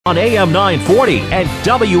on AM 940 and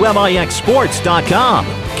WMIXsports.com.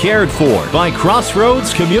 Cared for by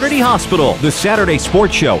Crossroads Community Hospital. The Saturday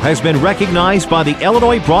Sports Show has been recognized by the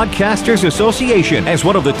Illinois Broadcasters Association as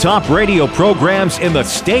one of the top radio programs in the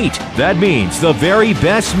state. That means the very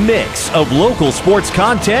best mix of local sports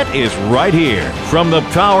content is right here. From the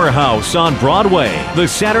powerhouse on Broadway, the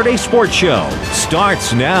Saturday Sports Show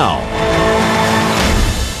starts now.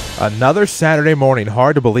 Another Saturday morning.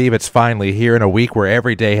 Hard to believe it's finally here in a week where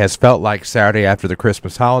every day has felt like Saturday after the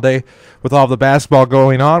Christmas holiday. With all the basketball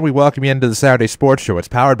going on, we welcome you into the Saturday Sports Show. It's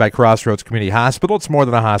powered by Crossroads Community Hospital. It's more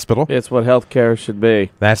than a hospital. It's what healthcare should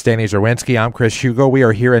be. That's Danny Zerwinski. I'm Chris Hugo. We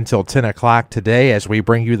are here until 10 o'clock today as we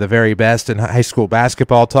bring you the very best in high school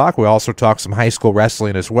basketball talk. We also talk some high school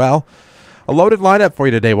wrestling as well. A loaded lineup for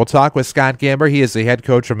you today. We'll talk with Scott Gamber. He is the head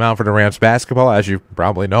coach of Mountford and Rams basketball, as you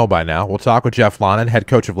probably know by now. We'll talk with Jeff Lonan, head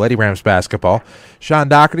coach of Lady Rams basketball. Sean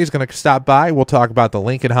Doherty is going to stop by. We'll talk about the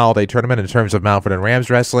Lincoln Holiday Tournament in terms of Mountford and Rams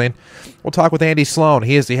wrestling. We'll talk with Andy Sloan.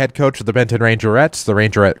 He is the head coach of the Benton Rangerettes, the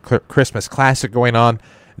Rangerette Christmas Classic going on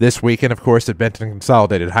this weekend, of course, at Benton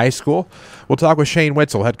Consolidated High School. We'll talk with Shane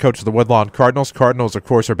Witzel, head coach of the Woodlawn Cardinals. Cardinals, of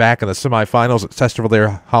course, are back in the semifinals at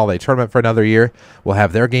Chesterfield Holiday Tournament for another year. We'll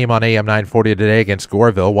have their game on AM 940 today against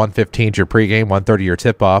Goreville. 1:15 your pregame, 1:30 your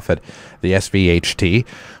tip-off at the SVHT.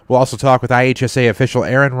 We'll also talk with IHSA official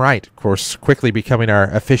Aaron Wright, of course, quickly becoming our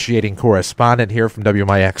officiating correspondent here from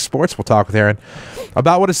WMIX Sports. We'll talk with Aaron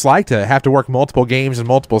about what it's like to have to work multiple games and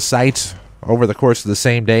multiple sites over the course of the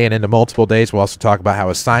same day and into multiple days. We'll also talk about how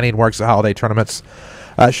assigning works at holiday tournaments.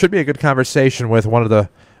 Should be a good conversation with one of the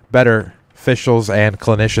better officials and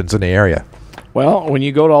clinicians in the area. Well, when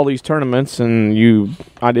you go to all these tournaments, and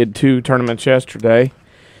I did 2 tournaments yesterday.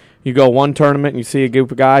 You go one tournament and you see a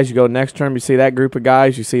group of guys. You go next tournament, you see that group of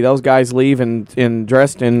guys. You see those guys leave and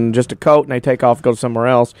dressed in just a coat, and they take off, go somewhere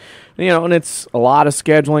else. And it's a lot of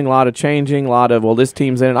scheduling, a lot of changing, a lot of, well, this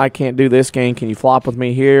team's in it, I can't do this game. Can you flop with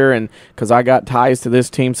me here? And because I got ties to this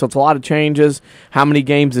team. So it's a lot of changes. How many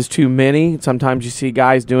games is too many? Sometimes you see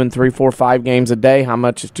guys doing 3, 4, 5 games a day. How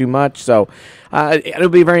much is too much? So it'll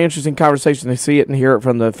be a very interesting conversation to see it and hear it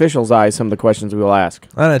from the officials' eyes, some of the questions we will ask.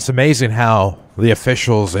 And it's amazing how the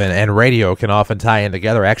officials and radio can often tie in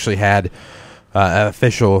together. I actually had an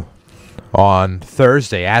official on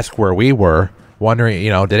Thursday ask where we were, wondering,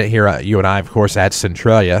 didn't hear you and I, of course, at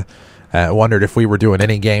Centralia. Wondered if we were doing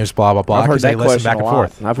any games, blah, blah, blah. I've heard that question back and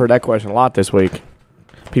forth. I've heard that question a lot this week.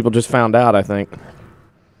 People just found out, I think.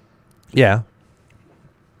 Yeah.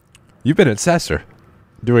 You've been at Cesar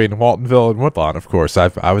doing Waltonville and Woodlawn, of course.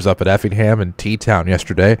 I was up at Effingham and T-Town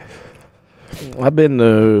yesterday. I've been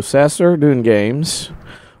to Cesar doing games.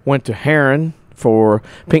 Went to Heron for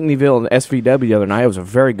Pinckneyville and SVW the other night. It was a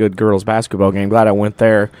very good girls basketball game. Glad I went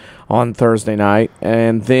there on Thursday night.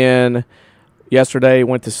 And then yesterday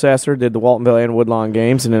went to Cesar, did the Waltonville and Woodlawn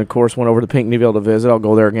games, and then, of course, went over to Pinckneyville to visit. I'll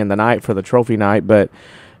go there again tonight for the trophy night. But,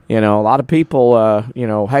 a lot of people,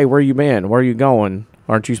 hey, where you been? Where are you going?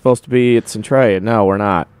 Aren't you supposed to be at Centralia? No, we're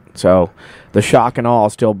not. So the shock and awe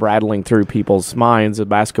is still rattling through people's minds of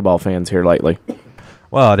basketball fans here lately.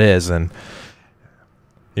 Well, it is, and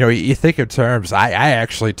you think in terms. I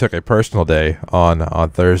actually took a personal day on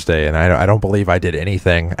Thursday, and I don't believe I did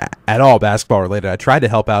anything at all basketball related. I tried to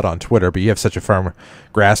help out on Twitter, but you have such a firm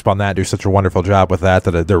grasp on that, do such a wonderful job with that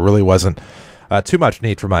there really wasn't too much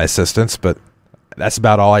need for my assistance. But that's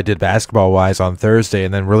about all I did basketball-wise on Thursday,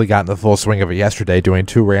 and then really got in the full swing of it yesterday, doing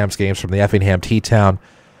 2 Rams games from the Effingham T-Town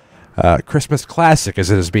Christmas Classic, as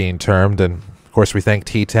it is being termed. And, of course, we thank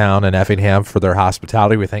T-Town and Effingham for their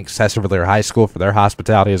hospitality. We thank Chesterfield High School for their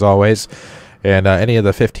hospitality, as always. And any of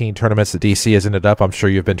the 15 tournaments that D.C. has ended up, I'm sure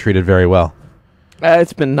you've been treated very well.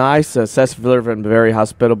 It's been nice. Chesterfield have been very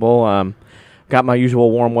hospitable. Got my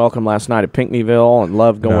usual warm welcome last night at Pinckneyville and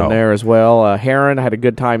loved going there as well. Heron, I had a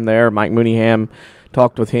good time there. Mike Mooneyham,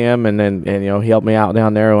 talked with him, and then he helped me out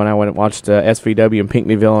down there when I went and watched SVW and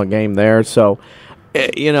Pinckneyville, a game there. So,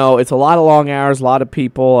 it's a lot of long hours, a lot of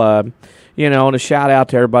people. And a shout out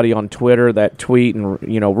to everybody on Twitter that tweet and,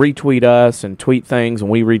 retweet us and tweet things, and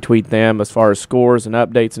we retweet them as far as scores and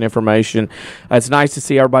updates and information. It's nice to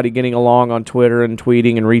see everybody getting along on Twitter and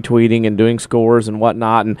tweeting and retweeting and doing scores and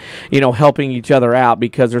whatnot, and, helping each other out,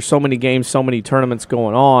 because there's so many games, so many tournaments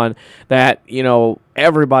going on that,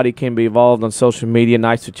 everybody can be involved on social media.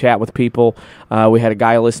 Nice to chat with people. We had a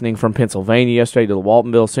guy listening from Pennsylvania yesterday to the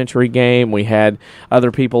Waltonville Century game. We had other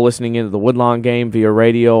people listening into the Woodlawn game via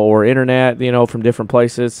radio or internet, from different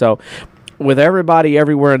places. So with everybody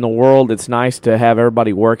everywhere in the world, it's nice to have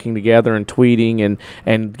everybody working together and tweeting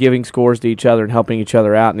and giving scores to each other and helping each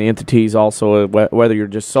other out. And the entities also, whether you're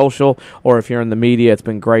just social or if you're in the media, it's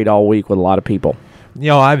been great all week with a lot of people.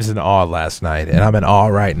 I was in awe last night, and I'm in awe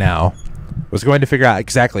right now. Was going to figure out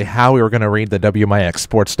exactly how we were going to read the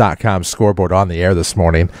WMIXsports.com scoreboard on the air this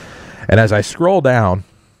morning. And as I scroll down,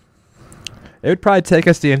 it would probably take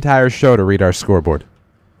us the entire show to read our scoreboard.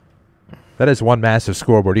 That is one massive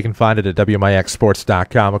scoreboard. You can find it at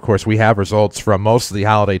WMIXsports.com. Of course, we have results from most of the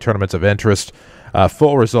holiday tournaments of interest.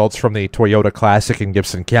 Full results from the Toyota Classic in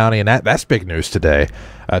Gibson County, and that's big news today.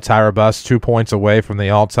 Tyra Buss 2 points away from the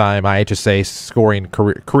all-time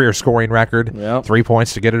IHSA career scoring record. Yep. 3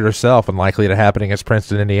 points to get it herself, and likely to happen against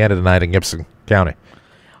Princeton, Indiana tonight in Gibson County.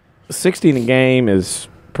 16 a game is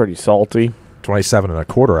pretty salty. 27 and a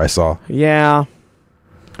quarter, I saw. Yeah.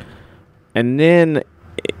 And then,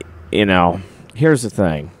 here's the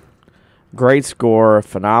thing. Great scorer,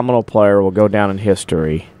 phenomenal player, will go down in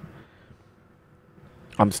history.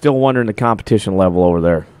 I'm still wondering the competition level over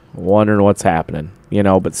there. Wondering what's happening.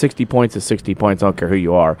 But 60 points is 60 points. I don't care who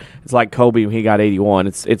you are. It's like Kobe when he got 81.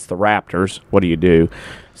 It's the Raptors. What do you do?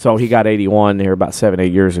 So he got 81 here about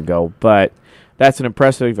 7-8 years ago. But that's an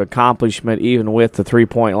impressive accomplishment, even with the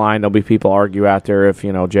three-point line. There'll be people argue out there if,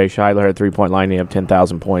 Jay Scheidler had a three-point line, he'd have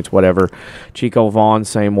 10,000 points, whatever. Chico Vaughn,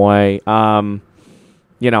 same way.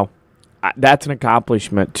 That's an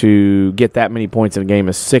accomplishment to get that many points in a game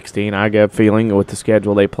of 60, and I get a feeling with the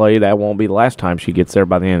schedule they play, that won't be the last time she gets there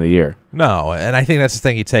by the end of the year. No, and I think that's the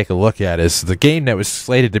thing you take a look at is the game that was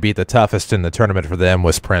slated to be the toughest in the tournament for them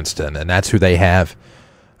was Princeton, and that's who they have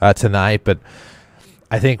tonight. But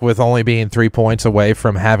I think with only being 3 points away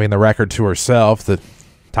from having the record to herself, that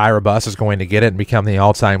Tyra Buss is going to get it and become the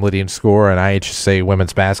all-time leading scorer in IHSA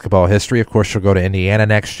women's basketball history. Of course, she'll go to Indiana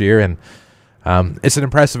next year, and it's an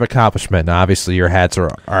impressive accomplishment. Now, obviously, our hats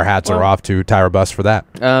are off to Tyra Buss for that.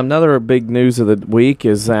 Another big news of the week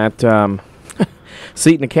is that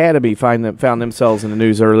Seton Academy found themselves in the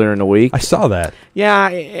news earlier in the week. I saw that. Yeah,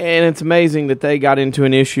 and it's amazing that they got into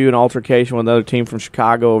an altercation with another team from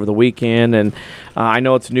Chicago over the weekend. And I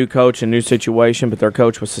know it's a new coach and new situation, but their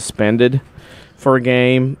coach was suspended for a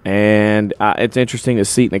game. And it's interesting that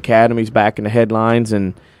Seton Academy's back in the headlines,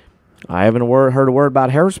 and I haven't heard a word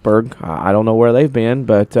about Harrisburg. I don't know where they've been,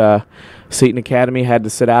 but Seton Academy had to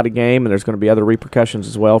sit out a game, and there's going to be other repercussions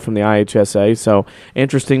as well from the IHSA. So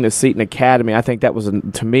interesting that Seton Academy, I think that was,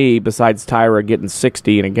 to me, besides Tyra getting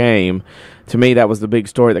 60 in a game, to me that was the big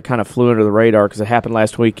story that kind of flew under the radar because it happened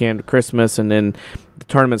last weekend, Christmas, and then the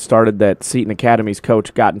tournament started that Seton Academy's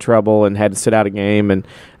coach got in trouble and had to sit out a game, and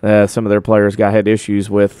some of their players had issues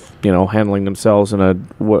with handling themselves in a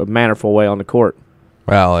mannerful way on the court.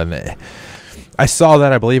 Well, and I saw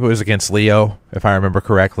that. I believe it was against Leo, if I remember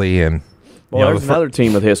correctly. And there's another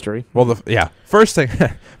team with history. Well, first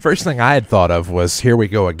thing I had thought of was here we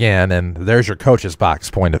go again, and there's your coach's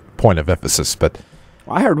box point of emphasis. But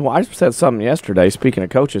I said something yesterday. Speaking of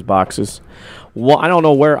coaches' boxes, I don't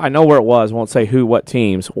know where. I know where it was. I won't say what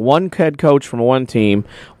teams. One head coach from one team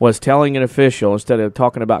was telling an official, instead of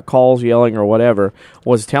talking about calls, yelling, or whatever,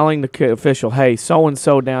 was telling the official, "Hey, so and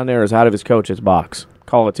so down there is out of his coach's box.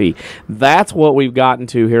 Call a T." That's what we've gotten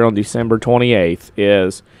to here on December 28th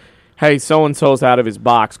is, hey, so-and-so's out of his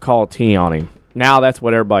box, call a T on him. Now that's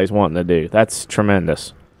what everybody's wanting to do. That's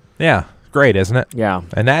tremendous. Yeah, great, isn't it? Yeah.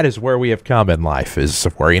 And that is where we have come in life, is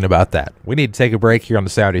worrying about that. We need to take a break here on the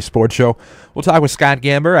Saturday Sports Show. We'll talk with Scott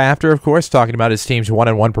Gamber after, of course, talking about his team's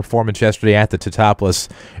 1-1 performance yesterday at the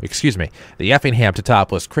Effingham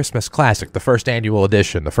Teutopolis Christmas Classic, the first annual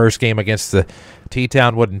edition. The first game against the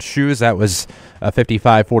T-Town Wooden Shoes, that was a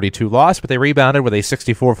 55-42 loss, but they rebounded with a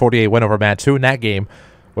 64-48 win over Mattoon. That game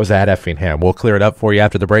was at Effingham. We'll clear it up for you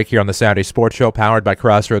after the break here on the Saturday Sports Show, powered by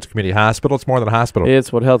Crossroads Community Hospital. It's more than a hospital.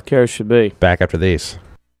 It's what healthcare should be. Back after these.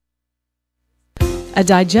 A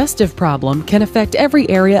digestive problem can affect every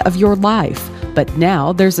area of your life, but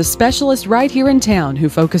now there's a specialist right here in town who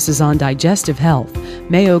focuses on digestive health.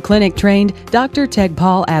 Mayo Clinic trained Dr.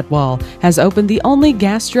 Tegpal Atwal has opened the only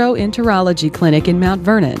gastroenterology clinic in Mount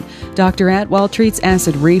Vernon. Dr. Atwal treats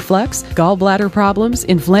acid reflux, gallbladder problems,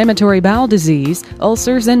 inflammatory bowel disease,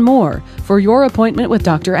 ulcers, and more. For your appointment with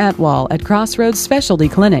Dr. Atwal at Crossroads Specialty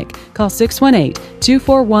Clinic, call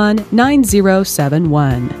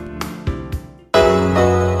 618-241-9071.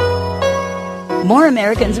 More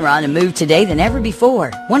Americans are on the move today than ever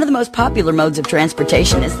before. One of the most popular modes of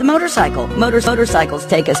transportation is the motorcycle. Motorcycles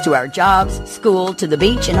take us to our jobs, school, to the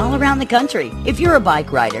beach, and all around the country. If you're a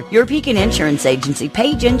bike rider, your Pekin Insurance Agency,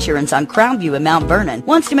 Page Insurance on Crownview in Mount Vernon,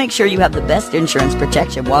 wants to make sure you have the best insurance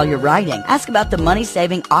protection while you're riding. Ask about the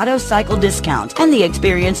money-saving auto cycle discount and the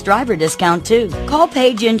experienced driver discount, too. Call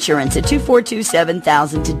Page Insurance at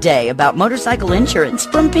 242-7000 today about motorcycle insurance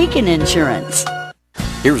from Pekin Insurance.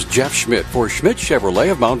 Here's Jeff Schmidt for Schmidt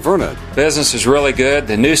Chevrolet of Mount Vernon. Business is really good.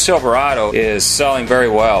 The new Silverado is selling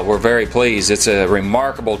very well. We're very pleased. It's a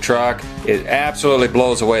remarkable truck. It absolutely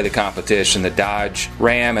blows away the competition. The Dodge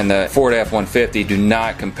Ram and the Ford F-150 do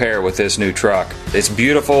not compare with this new truck. It's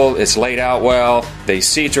beautiful. It's laid out well. The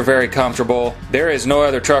seats are very comfortable. There is no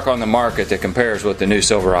other truck on the market that compares with the new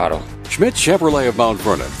Silverado. Schmidt Chevrolet of Mount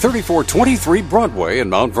Vernon, 3423 Broadway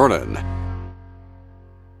in Mount Vernon.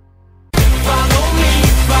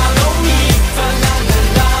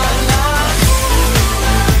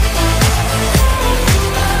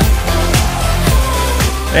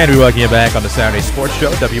 And we welcome you back on the Saturday Sports Show,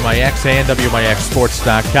 WMIX and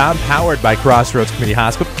WMIXSports.com, powered by Crossroads Community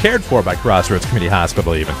Hospital, cared for by Crossroads Community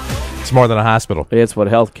Hospital even. It's more than a hospital. It's what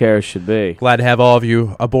healthcare should be. Glad to have all of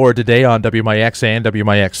you aboard today on WMIX and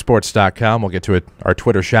WMIXSports.com. We'll get to our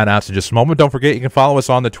Twitter shout-outs in just a moment. Don't forget, you can follow us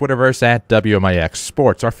on the Twitterverse at WMIX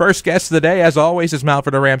Sports. Our first guest of the day, as always, is Mount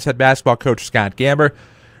Vernon Rams head basketball coach Scott Gamber.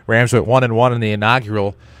 Rams went 1-1 in the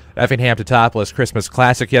inaugural Effingham Teutopolis Christmas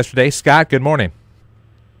Classic yesterday. Scott, good morning.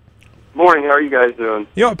 Morning. How are you guys doing?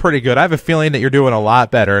 You know, pretty good. I have a feeling that you're doing a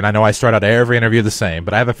lot better, and I know I start out every interview the same,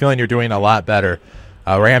 but I have a feeling you're doing a lot better.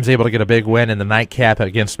 Rams able to get a big win in the nightcap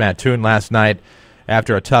against Mattoon last night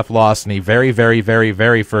after a tough loss in the very, very, very,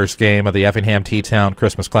 very first game of the Effingham T-Town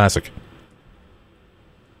Christmas Classic.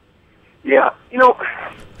 Yeah,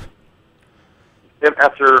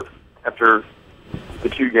 after the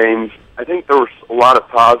two games, I think there was a lot of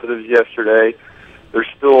positives yesterday. There's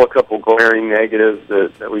still a couple glaring negatives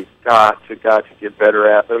that we've got to get better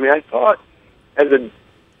at. But I thought as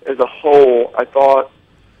a whole, I thought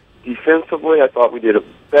defensively, I thought we did a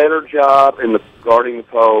better job in the guarding the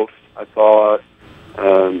post. I thought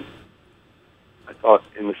in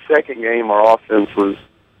the second game our offense was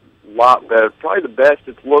a lot better, probably the best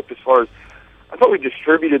it's looked as far as I thought we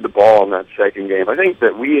distributed the ball in that second game. I think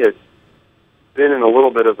that we had been in a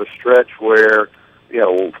little bit of a stretch where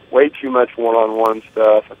way too much one-on-one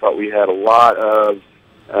stuff. I thought we had a lot of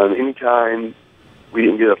anytime we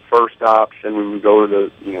didn't get a first option, we would go to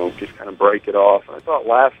just kind of break it off. And I thought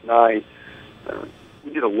last night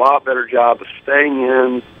we did a lot better job of staying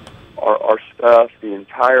in our stuff the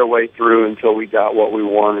entire way through until we got what we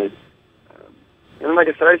wanted. And like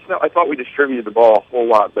I said, I thought we distributed the ball a whole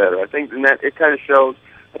lot better. I think that it kind of shows.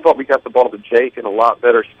 I thought we got the ball to Jake in a lot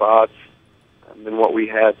better spots than what we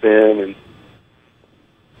had been, and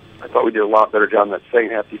I thought we did a lot better job in that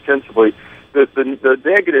second half defensively. The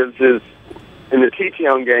negatives is, in the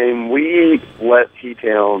T-Town game, we let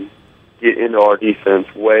T-Town get into our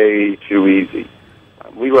defense way too easy.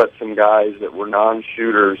 We let some guys that were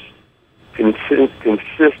non-shooters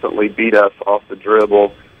consistently beat us off the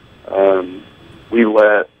dribble. We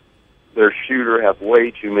let their shooter have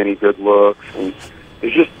way too many good looks. And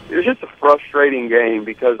it was just a frustrating game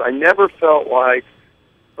because I never felt like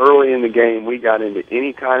early in the game we got into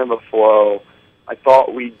any kind of a flow. I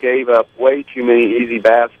thought we gave up way too many easy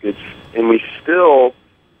baskets, and we still,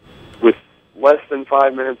 with less than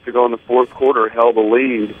 5 minutes to go in the fourth quarter, held the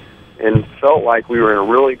lead and felt like we were in a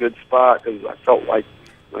really good spot because I felt like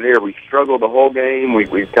we struggled the whole game.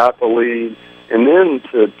 We got the lead, and then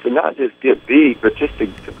to not just get beat, but just to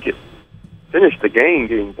finish the game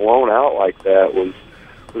getting blown out like that was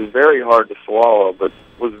very hard to swallow, but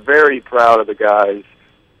was very proud of the guys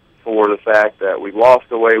for the fact that we lost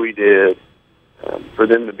the way we did, for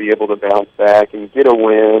them to be able to bounce back and get a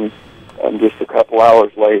win just a couple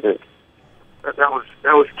hours later. That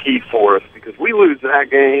was key for us because we lose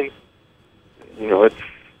that game,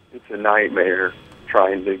 it's a nightmare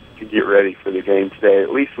trying to get ready for the game today.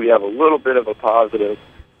 At least we have a little bit of a positive.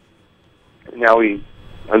 Now we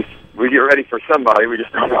get ready for somebody. We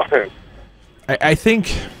just don't know who. I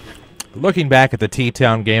think, looking back at the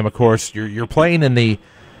T-Town game, of course, you're playing in the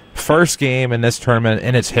first game in this tournament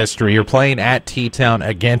in its history. You're playing at T-Town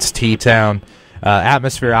against T-Town.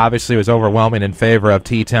 Atmosphere obviously was overwhelming in favor of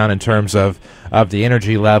T-Town in terms of the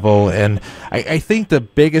energy level. And I think the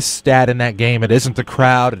biggest stat in that game, it isn't the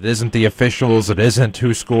crowd, it isn't the officials, it isn't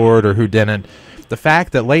who scored or who didn't. The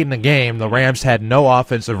fact that late in the game, the Rams had no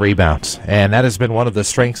offensive rebounds. And that has been one of the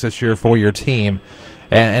strengths this year for your team.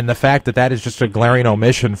 And the fact that is just a glaring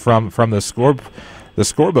omission from the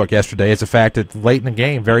scorebook yesterday is the fact that late in the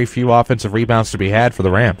game, very few offensive rebounds to be had for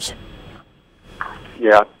the Rams.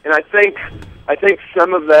 Yeah, and I think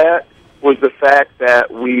some of that was the fact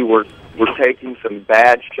that we were taking some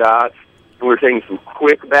bad shots, and we were taking some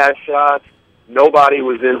quick bad shots. Nobody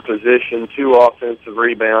was in position to offensive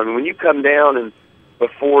rebound. And when you come down and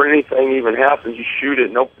before anything even happens, you shoot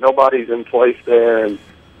it, nobody's in place there, and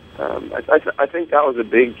I think that was a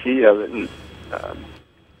big key of it. And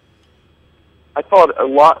I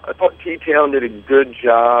thought T-Town did a good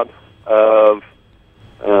job of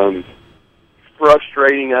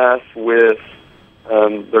frustrating us with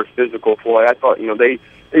their physical play. I thought, they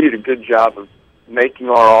did a good job of making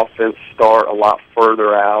our offense start a lot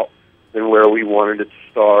further out than where we wanted it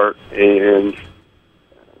to start. And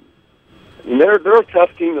they're a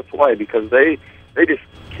tough team to play because they just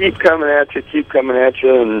keep coming at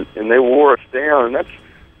you, and they wore us down. And that's,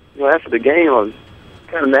 after the game, I was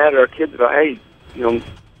kind of mad at our kids about, hey,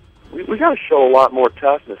 we got to show a lot more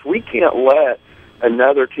toughness. We can't let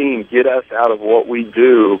another team get us out of what we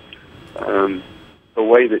do the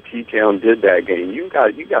way that T-Town did that game. You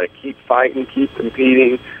got to keep fighting, keep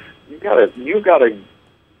competing. You got to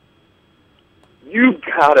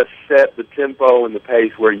set the tempo and the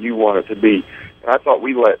pace where you want it to be. And I thought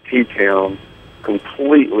we let T-Town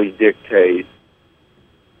completely dictate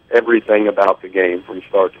everything about the game from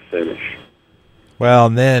start to finish. Well,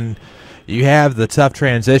 and then you have the tough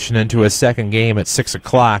transition into a second game at 6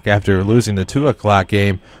 o'clock after losing the 2 o'clock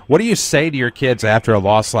game. What do you say to your kids after a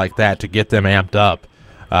loss like that to get them amped up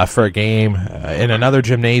for a game in another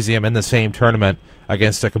gymnasium in the same tournament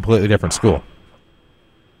against a completely different school?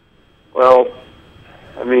 Well,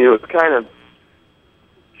 I mean, it was kind of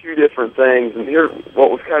two different things. And here,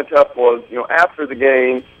 what was kind of tough was, after the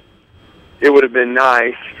game, it would have been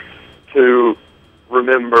nice to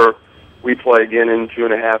remember we play again in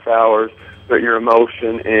 2.5 hours, but your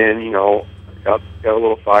emotion and, got a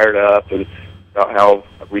little fired up and about how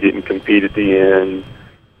we didn't compete at the end.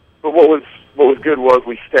 But what was good was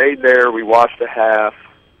we stayed there, we watched a half,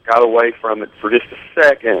 got away from it for just a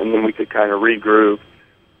second, and then we could kind of regroup.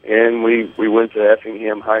 And we went to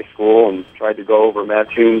Effingham High School and tried to go over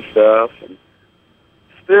Mattoon stuff and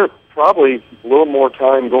spent probably a little more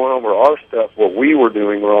time going over our stuff, what we were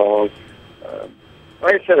doing wrong.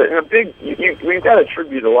 Like I said, we've got to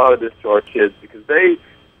attribute a lot of this to our kids because they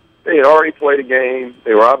had already played a game.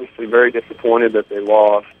 They were obviously very disappointed that they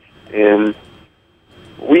lost, and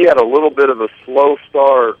we had a little bit of a slow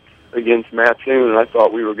start against Mattoon, and I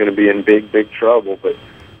thought we were going to be in big, big trouble, but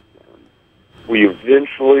we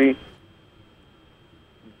eventually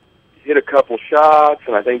hit a couple shots,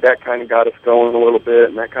 and I think that kind of got us going a little bit,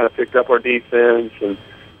 and that kind of picked up our defense, and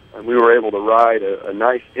we were able to ride a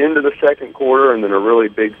nice end of the second quarter and then a really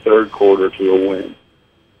big third quarter to a win.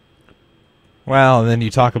 Well, and then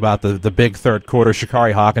you talk about the big third quarter.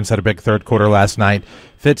 Shikari Hawkins had a big third quarter last night.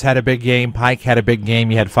 Fitz had a big game. Pike had a big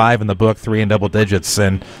game. You had 5 in the book, 3 in double digits.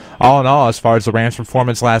 And all in all, as far as the Rams'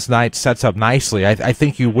 performance last night, sets up nicely. I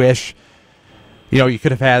think you wish, you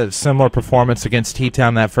could have had a similar performance against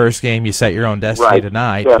T-Town that first game. You set your own destiny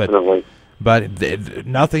tonight. Definitely. But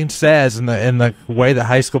nothing says in the way that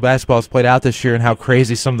high school basketball has played out this year and how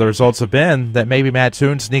crazy some of the results have been that maybe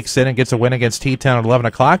Mattoon sneaks in and gets a win against T-Town at 11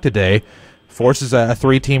 o'clock today, forces a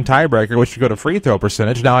 3-team tiebreaker, which would go to free throw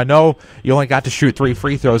percentage. Now, I know you only got to shoot 3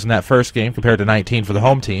 free throws in that first game compared to 19 for the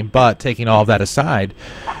home team, but taking all of that aside,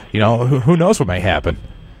 who knows what may happen.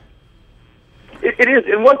 It is,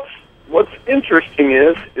 and what's interesting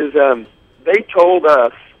is they told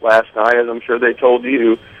us last night, as I'm sure they told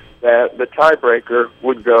you, that the tiebreaker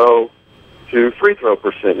would go to free throw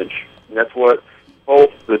percentage. And that's what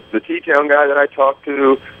both the T-Town guy that I talked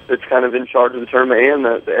to that's kind of in charge of the tournament and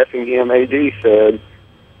the Effingham AD said,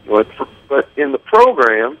 but in the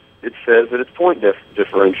program, it says that it's point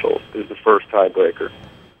differential is the first tiebreaker.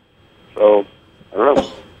 So, I don't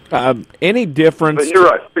know. Any difference? But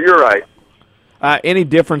you're right. Any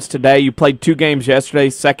difference today? You played 2 games yesterday,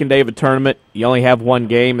 second day of a tournament. You only have 1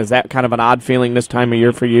 game. Is that kind of an odd feeling this time of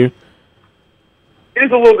year for you? It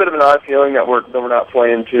is a little bit of an odd feeling that we're not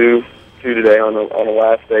playing two today on the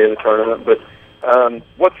last day of the tournament. But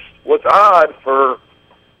what's odd for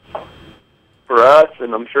us,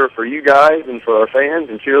 and I'm sure for you guys and for our fans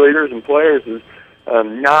and cheerleaders and players, is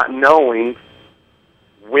not knowing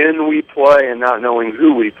when we play and not knowing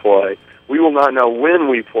who we play. We will not know when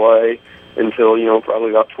we play until,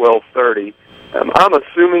 probably about 12:30. I'm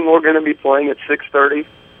assuming we're going to be playing at 6:30.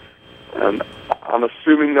 I'm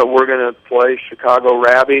assuming that we're going to play Chicago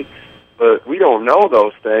Rabbi, but we don't know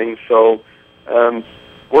those things, so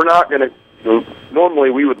we're not going to.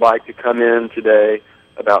 Normally, we would like to come in today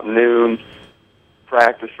about noon,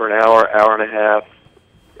 practice for an hour and a half,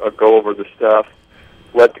 go over the stuff,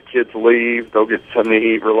 let the kids leave, go get something to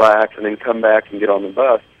eat, relax, and then come back and get on the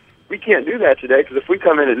bus. We can't do that today because if we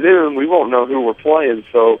come in at noon, we won't know who we're playing.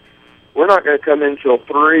 So we're not going to come in till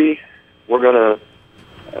 3. We're going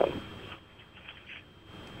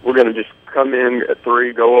to just come in at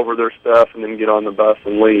 3, go over their stuff, and then get on the bus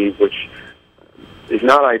and leave, which is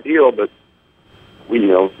not ideal. But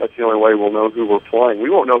that's the only way we'll know who we're playing. We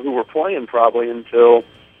won't know who we're playing probably until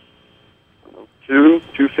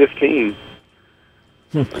 2:15.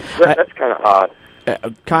 That's kind of odd.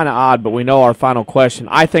 Kind of odd, but we know our final question.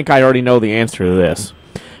 I think I already know the answer to this.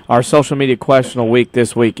 Our social media question of the week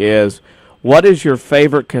this week is, what is your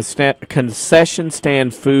favorite concession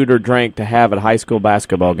stand food or drink to have at high school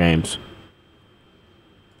basketball games?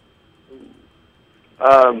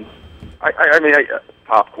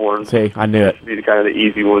 Popcorn. See, I knew it. Would be the kind of the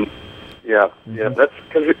easy one. Yeah, yeah. That's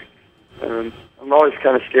because I'm always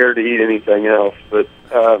kind of scared to eat anything else. But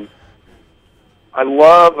I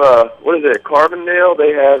love what is it? At Carbondale,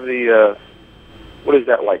 they have the what is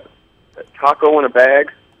that, like a taco in a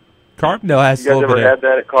bag? Carbondale has. You guys ever had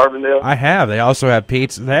that at Carbondale? I have. They also have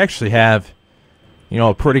pizza. They actually have,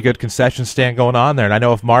 a pretty good concession stand going on there. And I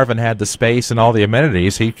know if Marvin had the space and all the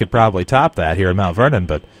amenities, he could probably top that here in Mount Vernon.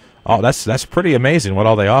 But that's pretty amazing what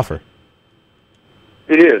all they offer.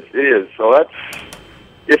 It is. So that's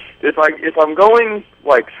if I'm going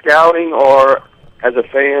like scouting or as a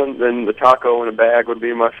fan, then the taco in a bag would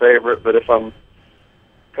be my favorite. But if I'm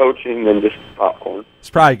coaching, then just popcorn. It's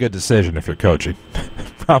probably a good decision if you're coaching.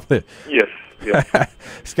 Probably. Yes. Yeah.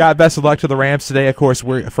 Scott, best of luck to the Rams today. Of course,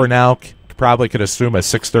 we're for now probably could assume a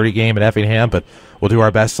 6:30 game in Effingham, but we'll do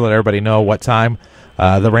our best to let everybody know what time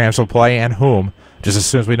the Rams will play and whom, just as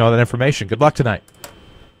soon as we know that information. Good luck tonight.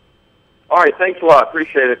 All right, thanks a lot.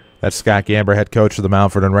 Appreciate it. That's Scott Gamber, head coach of the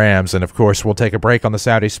Mount Vernon Rams. And, of course, we'll take a break on the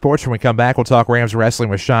Saturday Sports. When we come back, we'll talk Rams wrestling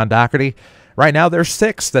with Sean Doherty. Right now, they're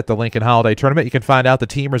 6th at the Lincoln Holiday Tournament. You can find out the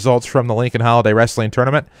team results from the Lincoln Holiday Wrestling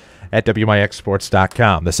Tournament at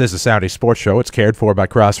WMIXsports.com. This is the Saturday Sports Show. It's cared for by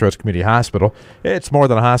Crossroads Community Hospital. It's more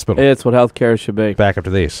than a hospital. It's what healthcare should be. Back up to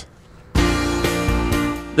these.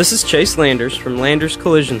 This is Chase Landers from Landers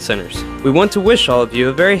Collision Centers. We want to wish all of you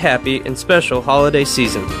a very happy and special holiday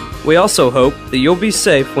season. We also hope that you'll be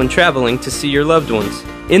safe when traveling to see your loved ones.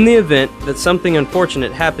 In the event that something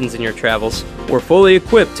unfortunate happens in your travels, we're fully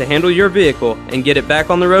equipped to handle your vehicle and get it back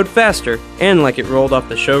on the road faster and like it rolled off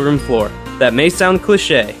the showroom floor. That may sound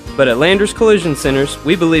cliche, but at Landers Collision Centers,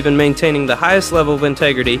 we believe in maintaining the highest level of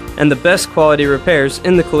integrity and the best quality repairs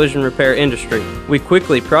in the collision repair industry. We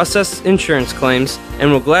quickly process insurance claims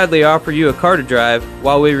and will gladly offer you a car to drive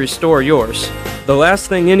while we restore yours. The last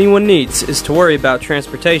thing anyone needs is to worry about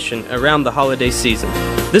transportation around the holiday season.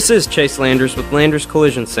 This is Chase Landers with Landers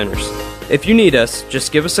Collision Centers. If you need us,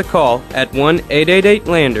 just give us a call at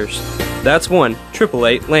 1-888-LANDERS. That's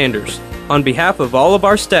 1-888-LANDERS. On behalf of all of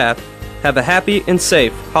our staff, have a happy and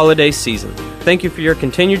safe holiday season. Thank you for your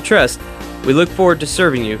continued trust. We look forward to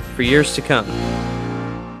serving you for years to come.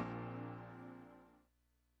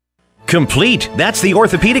 Complete. That's the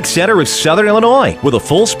Orthopedic Center of Southern Illinois with a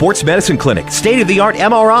full sports medicine clinic, state-of-the-art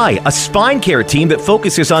MRI, a spine care team that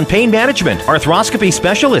focuses on pain management, arthroscopy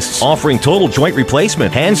specialists offering total joint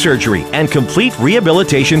replacement, hand surgery, and complete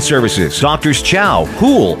rehabilitation services. Doctors Chow,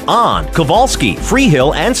 Houle, Ahn, Kowalski,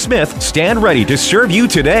 Freehill, and Smith stand ready to serve you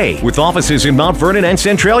today with offices in Mount Vernon and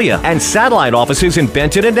Centralia and satellite offices in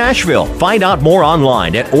Benton and Nashville. Find out more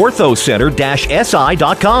online at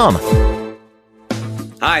orthocenter-si.com.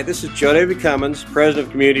 Hi, this is Joe David Cummins, President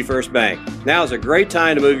of Community First Bank. Now is a great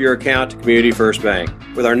time to move your account to Community First Bank.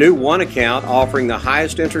 With our new One Account offering the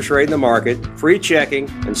highest interest rate in the market, free checking,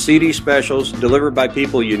 and CD specials delivered by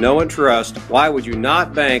people you know and trust, why would you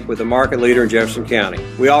not bank with the market leader in Jefferson County?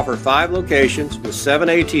 We offer 5 locations with 7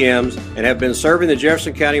 ATMs and have been serving the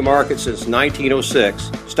Jefferson County market since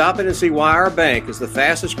 1906. Stop in and see why our bank is the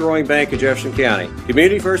fastest growing bank in Jefferson County.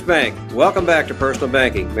 Community First Bank. Welcome back to Personal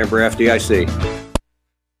Banking. Member FDIC.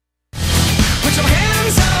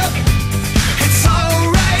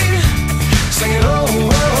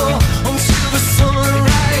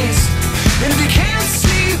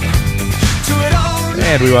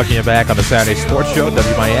 And we welcome you back on the Saturday Sports Show,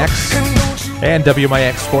 WMIX and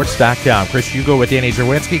WMIXsports.com. Chris Hugo with Danny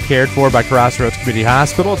Zerwinski, cared for by Crossroads Community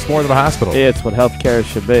Hospital. It's more than a hospital. It's what healthcare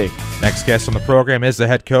should be. Next guest on the program is the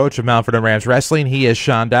head coach of Mount Vernon Rams Wrestling. He is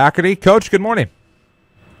Sean Doherty. Coach, good morning.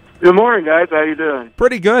 Good morning, guys. How you doing?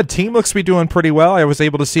 Pretty good. Team looks to be doing pretty well. I was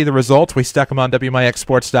able to see the results. We stuck them on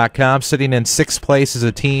WMIXsports.com, sitting in 6th place as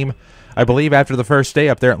a team, I believe, after the first day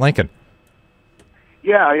up there at Lincoln.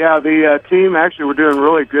 Yeah. The team, actually, we're doing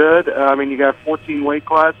really good. You got 14 weight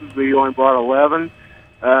classes, but you only brought 11.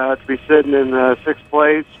 To be sitting in 6th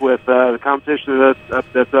place with the competition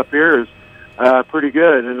that's up here is pretty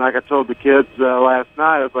good. And like I told the kids last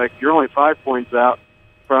night, I was like, you're only 5 points out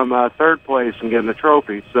from 3rd place and getting the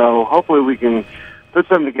trophy. So hopefully we can put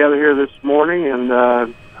something together here this morning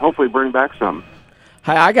and hopefully bring back something.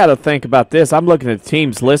 Hey, I got to think about this. I'm looking at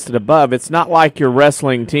teams listed above. It's not like you're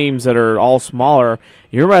wrestling teams that are all smaller.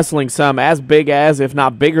 You're wrestling some as big as, if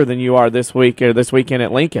not bigger than you are this week or this weekend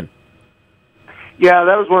at Lincoln. Yeah,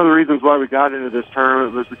 that was one of the reasons why we got into this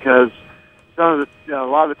tournament, was because some of a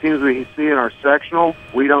lot of the teams we see in our sectional,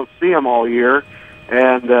 we don't see them all year,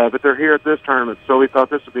 and but they're here at this tournament. So we thought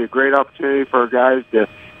this would be a great opportunity for our guys to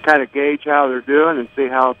kind of gauge how they're doing and see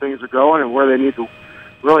how things are going and where they need to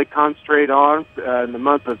really concentrate on in the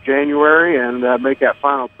month of January, and make that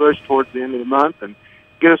final push towards the end of the month and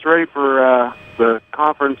get us ready for the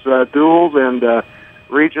conference duels and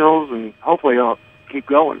regionals, and hopefully I'll keep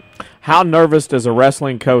going. How nervous does a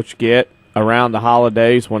wrestling coach get around the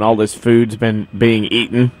holidays when all this food's been being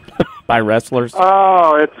eaten by wrestlers?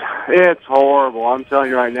 Oh, it's horrible. I'm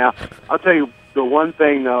telling you right now. I'll tell you the one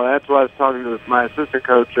thing, though, that's what I was talking to my assistant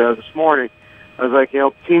coach this morning. I was like,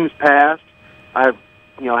 teams passed. I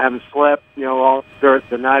haven't slept, all during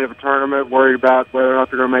the night of a tournament, worried about whether or not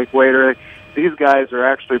they're going to make weight or anything. These guys are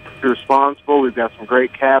actually pretty responsible. We've got some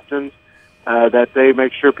great captains that they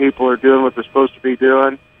make sure people are doing what they're supposed to be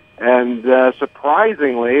doing. And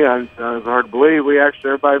surprisingly, it's hard to believe,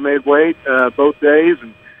 everybody made weight both days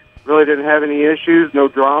and really didn't have any issues, no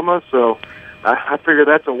drama. So I figure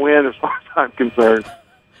that's a win as far as I'm concerned.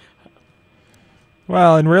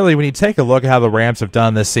 Well, and really, when you take a look at how the Rams have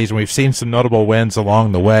done this season, we've seen some notable wins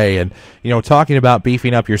along the way. And, talking about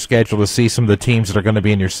beefing up your schedule to see some of the teams that are going to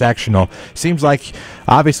be in your sectional, seems like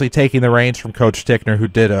obviously taking the reins from Coach Tickner, who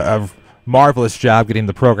did a marvelous job getting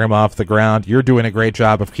the program off the ground. You're doing a great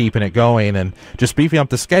job of keeping it going and just beefing up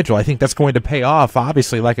the schedule. I think that's going to pay off,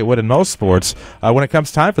 obviously, like it would in most sports when it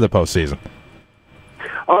comes time for the postseason.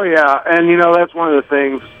 Oh, yeah. And, that's one of the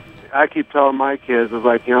things I keep telling my kids is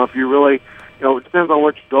like, if you really – it depends on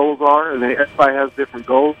what your goals are, and everybody has different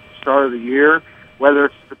goals at the start of the year, whether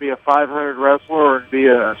it's to be a 500 wrestler or to be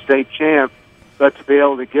a state champ. But to be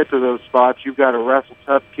able to get to those spots, you've got to wrestle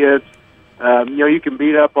tough kids. You can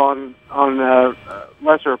beat up on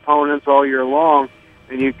lesser opponents all year long,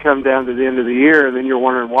 and you come down to the end of the year, and then you're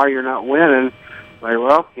wondering why you're not winning. Like,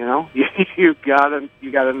 well, you got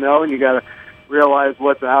to know, and you got to realize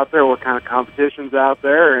what's out there, what kind of competition's out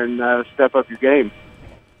there, and step up your game.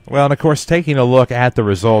 Well, and of course, taking a look at the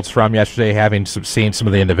results from yesterday, having seen some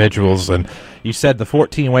of the individuals, and you said the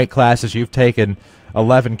 14 weight classes, you've taken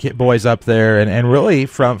 11 boys up there, and really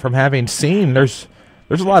from having seen, there's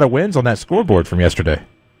a lot of wins on that scoreboard from yesterday.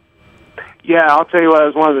 Yeah, I'll tell you what, it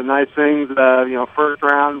was one of the nice things. First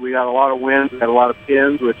round, we had a lot of wins, we had a lot of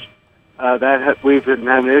pins, which we've been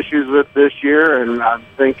having issues with this year, and I'm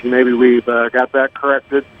thinking maybe we've got that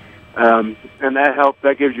corrected, and that helps.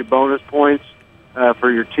 That gives you bonus points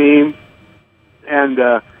for your team. And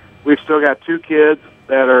we've still got two kids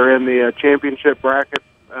that are in the championship bracket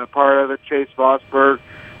part of it, Chase Vosberg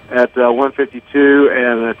at 152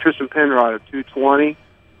 and Tristan Penrod at 220.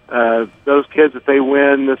 Those kids, if they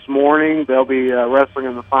win this morning, they'll be wrestling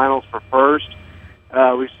in the finals for first.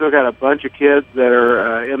 We've still got a bunch of kids that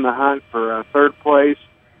are in the hunt for third place.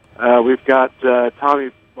 We've got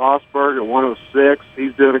Tommy Vosberg at 106.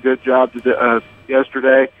 He's doing a good job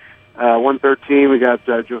yesterday. 113, we got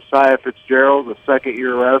Josiah Fitzgerald, a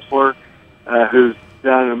second-year wrestler, who's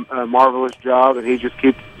done a marvelous job, and he just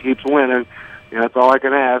keeps winning. That's all I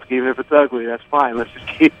can ask. Even if it's ugly, that's fine. Let's just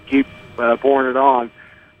keep pouring it on.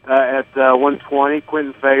 At 120,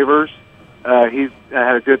 Quentin Favors. He's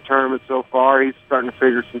had a good tournament so far. He's starting to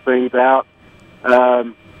figure some things out.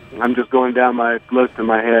 I'm just going down my list in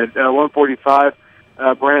my head. 145,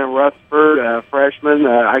 Brandon Rutherford, freshman,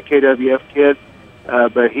 IKWF kid.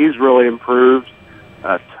 But he's really improved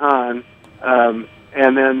a ton. And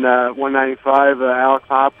then 195, Alex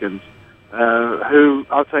Hopkins, who,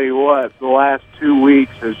 I'll tell you what, the last 2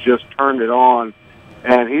 weeks has just turned it on.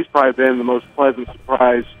 And he's probably been the most pleasant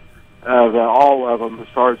surprise of all of them as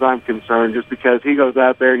far as I'm concerned, just because he goes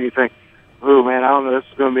out there and you think, oh, man, I don't know, this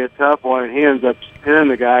is going to be a tough one. And he ends up pinning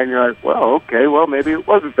the guy, and you're like, well, okay, well, maybe it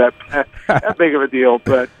wasn't that big of a deal.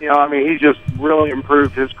 But, he's just really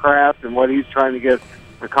improved his craft and what he's trying to get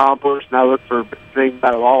accomplished, and I look for things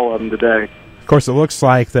out of all of them today. Of course, it looks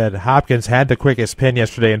like that Hopkins had the quickest pin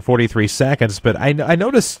yesterday in 43 seconds, but I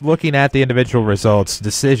noticed looking at the individual results,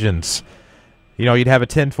 decisions, you'd have a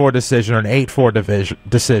 10-4 decision or an 8-4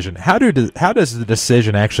 decision. How does the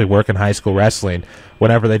decision actually work in high school wrestling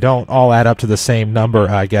whenever they don't all add up to the same number,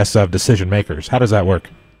 I guess, of decision makers? How does that work?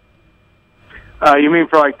 You mean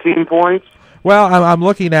for, like, team points? Well, I'm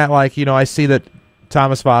looking at, I see that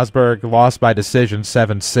Thomas Vosberg lost by decision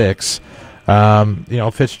 7-6.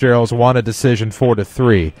 Fitzgerald's won a decision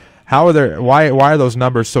 4-3. Why are those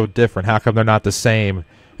numbers so different? How come they're not the same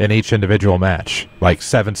in each individual match, like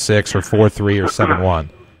 7-6 or 4-3 or 7-1?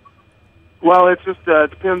 Well, it just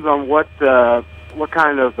depends on what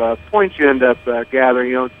kind of points you end up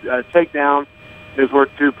gathering. Takedown is worth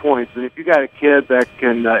 2 points, and if you got a kid that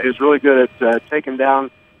is really good at taking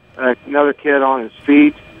down another kid on his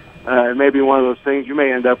feet, it may be one of those things. You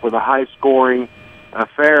may end up with a high-scoring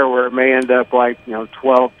affair where it may end up like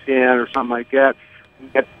 12-10 or something like that.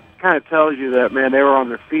 It kind of tells you that, man, they were on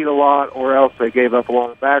their feet a lot, or else they gave up a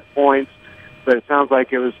lot of back points. But it sounds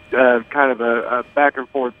like it was kind of a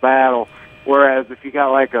back-and-forth battle. Whereas if you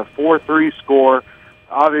got like a 4-3 score,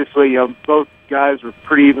 obviously both guys were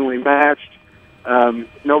pretty evenly matched.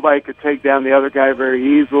 Nobody could take down the other guy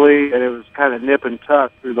very easily, and it was kind of nip and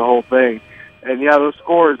tuck through the whole thing. And those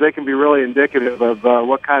scores, they can be really indicative of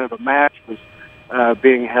what kind of a match was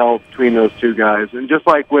being held between those two guys. And just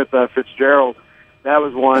like with Fitzgerald, that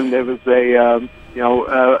was one that was an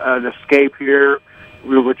escape here,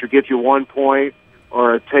 which will get you 1 point,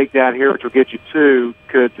 or a takedown here, which will get you 2,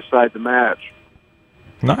 could decide the match.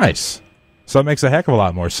 Nice. So it makes a heck of a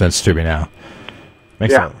lot more sense to me now.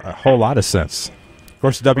 Makes a whole lot of sense. Of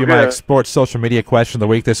course, the WMIX Sports social media question of the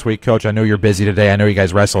week this week, Coach. I know you're busy today. I know you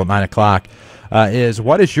guys wrestle at 9 o'clock. Is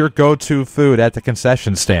what is your go-to food at the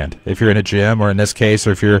concession stand? If you're in a gym, or in this case,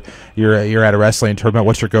 or if you're at a wrestling tournament,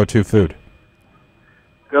 what's your go-to food?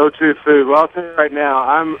 Go-to food. Well, I'll tell you right now,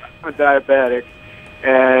 I'm a diabetic,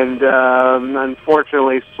 and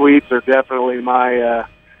unfortunately, sweets are definitely my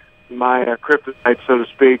kryptonite, so to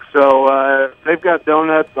speak. So if they've got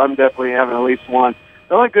donuts, I'm definitely having at least one.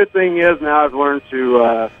 The only good thing is now I've learned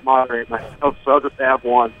to moderate myself, so I'll just have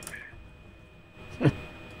one.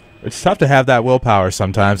 It's tough to have that willpower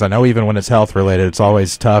sometimes. I know even when it's health-related, it's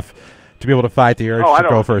always tough to be able to fight the urge to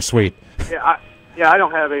go for a sweet. I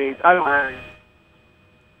don't have any.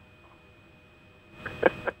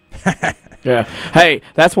 Yeah. Hey,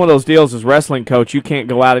 that's one of those deals as wrestling coach. You can't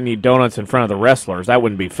go out and eat donuts in front of the wrestlers. That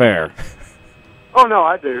wouldn't be fair. Oh, no,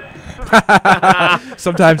 I do.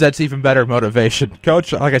 Sometimes that's even better motivation.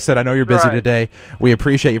 Coach, like I said, I know you're busy today. We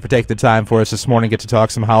appreciate you for taking the time for us this morning, get to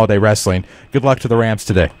talk some holiday wrestling. Good luck to the Rams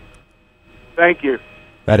today. Thank you.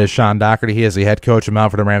 That is Sean Doherty. He is the head coach of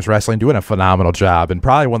Mount Vernon Rams Wrestling, doing a phenomenal job, and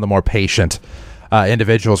probably one of the more patient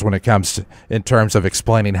individuals when it comes to, in terms of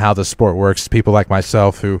explaining how the sport works to people like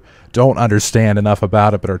myself who don't understand enough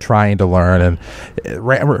about it but are trying to learn. And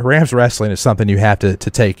Rams Wrestling is something you have to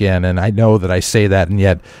take in, and I know that I say that, and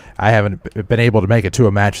yet I haven't been able to make it to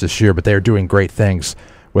a match this year, but they're doing great things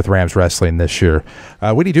with Rams Wrestling this year.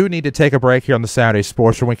 We do need to take a break here on the Saturday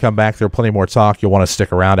Sports Show. When we come back, there'll plenty more talk. You'll want to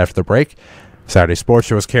stick around after the break. Saturday Sports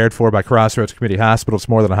Show is cared for by Crossroads Community Hospital. It's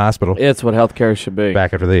more than a hospital. It's what healthcare should be.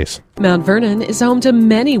 Back after these. Mount Vernon is home to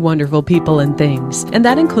many wonderful people and things, and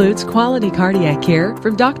that includes quality cardiac care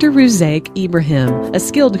from Dr. Ruzaik Ibrahim. A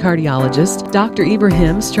skilled cardiologist, Dr.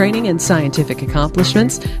 Ibrahim's training and scientific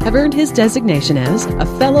accomplishments have earned his designation as a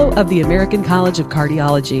Fellow of the American College of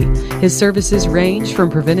Cardiology. His services range from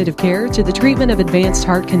preventative care to the treatment of advanced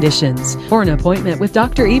heart conditions. For an appointment with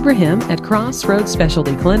Dr. Ibrahim at Crossroads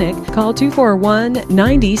Specialty Clinic, call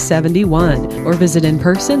 241-9071 or visit in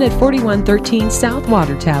person at 4113 South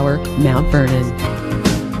Water Tower, Mount Vernon.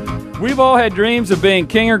 We've all had dreams of being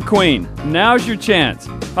king or queen. Now's your chance.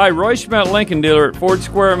 Hi, Roy Schmidt Lincoln dealer at Ford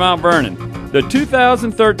Square, Mount Vernon. The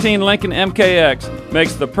 2013 Lincoln MKX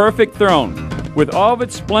makes the perfect throne. With all of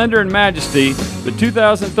its splendor and majesty, the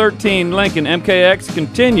 2013 Lincoln MKX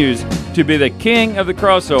continues to be the king of the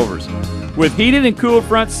crossovers. With heated and cooled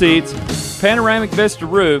front seats, panoramic vista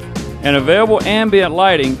roof, and available ambient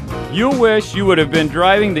lighting, you'll wish you would have been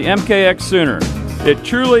driving the MKX sooner. It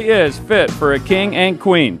truly is fit for a king and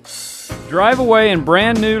queen. Drive away in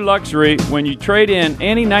brand new luxury when you trade in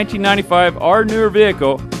any 1995 or newer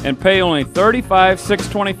vehicle and pay only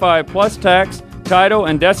 $35,625 plus tax, title,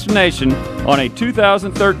 and destination on a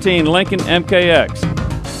 2013 Lincoln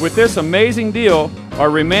MKX. With this amazing deal,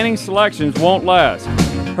 our remaining selections won't last.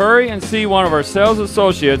 Hurry and see one of our sales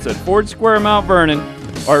associates at Ford Square, Mount Vernon,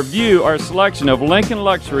 or view our selection of Lincoln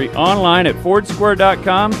Luxury online at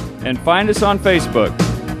fordsquare.com and find us on Facebook.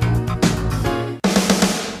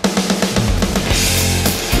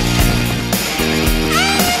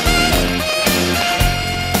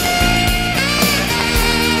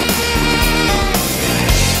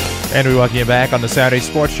 And we welcome you back on the Saturday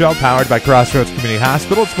Sports Show, powered by Crossroads Community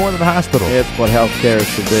Hospital. It's more than a hospital. It's what healthcare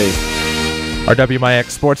should be. Our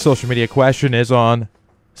WMIX Sports social media question is on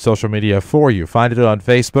social media for you. Find it on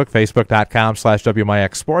Facebook,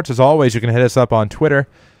 facebook.com/WMIX Sports. As always, you can hit us up on Twitter,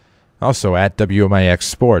 also at WMIX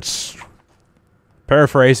Sports.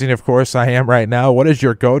 Paraphrasing, of course, I am right now. What is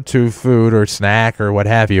your go-to food or snack or what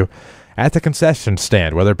have you at the concession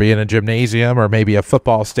stand, whether it be in a gymnasium or maybe a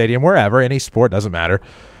football stadium, wherever, any sport, doesn't matter.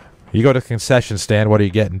 You go to the concession stand, what are you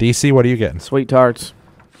getting? DC, what are you getting? Sweet tarts.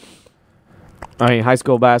 I mean, high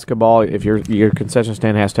school basketball, if your concession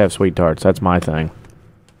stand has to have sweet tarts. That's my thing.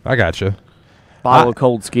 I got you. Bottle of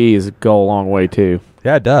cold skis go a long way, too.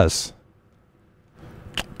 Yeah, it does.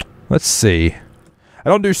 Let's see. I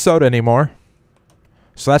don't do soda anymore,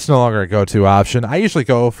 so that's no longer a go-to option. I usually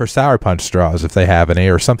go for Sour Punch straws if they have any,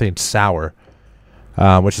 or something sour,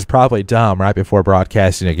 which is probably dumb right before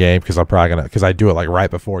broadcasting a game because I do it like right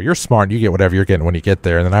before. You're smart and you get whatever you're getting when you get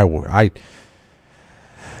there, and then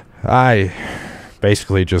I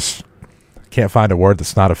basically just can't find a word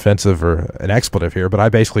that's not offensive or an expletive here, but I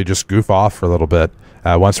basically just goof off for a little bit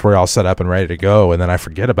once we're all set up and ready to go, and then I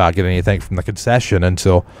forget about getting anything from the concession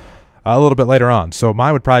until a little bit later on. So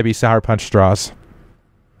mine would probably be Sour Punch straws.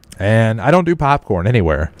 And I don't do popcorn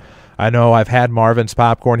anywhere. I know I've had Marvin's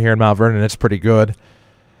popcorn here in Mount Vernon. It's pretty good.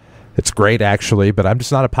 It's great, actually, but I'm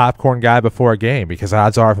just not a popcorn guy before a game because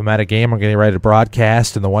odds are if I'm at a game, I'm getting ready to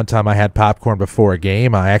broadcast, and the one time I had popcorn before a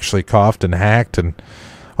game, I actually coughed and hacked and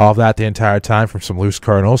all of that the entire time from some loose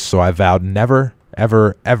kernels, so I vowed never,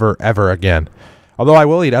 ever, ever, ever again. Although I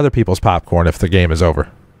will eat other people's popcorn if the game is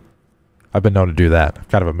over. I've been known to do that. I'm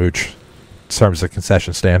kind of a mooch in terms of the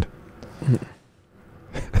concession stand.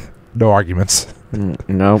 No arguments.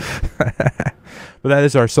 Nope. But that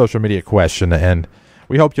is our social media question, and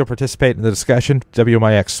we hope you'll participate in the discussion.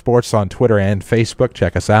 WMIX Sports on Twitter and Facebook.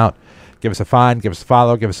 Check us out. Give us a find, give us a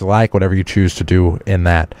follow, give us a like, whatever you choose to do in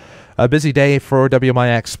that. A busy day for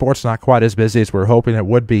WMIX Sports, not quite as busy as we're hoping it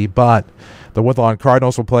would be, but the Woodlawn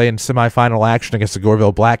Cardinals will play in semifinal action against the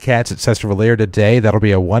Goreville Blackcats at Cesar Valera today. That'll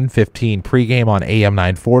be a 1:15 pregame on AM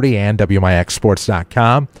 940 and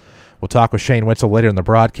WMIXsports.com. We'll talk with Shane Witzel later in the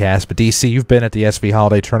broadcast, but DC, you've been at the SV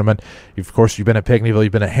Holiday Tournament. Of course, you've been at Pinckneyville,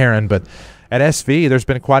 you've been at Heron, but at SV, there's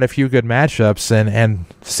been quite a few good matchups, and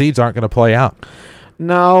seeds aren't going to play out.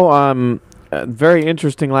 No, very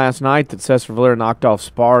interesting last night that Cesar Valera knocked off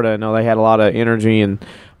Sparta. I know they had a lot of energy and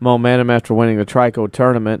momentum after winning the Trico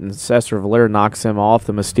tournament, and Cesar Valera knocks them off.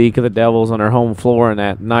 The mystique of the Devils on their home floor in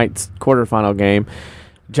that night's quarterfinal game.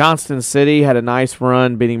 Johnston City had a nice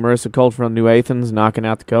run, beating Marissa Colt from New Athens, knocking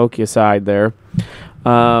out the Cahokia side there.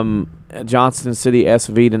 Johnston City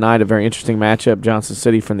SV tonight, a very interesting matchup. Johnston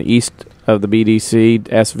City from the east of the BDC,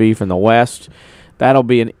 SV from the west. That'll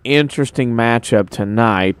be an interesting matchup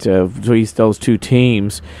tonight between those two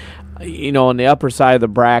teams. You know, on the upper side of the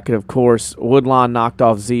bracket, of course, Woodlawn knocked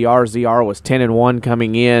off ZR. ZR was 10-1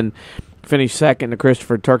 coming in, finished second in the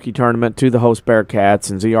Christopher Turkey tournament to the host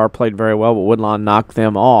Bearcats, and ZR played very well, but Woodlawn knocked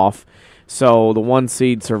them off. So the one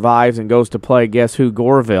seed survives and goes to play, guess who,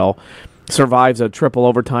 Goreville. Survives a triple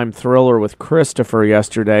overtime thriller with Christopher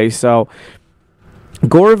yesterday. So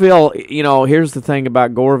Goreville, you know, here's the thing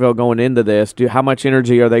about Goreville going into this. How much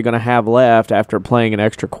energy are they going to have left after playing an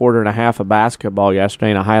extra quarter and a half of basketball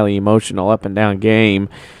yesterday in a highly emotional up-and-down game?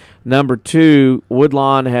 Number two,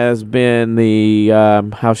 Woodlawn has been the,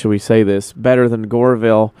 how should we say this, better than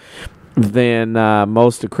Goreville than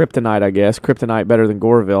most of Kryptonite, I guess. Kryptonite better than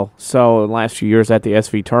Goreville. So in the last few years at the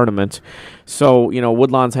SV tournament. So, you know,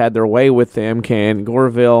 Woodlawn's had their way with them. Can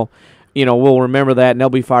Goreville, you know, we'll remember that, and they'll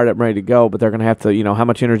be fired up and ready to go, but they're going to have to, you know, how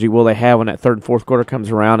much energy will they have when that third and fourth quarter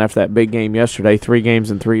comes around after that big game yesterday, 3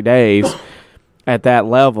 games in 3 days at that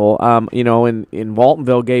level. You know, in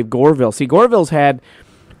Waltonville gave Goreville. See, Goreville's had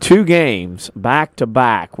 2 games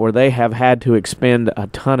back-to-back where they have had to expend a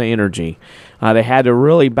ton of energy. They had to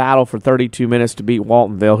really battle for 32 minutes to beat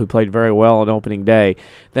Waltonville, who played very well on opening day.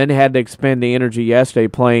 Then they had to expend the energy yesterday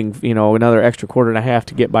playing, you know, another extra quarter and a half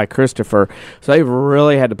to get by Christopher. So they've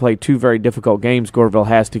really had to play 2 very difficult games Goreville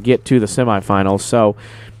has to get to the semifinals. So,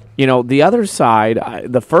 you know, the other side,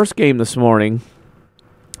 the first game this morning,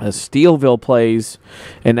 Steelville plays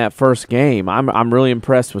in that first game. I'm really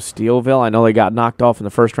impressed with Steelville. I know they got knocked off in the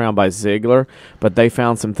first round by Ziegler, but they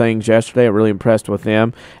found some things yesterday. I'm really impressed with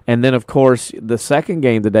them. And then, of course, the second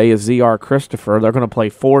game today is ZR Christopher. They're going to play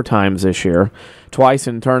 4 times this year, twice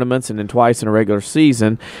in tournaments and then twice in a regular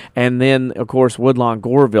season. And then, of course, Woodlawn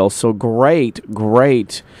Goreville. So great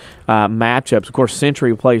matchups. Of course,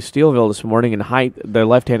 Century plays Steelville this morning, and Height, their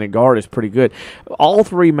left-handed guard, is pretty good. All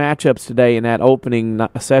 3 matchups today in that opening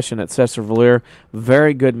session at Cesar Valera,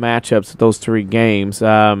 very good matchups at those 3 games.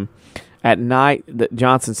 At night, the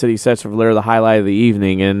Johnson City Cesar Valera, the highlight of the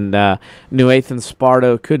evening, and New Athens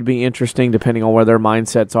Sparta could be interesting depending on where their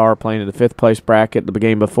mindsets are, playing in the 5th place bracket the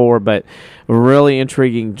game before, but really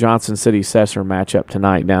intriguing Johnson City Cesar matchup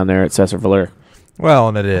tonight down there at Cesar Valera. Well,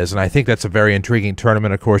 and it is, and I think that's a very intriguing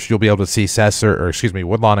tournament. Of course, you'll be able to see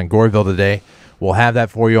Woodlawn and Goreville today. We'll have that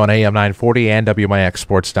for you on AM 940 and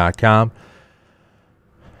WMIXsports.com.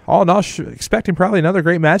 All in all, expecting probably another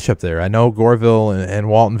great matchup there. I know Goreville and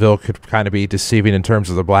Waltonville could kind of be deceiving in terms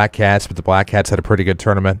of the Black Cats, but the Black Cats had a pretty good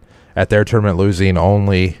tournament at their tournament, losing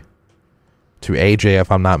only to AJ,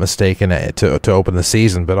 if I'm not mistaken, to open the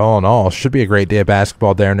season. But all in all, should be a great day of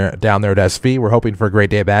basketball down there at SV. We're hoping for a great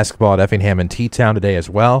day of basketball at Effingham and T-Town today as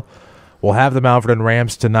well. We'll have the Mount Vernon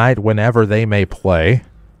Rams tonight whenever they may play.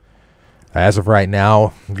 As of right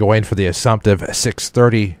now, going for the assumptive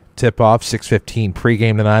 6:30 tip-off, 6:15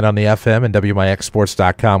 pregame tonight on the FM and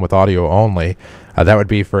WMIXsports.com with audio only. That would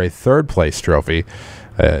be for a third-place trophy,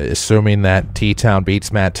 assuming that T-Town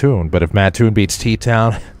beats Mattoon. But if Mattoon beats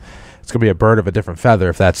T-Town, it's going to be a bird of a different feather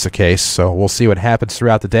if that's the case. So we'll see what happens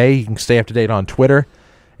throughout the day. You can stay up to date on Twitter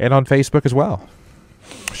and on Facebook as well.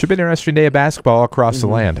 Should be an interesting day of basketball across the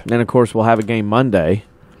land. And, of course, we'll have a game Monday.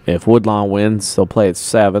 If Woodlawn wins, they'll play at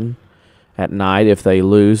 7 at night. If they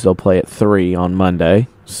lose, they'll play at 3 on Monday.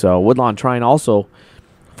 So Woodlawn trying also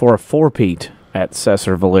for a four-peat at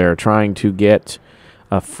Cesar-Valera, trying to get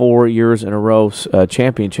a 4 years in a row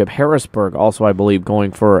championship. Harrisburg also, I believe,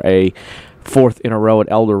 going for a 4th in a row at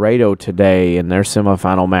El Dorado today in their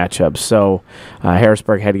semifinal matchup. So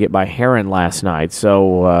Harrisburg had to get by Heron last night.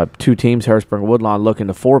 So two teams, Harrisburg and Woodlawn, looking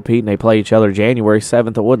to four-peat, and they play each other January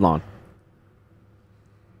 7th at Woodlawn.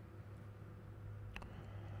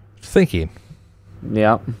 Thinking.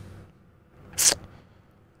 Yeah.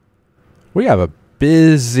 We have a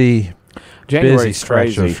busy stretch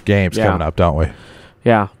crazy. of games coming up, don't we?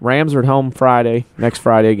 Yeah. Rams are at home next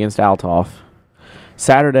Friday against Althoff.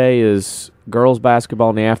 Saturday is girls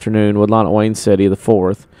basketball in the afternoon, Woodlawn at Wayne City, the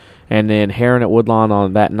 4th, and then Heron at Woodlawn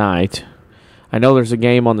on that night. I know there's a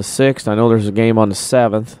game on the 6th. I know there's a game on the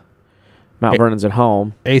 7th. Mount Vernon's at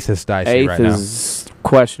home. 8th is dicey right now. 8th is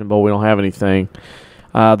questionable. We don't have anything.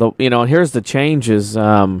 And here's the changes.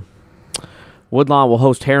 Woodlawn will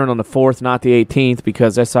host Heron on the 4th, not the 18th,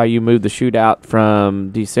 because SIU moved the shootout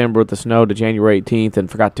from December with the snow to January 18th and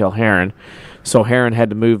forgot to tell Heron. So Heron had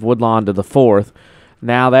to move Woodlawn to the 4th.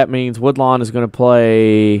 Now that means Woodlawn is going to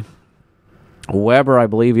play Weber, I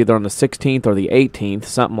believe, either on the 16th or the 18th,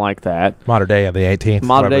 something like that. Modern Day of the 18th.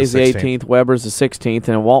 Modern Day is the 18th. Weber's the 16th.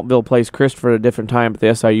 And Waltonville plays Christopher at a different time at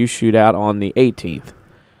the SIU shootout on the 18th.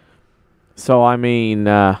 So, I mean,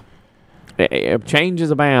 changes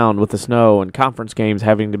abound with the snow and conference games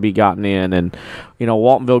having to be gotten in. And,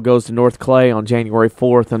 Waltonville goes to North Clay on January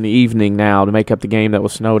 4th in the evening now to make up the game that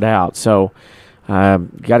was snowed out. So,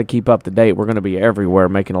 got to keep up to date. We're going to be everywhere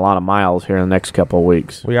making a lot of miles here in the next couple of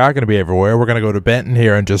weeks. We are going to be everywhere. We're going to go to Benton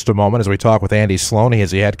here in just a moment as we talk with Andy Sloan. He is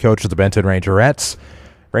the head coach of the Benton Rangerettes.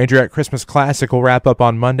 Rangerette Christmas Classic will wrap up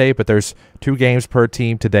on Monday, but there's 2 games per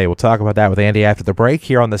team today. We'll talk about that with Andy after the break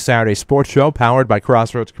here on the Saturday Sports Show, powered by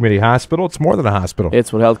Crossroads Community Hospital. It's more than a hospital.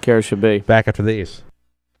 It's what healthcare should be. Back after these.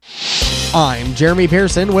 I'm Jeremy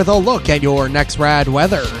Pearson with a look at your next rad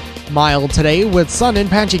weather. Mild today with sun and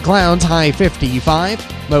patchy clouds, high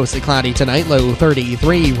 55. Mostly cloudy tonight, low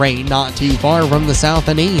 33. Rain not too far from the south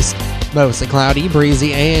and east. Mostly cloudy,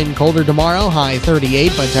 breezy, and colder tomorrow, high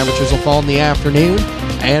 38, but temperatures will fall in the afternoon.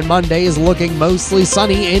 And Monday is looking mostly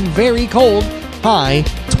sunny and very cold, high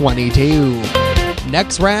 22.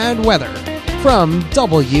 Next rad weather from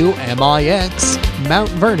WMIX, Mount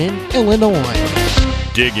Vernon, Illinois.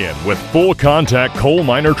 Dig in with full contact coal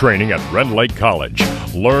miner training at Red Lake College.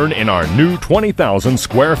 Learn in our new 20,000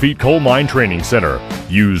 square feet coal mine training center.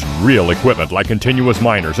 Use real equipment like continuous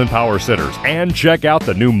miners and power sitters, and check out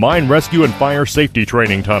the new mine rescue and fire safety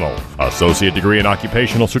training tunnel. Associate degree and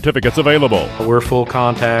occupational certificates available. We're full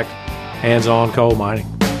contact, hands-on coal mining.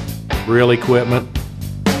 Real equipment,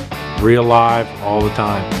 real live, all the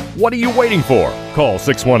time. What are you waiting for? Call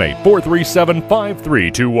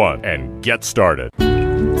 618-437-5321 and get started.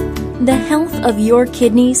 The health of your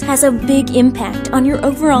kidneys has a big impact on your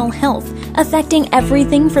overall health, affecting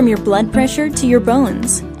everything from your blood pressure to your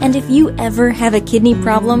bones. And if you ever have a kidney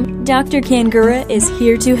problem, Dr. Kangura is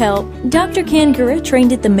here to help. Dr. Kangura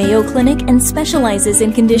trained at the Mayo Clinic and specializes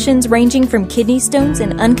in conditions ranging from kidney stones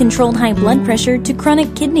and uncontrolled high blood pressure to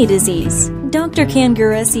chronic kidney disease. Dr.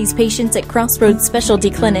 Kangura sees patients at Crossroads Specialty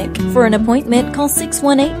Clinic. For an appointment, call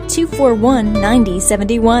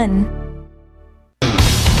 618-241-9071.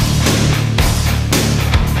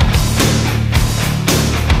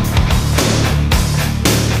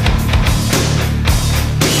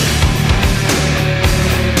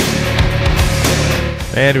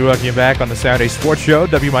 And we welcome you back on the Saturday Sports Show,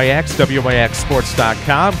 WMIX,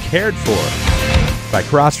 WMIXsports.com, cared for by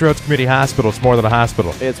Crossroads Community Hospital. It's more than a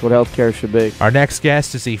hospital. It's what healthcare should be. Our next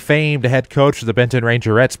guest is the famed head coach of the Benton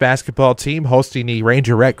Rangerettes basketball team, hosting the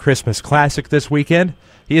Rangerette Christmas Classic this weekend.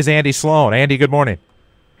 He is Andy Sloan. Andy, good morning.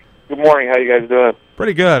 Good morning. How you guys doing?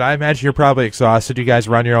 Pretty good. I imagine you're probably exhausted. You guys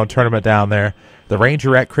run your own tournament down there. The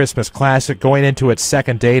Rangerette Christmas Classic going into its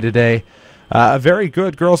second day today. A very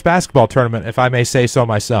good girls basketball tournament, if I may say so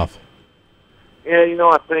myself. Yeah,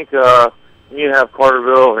 I think you have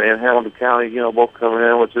Carterville and Hamilton County, both coming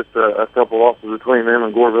in with just a couple losses between them,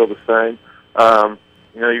 and Goreville the same.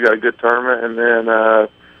 You got a good tournament, and then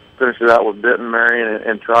finish it out with Benton, Marion,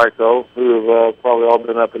 and Trico, who have probably all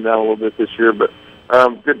been up and down a little bit this year. But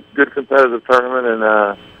good competitive tournament, and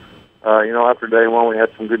after day one we had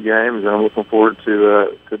some good games, and I'm looking forward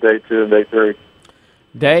to day two and day three.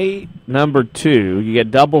 Day number 2, you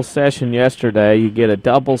get double session yesterday, you get a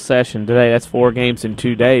double session today. That's 4 games in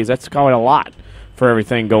 2 days. That's quite a lot for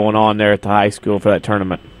everything going on there at the high school for that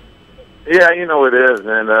tournament. Yeah, it is.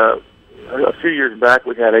 And a few years back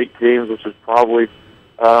we had 8 teams, which is probably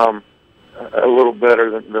a little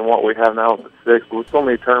better than what we have now at 6. But with so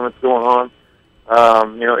many tournaments going on,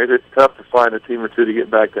 it's tough to find a team or two to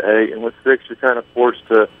get back to 8. And with 6, you're kind of forced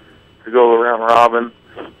to go around robin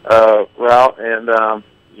route, and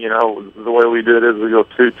the way we do it is we go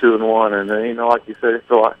 2, 2, and 1, and then like you said, it's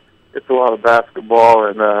a lot of basketball,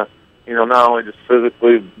 and not only just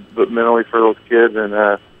physically but mentally for those kids, and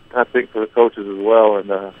I think for the coaches as well. And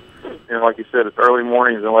like you said, it's early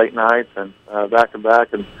mornings and late nights, and back to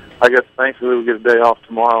back, and I guess thankfully we'll get a day off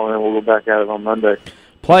tomorrow, and then we'll go back at it on Monday.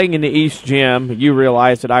 Playing in the East Gym, you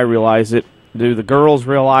realize it, I realize it. Do the girls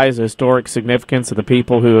realize the historic significance of the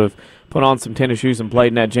people who have put on some tennis shoes and played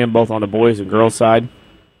in that gym, both on the boys and girls side?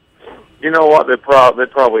 You know what? They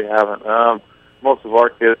probably haven't. Most of our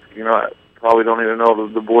kids, probably don't even know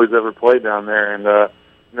the boys ever played down there, and a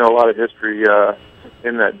lot of history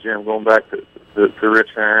in that gym going back to Rich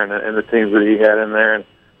Heron and the teams that he had in there. And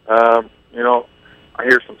I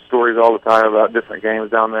hear some stories all the time about different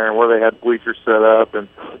games down there and where they had bleachers set up, and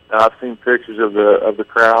I've seen pictures of the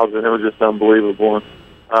crowds, and it was just unbelievable.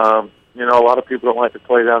 And a lot of people don't like to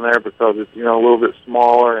play down there because it's a little bit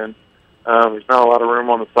smaller, and there's not a lot of room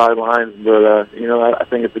on the sidelines. But I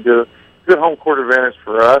think it's a good home court advantage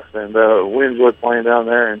for us, and we enjoy playing down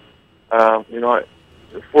there. And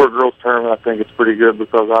for a girls tournament, I think it's pretty good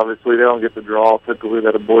because obviously they don't get the draw typically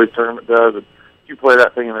that a boys tournament does. And if you play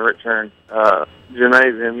that thing in the Rich Heron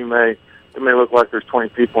gymnasium, it may look like there's 20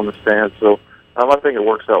 people in the stands. So I think it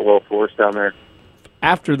works out well for us down there.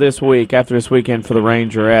 After this weekend for the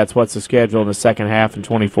Rangerettes, what's the schedule in the second half in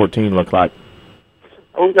 2014 look like?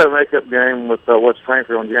 We've got a makeup game with West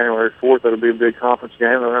Frankfort on January 4th. That'll be a big conference game.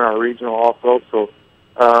 They're in our regional also, so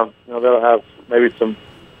that'll have maybe some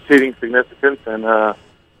seating significance. And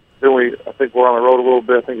then I think we're on the road a little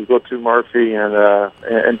bit. I think we go to Murphy and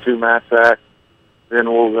to Massac.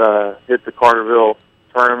 Then we'll hit the Carterville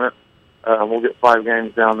tournament. We'll get 5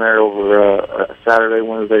 games down there over a Saturday,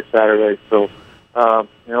 Wednesday, Saturday. So.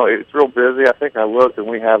 It's real busy. I think I looked, and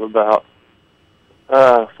we have about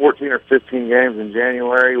 14 or 15 games in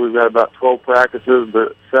January. We've got about 12 practices,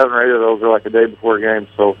 but 7 or 8 of those are like a day before games.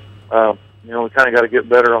 So, we kind of got to get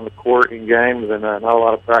better on the court in games, and not a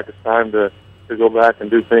lot of practice time to go back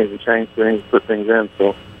and do things and change things, put things in.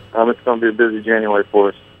 So, it's going to be a busy January for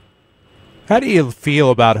us. How do you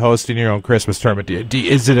feel about hosting your own Christmas tournament?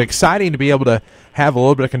 Is it exciting to be able to have a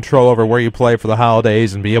little bit of control over where you play for the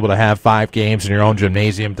holidays and be able to have 5 games in your own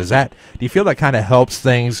gymnasium? Do you feel that kind of helps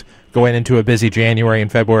things going into a busy January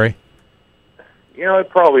and February? It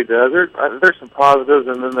probably does. There's some positives,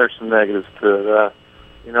 and then there's some negatives to it.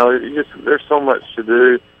 There's so much to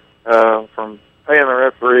do, from paying the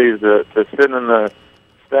referees to sitting in the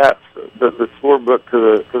stats, the scorebook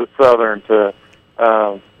to the Southern to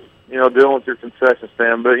dealing with your concession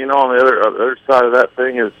stand. But, on the other side of that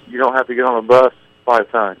thing is you don't have to get on a bus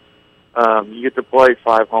 5 times. You get to play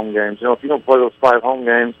 5 home games. If you don't play those 5 home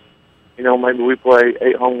games, maybe we play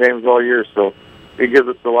 8 home games all year. So it gives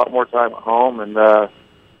us a lot more time at home. And,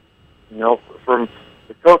 from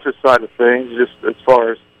the coach's side of things, just as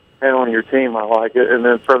far as handling your team, I like it. And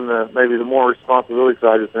then from maybe the more responsibility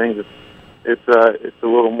side of things, it's a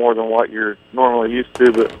little more than what you're normally used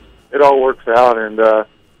to, but it all works out. And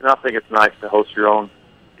I think it's nice to host your own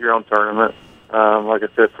tournament. Like I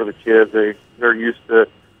said, for the kids, they're used to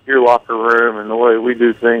your locker room and the way we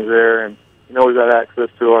do things there, and we've got access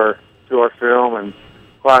to our film and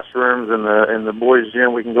classrooms and the boys'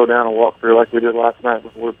 gym. We can go down and walk through like we did last night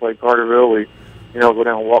before we played Carterville. We go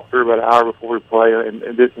down and walk through about an hour before we play and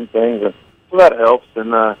do some things. And so that helps.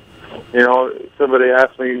 And somebody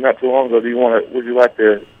asked me not too long ago, would you like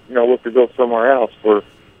to, look to go somewhere else for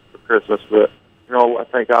Christmas? But, I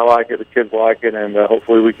think I like it, the kids like it, and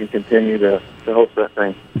hopefully we can continue to host that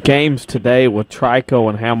thing. Games today with Trico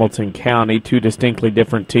and Hamilton County, two distinctly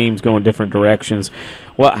different teams going different directions.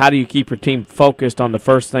 How do you keep your team focused on the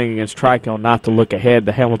first thing against Trico, not to look ahead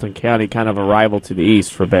to Hamilton County, kind of a rival to the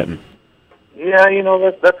east for Benton? Yeah,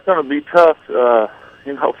 that's going to be tough.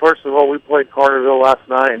 First of all, we played Carterville last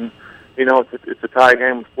night, and it's a tie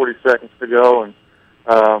game with 40 seconds to go, and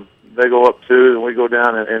they go up 2, and we go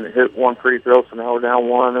down and hit one free throw, so now we're down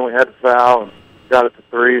 1. Then we had to foul and got it to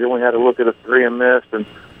 3. Then we had to look at a 3 and missed, and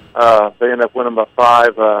they ended up winning by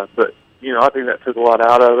 5. But I think that took a lot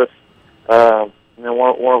out of us.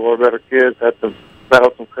 One of our better kids had to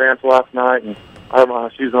battle some cramps last night, and I don't know how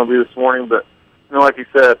she's going to be this morning. But like you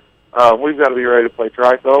said, we've got to be ready to play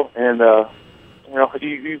Trico, and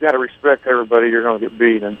you've got to respect everybody. You're going to get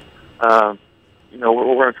beat, and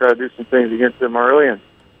we're going to try to do some things against them early, and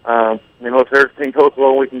if everything goes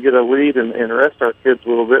well, we can get a lead and rest our kids a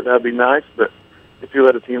little bit. That'd be nice. But if you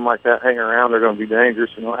let a team like that hang around, they're going to be dangerous.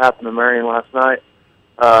 What happened to Marion last night?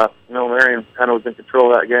 Marion kind of was in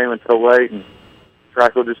control of that game until late, and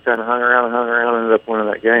Trico just kind of hung around and ended up winning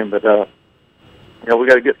that game. But we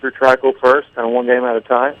got to get through Trico first, kind of one game at a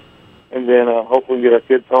time, and then hopefully we can get our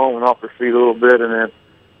kids home and off their feet a little bit. And then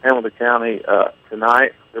Hamilton County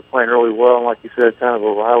tonight, they're playing really well, and like you said, kind of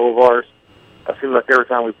a rival of ours. I feel like every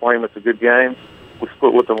time we play them, it's a good game. We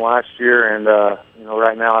split with them last year, and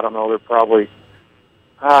right now, I don't know, they're probably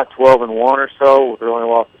 12-1 or so. They're only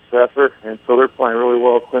lost to Seffer, and so they're playing really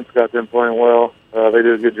well. Clint's got them playing well. They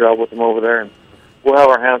did a good job with them over there, and we'll have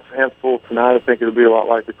our hands full tonight. I think it'll be a lot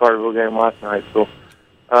like the Carterville game last night. So,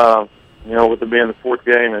 with it being the 4th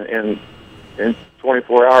game in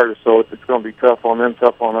 24 hours or so, it's going to be tough on them,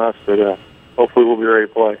 tough on us, but hopefully we'll be ready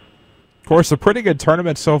to play. Of course, a pretty good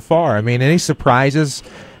tournament so far. I mean, any surprises?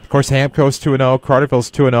 Of course, Hamco's 2-0,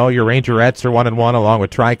 Carterville's 2-0, your Rangerettes are 1-1 along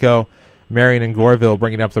with Trico, Marion and Goreville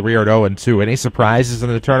bringing up the rear at 0-2. Any surprises in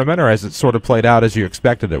the tournament, or has it sort of played out as you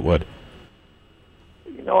expected it would?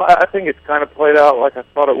 I think it's kind of played out like I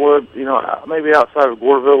thought it would. Maybe outside of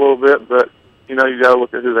Goreville a little bit, but you got to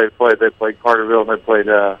look at who they played. They played Carterville and they played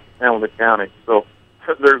Hamilton County, so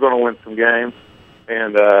they're going to win some games.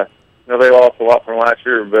 And they lost a lot from last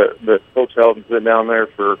year, but Coach Helton's been down there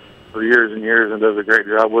for years and years and does a great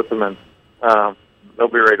job with them, and they'll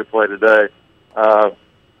be ready to play today. I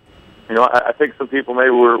think some people maybe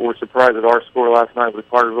were surprised at our score last night with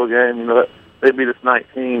the Carterville game. They beat us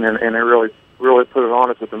 19, and they really put it on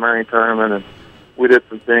us with the Marion tournament, and we did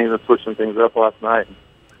some things and switched some things up last night.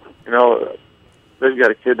 They've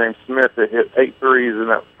got a kid named Smith that hit 8 threes in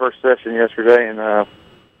that first session yesterday, and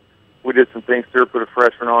we did some things to put a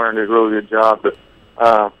freshman on her and did a really good job. But,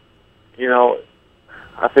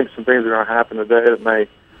 I think some things are going to happen today that may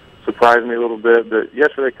surprise me a little bit. But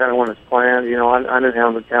yesterday kind of went as planned. I knew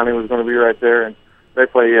Hamilton County was going to be right there, and they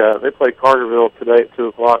play Carterville today at 2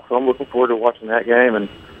 o'clock. So I'm looking forward to watching that game and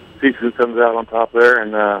see who comes out on top there.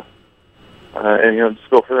 And just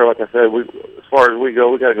go for there. Like I said, as far as we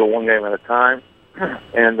go, we got to go one game at a time,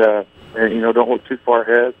 and don't look too far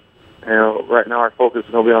ahead. Right now our focus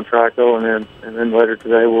is going to be on Trico, and then later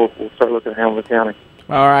today we'll start looking at Hamilton County.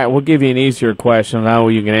 All right, we'll give you an easier question. I know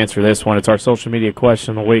you can answer this one. It's our social media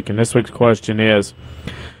question of the week, and this week's question is,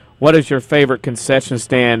 what is your favorite concession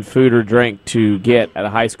stand food or drink to get at a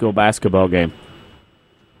high school basketball game?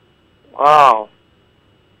 Wow.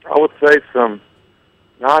 I would say some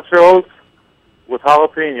nachos with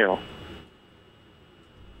jalapeno.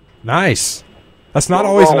 Nice. That's not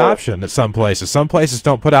always an option at some places. Some places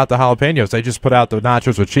don't put out the jalapenos. They just put out the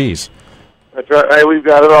nachos with cheese. That's right. Hey, we've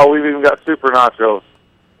got it all. We've even got super nachos.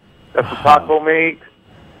 Got some taco meat,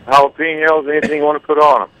 jalapenos, anything you want to put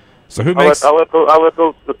on them. So who makes? I let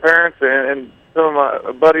those the parents and some of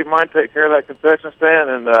my buddy of mine take care of that concession stand,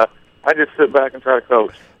 and I just sit back and try to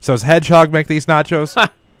coach. So does Hedgehog make these nachos?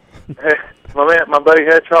 Hey, my buddy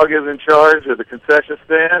Hedgehog is in charge of the concession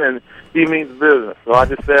stand, and he means business. So I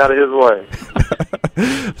just stay out of his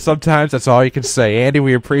way. Sometimes that's all you can say. Andy,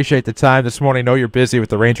 we appreciate the time this morning. I know you're busy with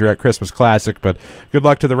the Rangerette Christmas Classic, but good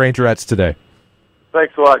luck to the Rangerettes today.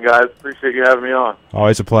 Thanks a lot, guys. Appreciate you having me on.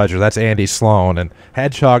 Always a pleasure. That's Andy Sloan. And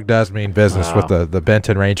Hedgehog does mean business with the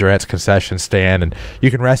Benton Rangerettes concession stand. And you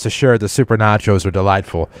can rest assured the Super Nachos are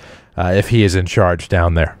delightful if he is in charge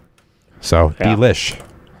down there. So, delish.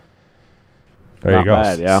 There you go.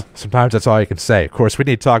 Bad, yeah. Sometimes that's all you can say. Of course, we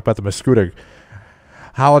need to talk about the Mascoutah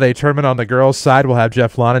Holiday Tournament on the girls' side. We'll have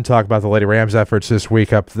Jeff Lonan talk about the Lady Rams' efforts this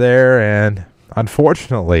week up there. And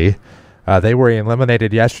unfortunately, they were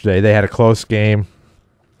eliminated yesterday. They had a close game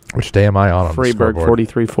Which day am I on the Freeburg, scoreboard?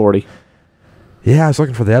 43-40. Yeah, I was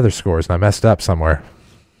looking for the other scores, and I messed up somewhere.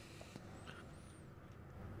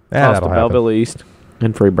 Yeah, Lost that'll to happen. Belleville East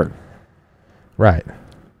and Freeburg. Right.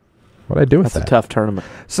 What did I do with that? That's a tough tournament.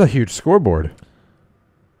 It's a huge scoreboard.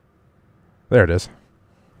 There it is.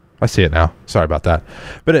 I see it now. Sorry about that.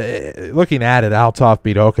 But looking at it, Althoff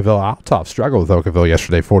beat Oakville. Althoff struggled with Oakville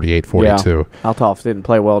yesterday, 48-42. Yeah, Althoff didn't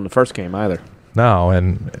play well in the first game either. No,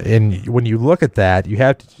 and when you look at that, you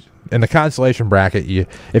have to, in the consolation bracket,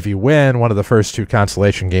 if you win one of the first two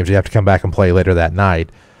consolation games, you have to come back and play later that night.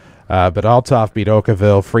 But Althoff beat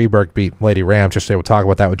Oakville. Freeburg beat Lady Rams. Yesterday, we'll talk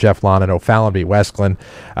about that with Jeff Lon. And O'Fallon beat Westglen.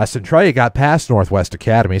 Centralia got past Northwest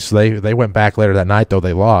Academy, so they went back later that night, though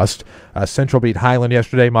they lost. Central beat Highland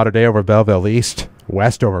yesterday. Mater Dei over Belleville East.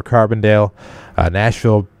 West over Carbondale.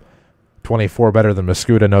 Nashville 24 better than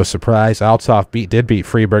Mascoutah, no surprise. Althoff did beat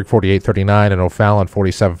Freeburg 48-39, and O'Fallon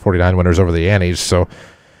 47-49 winners over the Annies. So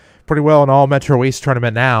pretty well in all Metro East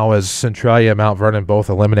tournament now, as Centralia and Mount Vernon both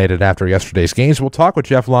eliminated after yesterday's games. We'll talk with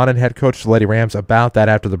Jeff Lonan, head coach of the Lady Rams, about that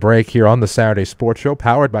after the break here on the Saturday Sports Show,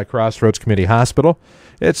 powered by Crossroads Community Hospital.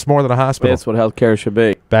 It's more than a hospital. It's what healthcare should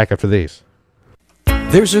be. Back after these.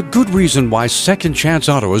 There's a good reason why Second Chance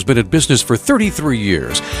Auto has been in business for 33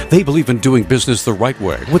 years. They believe in doing business the right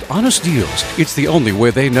way, with honest deals. It's the only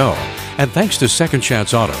way they know. And thanks to Second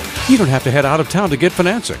Chance Auto, you don't have to head out of town to get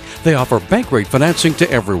financing. They offer bank rate financing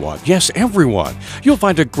to everyone. Yes, everyone. You'll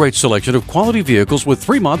find a great selection of quality vehicles with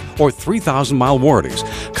 3-month or 3,000-mile warranties.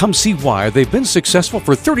 Come see why they've been successful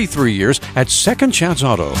for 33 years at Second Chance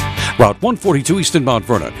Auto. Route 142 East in Mount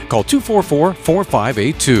Vernon. Call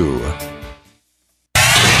 244-4582.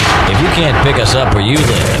 If you can't pick us up where you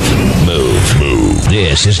live, move.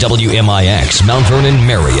 This is WMIX, Mount Vernon,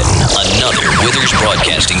 Marion, another Withers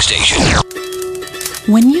broadcasting station.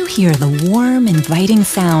 When you hear the warm, inviting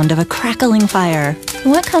sound of a crackling fire,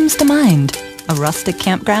 what comes to mind? A rustic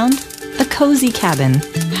campground? A cozy cabin?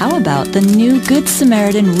 How about the new Good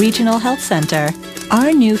Samaritan Regional Health Center?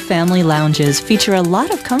 Our new family lounges feature a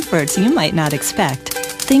lot of comforts you might not expect.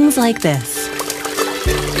 Things like this.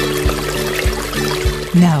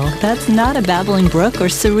 No, that's not a babbling brook or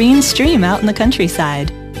serene stream out in the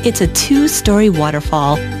countryside. It's a 2-story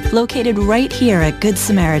waterfall located right here at Good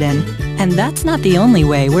Samaritan. And that's not the only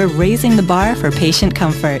way we're raising the bar for patient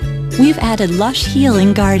comfort. We've added lush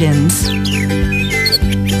healing gardens,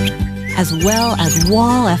 as well as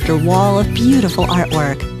wall after wall of beautiful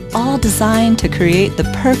artwork, all designed to create the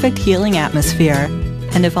perfect healing atmosphere.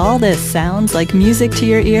 And if all this sounds like music to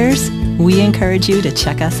your ears, we encourage you to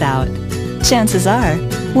check us out. Chances are,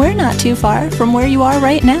 we're not too far from where you are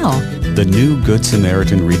right now. The new Good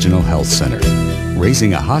Samaritan Regional Health Center.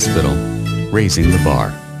 Raising a hospital, raising the bar.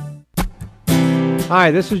 Hi,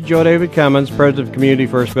 this is Joe David Cummins, President of Community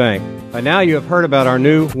First Bank. By now you have heard about our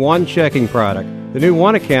new One Checking product. The new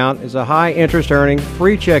One Account is a high-interest earning,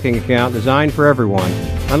 free checking account designed for everyone.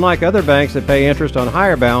 Unlike other banks that pay interest on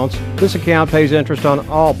higher balance, this account pays interest on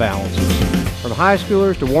all balances. From high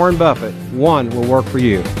schoolers to Warren Buffett, One will work for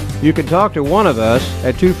you. You can talk to one of us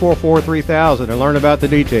at 244-3000 and learn about the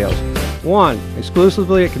details. One,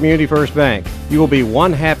 exclusively at Community First Bank. You will be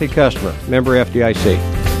one happy customer. Member FDIC.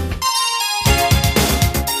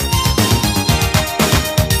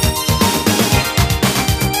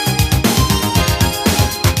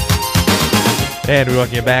 And we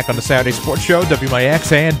welcome you back on the Saturday Sports Show,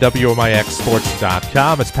 WMIX and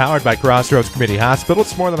WMIXSports.com. It's powered by Crossroads Community Hospital.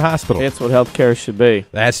 It's more than a hospital. It's what healthcare should be.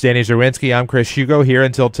 That's Danny Zerwinski. I'm Chris Hugo here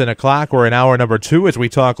until 10 o'clock. We're in hour number 2 as we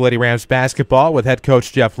talk Lady Rams basketball with head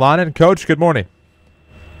coach Jeff Lonan. Coach, good morning.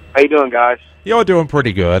 How you doing, guys? You're doing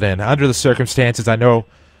pretty good. And under the circumstances, I know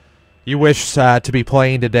you wish to be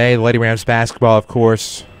playing today. The Lady Rams basketball, of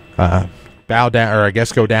course, go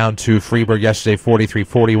down to Freeburg yesterday.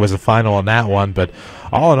 43-40 was the final on that one. But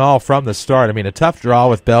all in all, from the start, I mean, a tough draw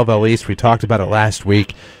with Belleville East. We talked about it last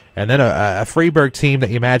week. And then a Freeburg team that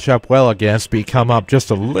you match up well against, but you come up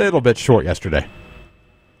just a little bit short yesterday.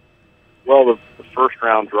 Well, the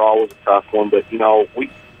first-round draw was a tough one, but, we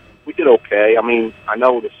did okay. I mean, I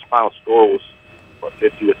know the final score was,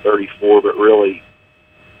 50-34, but really,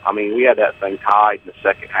 I mean, we had that thing tied in the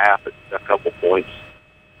second half at a couple points.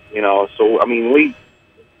 So, I mean, we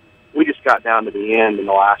just got down to the end in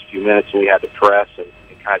the last few minutes, and we had to press and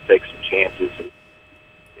kind of take some chances. And,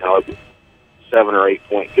 it was a 7 or 8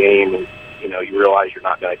 point game, and, you realize you're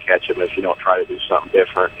not going to catch them if you don't try to do something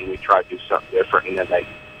different. And we tried to do something different, and then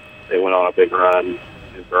they went on a big run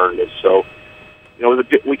and burned us. So,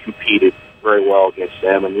 we competed very well against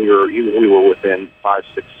them, and we were within 5,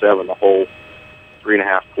 6, 7 the whole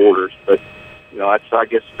 3.5 quarters. But, I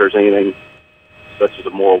guess if there's anything such as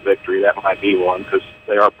a moral victory, that might be one, because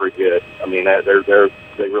they are pretty good. I mean, they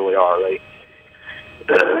really are. They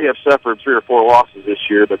have suffered 3 or 4 losses this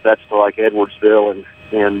year, but that's to like Edwardsville and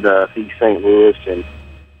East St. Louis, and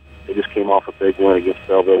they just came off a big win against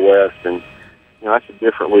Belleville West, and that's a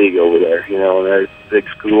different league over there. And they're big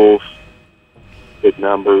schools, big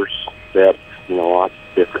numbers, depth, lots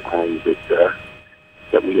of different things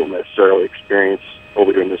that we don't necessarily experience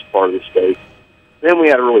over here in this part of the state. Then we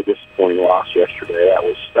had a really disappointing loss yesterday. That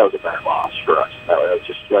was a bad loss for us.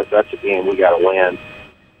 That's a game we got to win,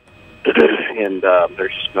 and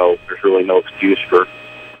there's really no excuse for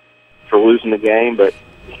losing the game. But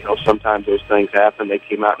sometimes those things happen. They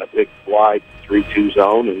came out in a big wide 3-2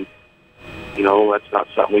 zone, and that's not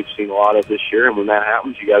something we've seen a lot of this year. And when that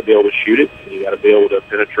happens, you got to be able to shoot it, and you got to be able to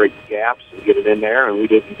penetrate the gaps and get it in there. And we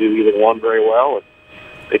didn't do either one very well. And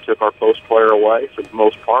they took our post player away for the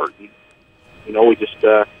most part. And, we just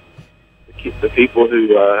the people who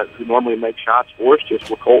normally make shots for us just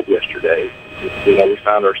were cold yesterday. We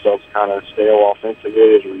found ourselves kind of stale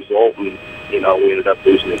offensively as a result, and we ended up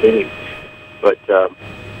losing the game. But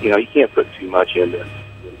you can't put too much into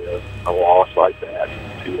a loss like that.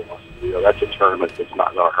 2 losses. That's a tournament that's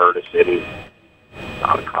not going to hurt us any.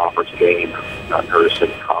 Not a conference game, not hurt us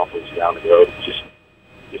any conference down the road.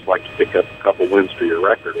 Just like to pick up a couple wins for your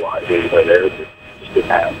record-wise. Anyway, there just didn't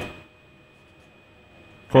happen.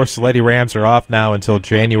 Of course, the Lady Rams are off now until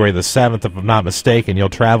January the 7th, if I'm not mistaken. You'll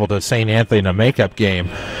travel to St. Anthony in a makeup game.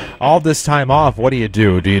 All this time off, what do you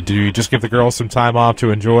do? Do you just give the girls some time off to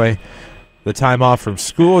enjoy the time off from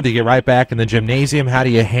school? Do you get right back in the gymnasium? How do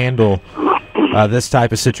you handle this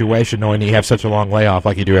type of situation, knowing you have such a long layoff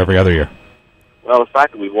like you do every other year? Well, the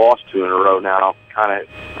fact that we've lost 2 in a row now kind of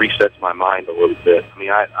resets my mind a little bit. I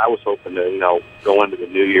mean, I was hoping to, go into the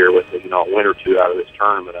new year with, a win or 2 out of this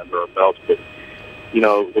tournament under our belts. But,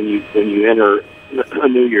 when you enter a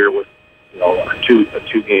new year with, a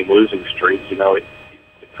 2-game losing streak, it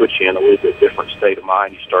puts you in a little bit different state of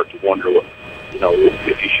mind. You start to wonder what,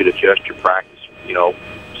 if you should adjust your practice,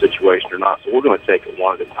 situation or not. So we're going to take it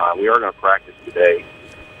one at a time. We are going to practice today.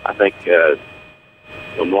 I think,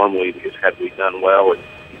 normally, because had we done well and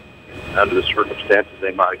under the circumstances,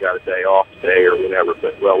 they might have got a day off today or whatever.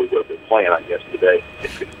 But, we would have been playing, I guess, today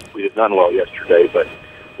if we'd have done well yesterday. But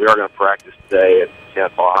we are going to practice today at 10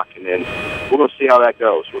 o'clock, and then we're going to see how that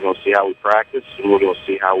goes. We're going to see how we practice, and we're going to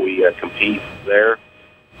see how we compete there,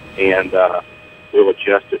 and we'll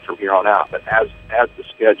adjust it from here on out. But as the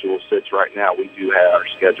schedule sits right now, we do have our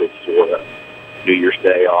schedule for New Year's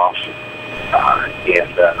Day off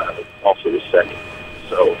and also the 2nd.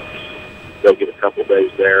 So they'll get a couple of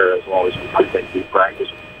days there as long as I think we practice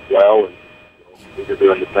well and we're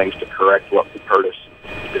doing the things to correct what hurt us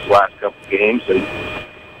this last couple of games, and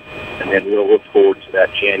then we'll look forward to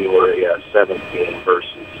that January 7th game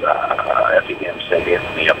versus Effingham St.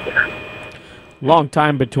 Anthony up there. Long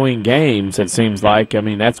time between games, it seems like. I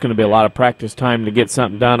mean, that's going to be a lot of practice time to get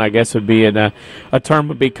something done. I guess would be a term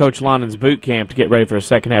would be Coach Lonnon's boot camp to get ready for the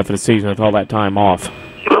second half of the season with all that time off.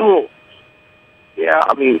 Yeah,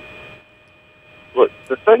 I mean, look,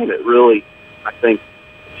 the thing that really, I think,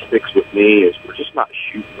 sticks with me is we're just not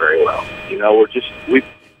shooting very well.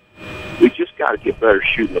 We just got to get better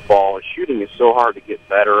shooting the ball, and shooting is so hard to get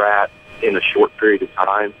better at in a short period of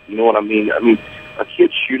time. You know what I mean? I mean, a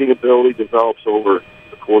kid's shooting ability develops over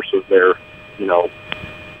the course of their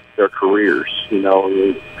careers.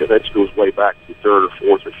 Because that goes way back to 3rd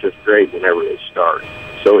or 4th or 5th grade whenever they start.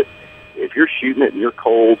 So if you're shooting it and you're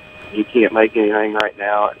cold, you can't make anything right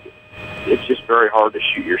now, it's just very hard to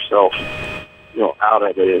shoot yourself, out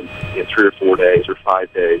of it in 3 or 4 days or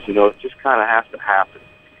 5 days. It just kind of has to happen.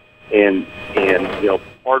 And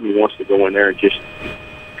part of me wants to go in there and just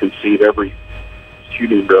conceive every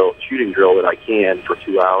shooting drill that I can for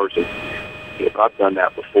 2 hours. And I've done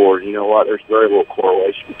that before. And you know what? There's very little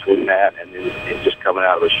correlation between that and then just coming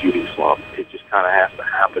out of a shooting slump. It just kind of has to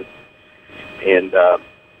happen. And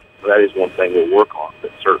that is one thing we'll work on,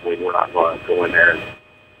 but certainly we're not going to go in there. And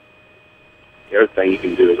the other thing you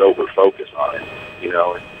can do is over-focus on it, and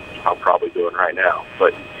I'm probably doing right now.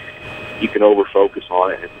 But you can over-focus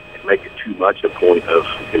on it and make it too much a point of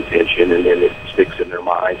contention, and then it sticks in their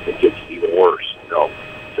minds and it gets even worse.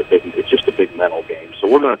 It's just a big mental game. So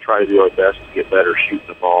we're going to try to do our best to get better shooting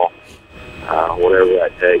the ball, whatever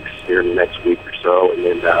that takes here in the next week or so, and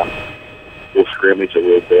then we'll scrimmage a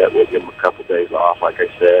little bit. We'll give them a couple days off, like I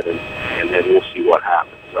said, and then we'll see what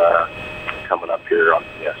happens coming up here on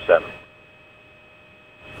the 7th.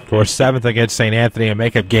 Of course, 7th against St. Anthony, a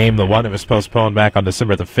makeup game, the one that was postponed back on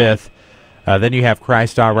December the 5th. Then you have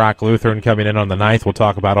Christ Our Rock Lutheran coming in on the 9th. We'll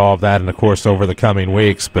talk about all of that, and, of course, over the coming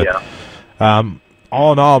weeks. But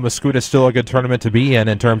all in all, Mascouta's still a good tournament to be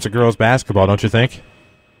in terms of girls basketball, don't you think?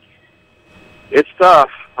 It's tough.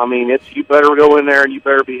 I mean, you better go in there and you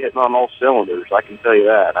better be hitting on all cylinders. I can tell you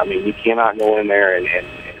that. I mean, you cannot go in there and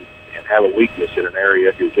have a weakness in an area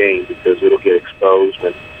of your game, because it'll get exposed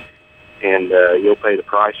and you'll pay the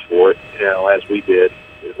price for it, as we did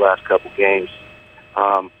these last couple games.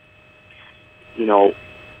 I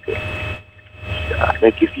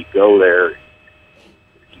think if you go there, you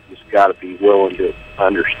just got to be willing to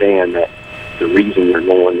understand that the reason you're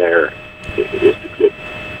going there is to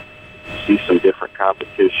see some different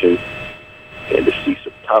competition and to see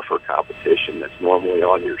some tougher competition that's normally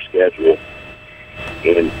on your schedule.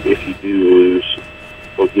 And if you do lose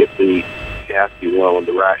or get beat, you have to be willing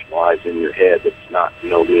to rationalize in your head that it's not,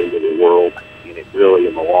 the end of the world. And it really,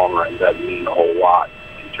 in the long run, doesn't mean a whole lot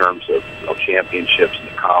in terms of championships in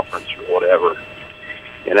the conference or whatever.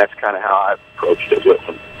 And that's kind of how I've approached it with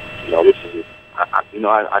them.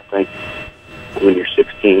 I think when you're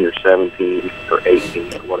 16 or 17 or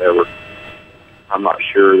 18 or whatever, I'm not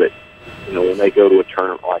sure that, when they go to a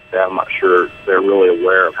tournament like that, I'm not sure they're really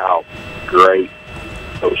aware of how great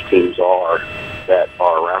those teams are that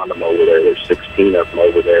are around them over there. There's 16 of them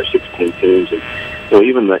over there, 16 teams. And,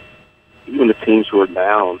 even the teams who are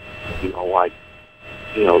down,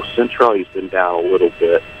 Central's been down a little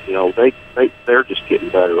bit. They're just getting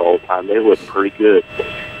better all the time. They look pretty good.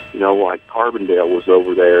 Like Carbondale was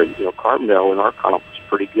over there. Carbondale in our conference is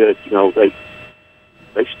pretty good.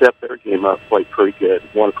 They stepped their game up, played pretty good.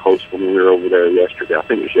 Won close when we were over there yesterday. I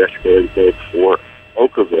think it was yesterday or the day before.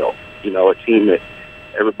 Oakville, a team that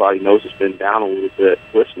everybody knows has been down a little bit.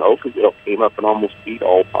 Listen, Oakville came up and almost beat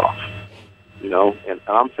Althoff. And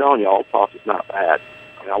I'm telling you, Althoff is not bad.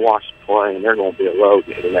 I watched them play, and they're going to be a load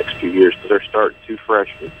in the next few years, because they're starting 2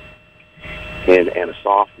 freshmen and a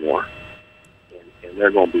sophomore, and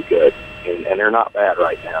they're going to be good. And they're not bad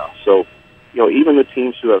right now. So, even the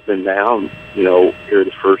teams who have been down, here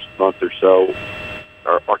the first month or so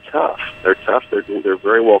are tough. They're tough. They're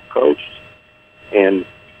very well coached, and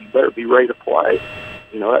you better be ready to play.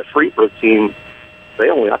 That Freeburg team, they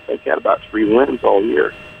only, I think, had about 3 wins all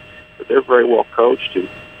year, but they're very well coached,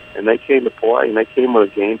 and they came to play, and they came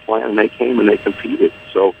with a game plan, and they came and they competed.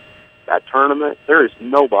 So that tournament, there is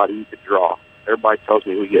nobody you could draw. Everybody tells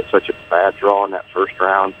me we get such a bad draw in that first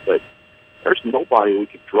round, but there's nobody we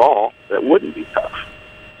could draw that wouldn't be tough.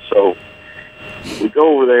 So we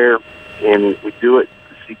go over there, and we do it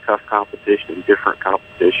to see tough competition and different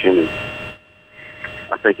competition, and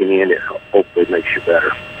I think in the end it hopefully makes you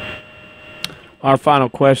better. Our final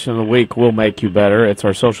question of the week will make you better. It's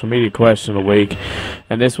our social media question of the week.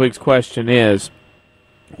 And this week's question is,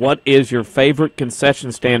 what is your favorite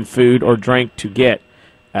concession stand food or drink to get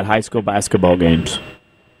at high school basketball games?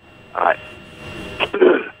 All right.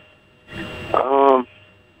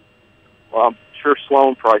 Well, I'm sure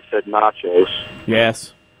Sloan probably said nachos.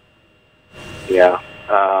 Yes. Yeah.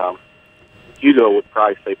 Hugo would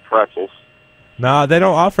probably say pretzels. No, they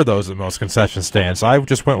don't offer those at most concession stands. I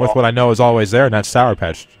just went with what I know is always there, and that's Sour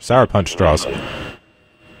Punch straws.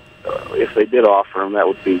 If they did offer them, that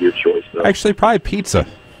would be your choice, though. Actually, probably pizza.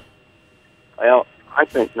 Well, I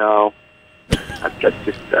think no.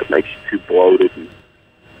 That makes you too bloated. And,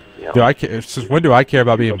 when do I care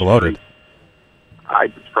about being bloated?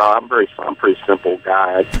 I'm a pretty simple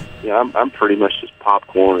guy. I'm pretty much just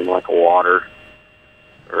popcorn and like a water,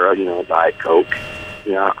 or a Diet Coke.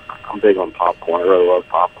 I'm big on popcorn. I really love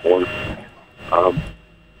popcorn. And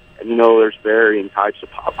there's varying types of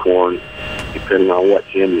popcorn depending on what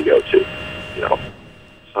gym you go to.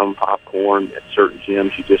 Some popcorn at certain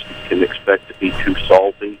gyms you just can expect to be too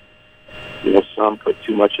salty. Some put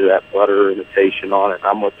too much of that butter imitation on it.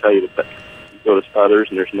 I'm going to tell you that you go to others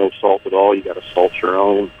and there's no salt at all. You got to salt your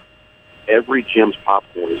own. Every gym's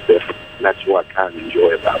popcorn is different, and that's what I kind of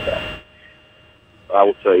enjoy about that. I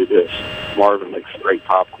will tell you this, Marvin makes great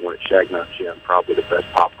popcorn at Shagnut Gym, probably the best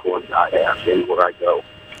popcorn I have anywhere I go.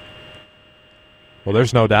 Well,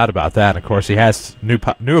 there's no doubt about that. Of course, he has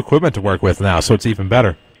new equipment to work with now, so it's even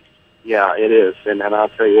better. Yeah, it is, and I'll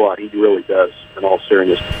tell you what, he really does. In all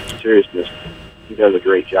seriousness, he does a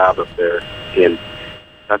great job up there, and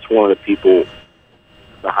that's one of the people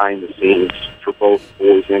behind the scenes for both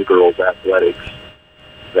boys and girls athletics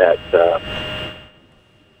that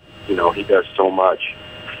he does so much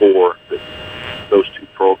for those 2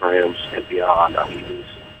 programs and beyond. I mean, he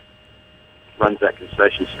runs that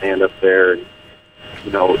concession stand up there, and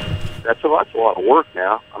that's a lot of work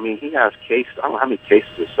now. I mean, he has cases. I don't know how many cases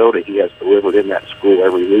of soda he has delivered in that school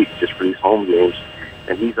every week just for these home games,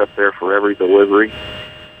 and he's up there for every delivery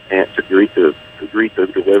and to greet the to greet the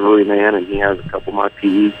delivery man, and he has a couple of my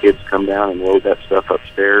PE kids come down and load that stuff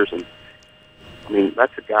upstairs. And I mean,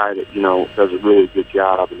 that's a guy that, you know, does a really good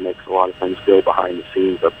job and makes a lot of things go behind the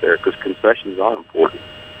scenes up there, because concessions are important.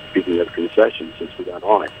 Speaking of concessions, since we got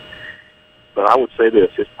on it. But I would say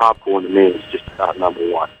this, his popcorn to me is just about number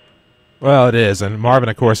one. Well, it is, and Marvin,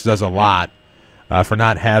 of course, does a lot for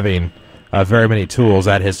not having very many tools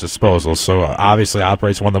at his disposal, so obviously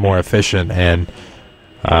operates one of the more efficient and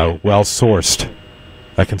well-sourced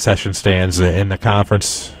concession stands in the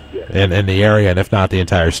conference, in the area, and if not, the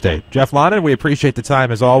entire state. Jeff Lonan, we appreciate the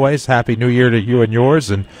time as always. Happy New Year to you and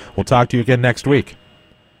yours, and we'll talk to you again next week.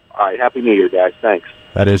 All right, Happy New Year, guys. Thanks.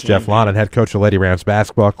 That is Jeff Lonan, head coach of Lady Rams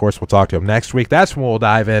basketball. Of course, we'll talk to him next week. That's when we'll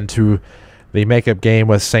dive into the makeup game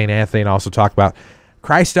with St. Anthony and also talk about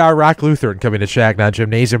Christ Our Rock Lutheran coming to Shagnon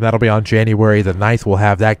Gymnasium. That'll be on January the 9th. We'll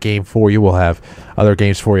have that game for you. We'll have other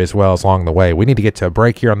games for you as well as along the way. We need to get to a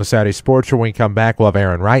break here on the Saturday Sports Show. When we come back, we'll have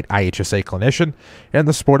Aaron Wright, IHSA clinician, and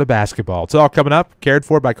the sport of basketball. It's all coming up, cared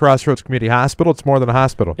for by Crossroads Community Hospital. It's more than a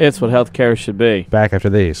hospital. It's what healthcare should be. Back after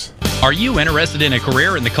these. Are you interested in a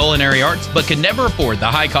career in the culinary arts but can never afford the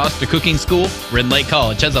high cost of cooking school? Ren Lake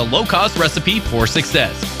College has a low-cost recipe for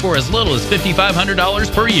success. For as little as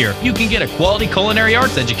 $5,500 per year, you can get a quality culinary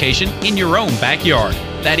arts education in your own backyard.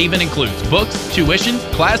 That even includes books, tuition,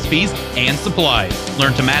 class fees, and supplies.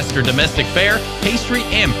 Learn to master domestic fare, pastry,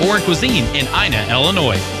 and foreign cuisine in Ina,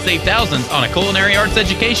 Illinois. Save thousands on a culinary arts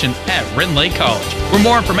education at Ren Lake College. For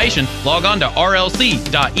more information, log on to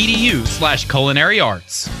rlc.edu/culinary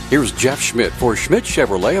arts. Here's Jeff Schmidt for Schmidt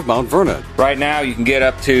Chevrolet of Mount Vernon. Right now, you can get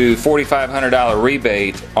up to $4,500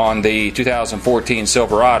 rebate on the 2014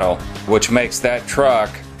 Silverado, which makes that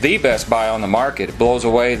truck the best buy on the market. It blows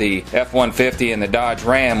away the F-150 and the Dodge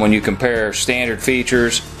Ram when you compare standard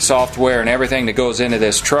features, software, and everything that goes into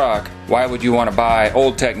this truck. Why would you want to buy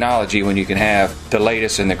old technology when you can have the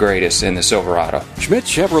latest and the greatest in the Silverado? Schmidt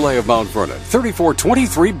Chevrolet of Mount Vernon,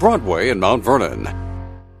 3423 Broadway in Mount Vernon.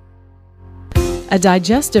 A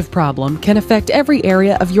digestive problem can affect every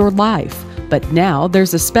area of your life. But now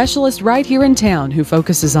there's a specialist right here in town who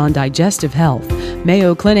focuses on digestive health.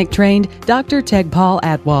 Mayo Clinic trained Dr. Tegpaul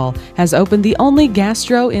Atwal has opened the only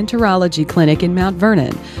gastroenterology clinic in Mount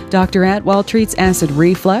Vernon. Dr. Atwal treats acid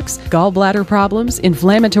reflux, gallbladder problems,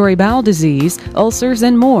 inflammatory bowel disease, ulcers,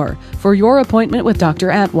 and more. For your appointment with Dr.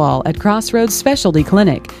 Atwal at Crossroads Specialty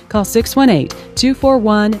Clinic, call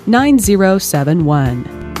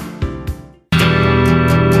 618-241-9071.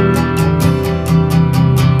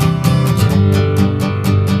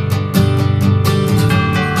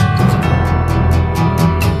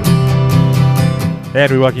 And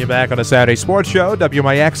we welcome you back on a Saturday Sports Show,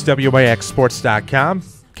 WMIX, WMIXSports.com.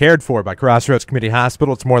 Cared for by Crossroads Community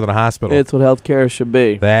Hospital. It's more than a hospital. It's what healthcare should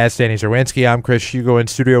be. That's Danny Zerwinski. I'm Chris Hugo in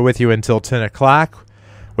studio with you until 10 o'clock.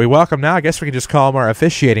 We welcome now, I guess we can just call him our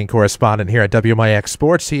officiating correspondent here at WMIX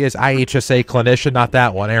Sports. He is IHSA clinician, not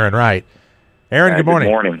that one, Aaron Wright. Aaron, good morning.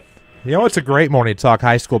 Good morning. You know, it's a great morning to talk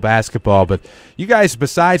high school basketball, but you guys,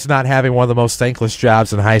 besides not having one of the most thankless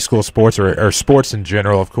jobs in high school sports, or sports in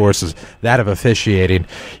general, of course, is that of officiating,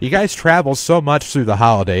 you guys travel so much through the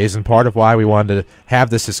holidays, and part of why we wanted to have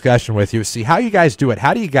this discussion with you is see how you guys do it.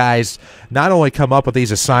 How do you guys not only come up with these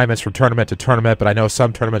assignments from tournament to tournament, but I know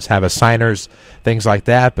some tournaments have assigners, things like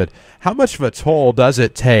that, but how much of a toll does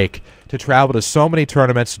it take to travel to so many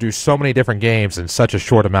tournaments, to do so many different games in such a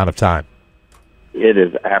short amount of time? It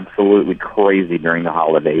is absolutely crazy during the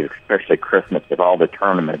holidays, especially Christmas with all the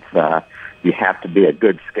tournaments. You have to be a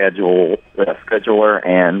good scheduler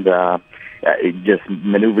and just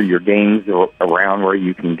maneuver your games around where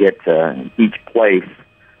you can get to each place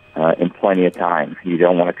in plenty of time. You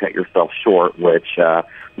don't want to cut yourself short, which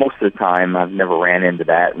most of the time I've never ran into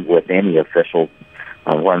that with any official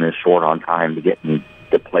running short on time to get from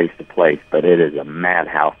place to place. But it is a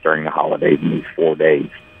madhouse during the holidays in these 4 days.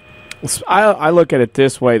 I look at it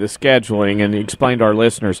this way, the scheduling, and explain to our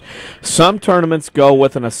listeners. Some tournaments go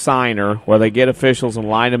with an assigner where they get officials and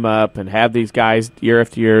line them up and have these guys year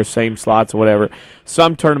after year, same slots or whatever.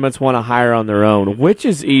 Some tournaments want to hire on their own. Which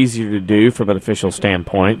is easier to do from an official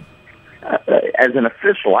standpoint? As an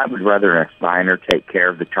official, I would rather an assigner take care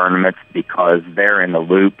of the tournaments because they're in the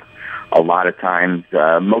loop a lot of times.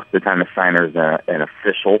 Most of the time, assigner is an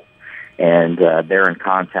official. And they're in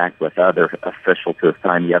contact with other officials to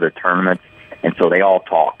assign the other tournaments, and so they all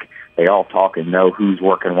talk. They all talk and know who's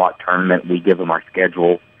working what tournament. We give them our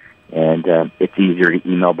schedule, and it's easier to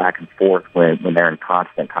email back and forth when they're in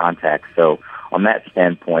constant contact. So on that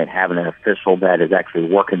standpoint, having an official that is actually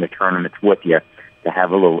working the tournaments with you to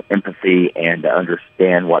have a little empathy and to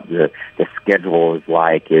understand what the schedule is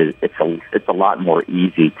like, it's a lot more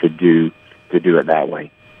easy to do to do it that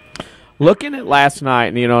way. Looking at last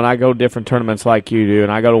night, and I go to different tournaments like you do,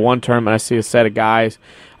 and I go to one tournament, I see a set of guys.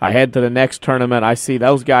 I head to the next tournament, I see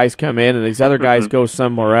those guys come in, and these other guys go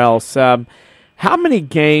somewhere else. How many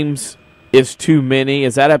games is too many?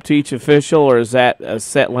 Is that up to each official, or is that a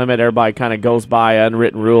set limit everybody kind of goes by,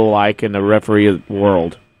 unwritten rule like in the referee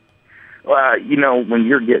world? Well, when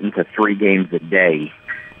you're getting to 3 games a day,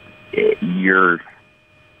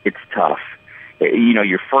 it's tough.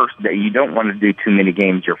 Your first day, you don't want to do too many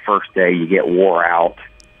games your first day. You get wore out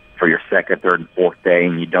for your second, third, and fourth day,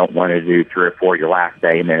 and you don't want to do 3 or 4 your last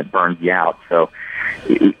day, and then it burns you out. So,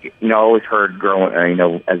 I always heard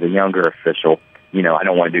growing, as a younger official, I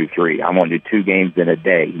don't want to do 3. I want to do 2 games in a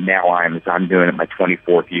day. Now I'm doing it my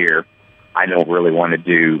 24th year. I don't really want to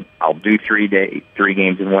do. I'll do 3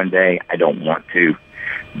 games in one day. I don't want to.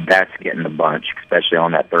 That's getting a bunch, especially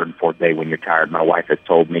on that 3rd and 4th day when you're tired. My wife has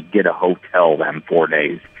told me, get a hotel them 4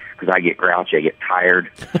 days, because I get grouchy, I get tired,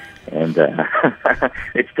 and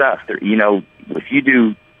it's tough. If you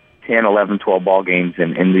do 10, 11, 12 ball games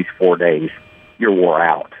in these 4 days, you're wore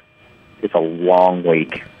out. It's a long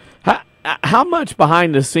week. How much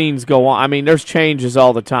behind the scenes go on? I mean, there's changes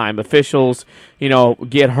all the time. Officials,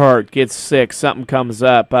 get hurt, get sick, something comes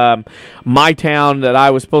up. My town that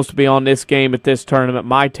I was supposed to be on this game at this tournament,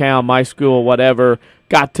 my town, my school, whatever,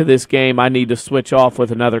 got to this game. I need to switch off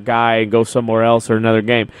with another guy and go somewhere else or another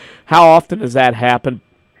game. How often does that happen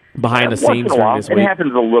behind the scenes during this week? It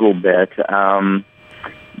happens a little bit.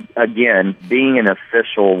 Again, being an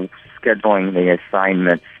official, scheduling the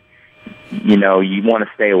assignments, you want to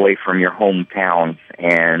stay away from your hometowns,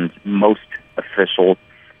 and most officials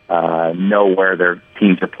know where their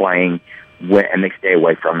teams are playing, and they stay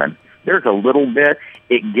away from them. There's a little bit.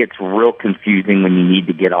 It gets real confusing when you need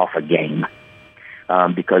to get off a game,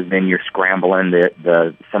 because then you're scrambling,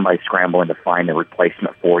 somebody's scrambling to find a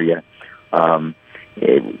replacement for you, and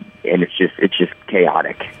it's just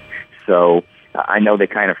chaotic. So I know they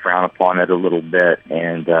kind of frown upon it a little bit,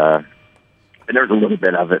 and there's a little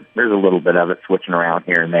bit of it. There's a little bit of it switching around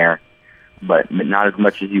here and there, but not as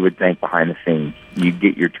much as you would think behind the scenes. You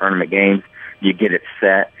get your tournament games, you get it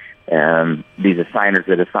set. These assigners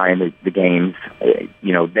that assign the games,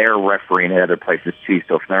 they're refereeing at other places too.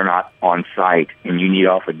 So if they're not on site and you need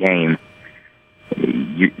off a game,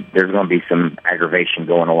 there's going to be some aggravation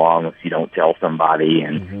going along if you don't tell somebody,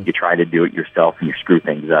 and you try to do it yourself and you screw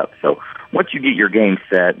things up. So once you get your game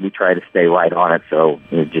set, we try to stay right on it, so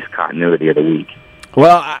it's just continuity of the week.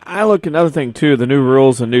 Well, I look at another thing, too, the new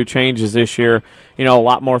rules and new changes this year. A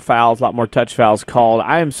lot more fouls, a lot more touch fouls called.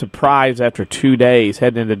 I am surprised after 2 days,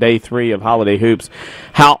 heading into day 3 of Holiday Hoops,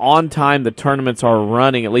 how on time the tournaments are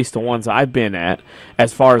running, at least the ones I've been at,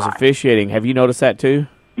 as far as officiating. Have you noticed that, too?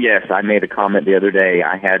 Yes, I made a comment the other day.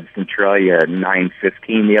 I had Centralia at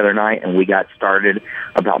 9:15 the other night, and we got started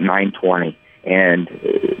about 9:20, and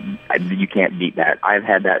you can't beat that. I've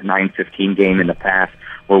had that 9:15 game in the past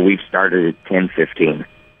where we've started at 10:15,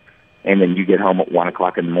 and then you get home at 1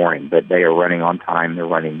 o'clock in the morning, but they are running on time. They're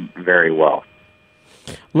running very well.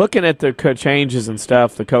 Looking at the changes and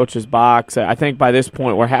stuff, the coaches' box, I think by this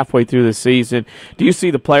point we're halfway through the season. Do you see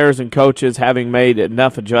the players and coaches having made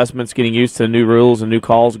enough adjustments, getting used to the new rules and new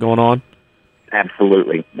calls going on?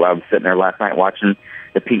 Absolutely. Well, I was sitting there last night watching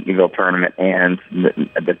the Pinckneyville tournament, and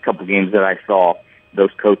the couple games that I saw,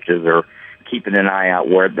 those coaches are keeping an eye out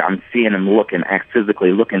where I'm seeing them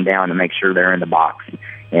physically looking down to make sure they're in the box,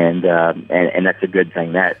 and that's a good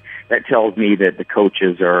thing. That tells me that the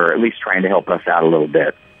coaches are at least trying to help us out a little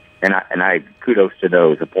bit, and I kudos to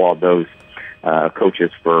those, applaud those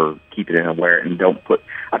coaches for keeping it aware, and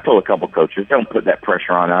I told a couple coaches, don't put that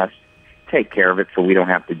pressure on us. Take care of it so we don't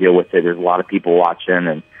have to deal with it. There's a lot of people watching,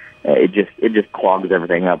 and it just clogs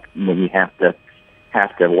everything up when you have to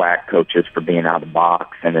whack coaches for being out of the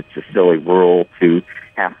box, and it's a silly rule to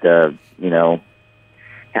have to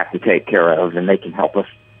take care of, and they can help us.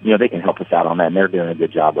 They can help us out on that, and they're doing a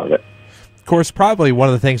good job of it. Of course, probably one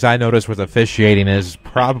of the things I notice with officiating is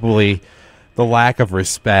probably the lack of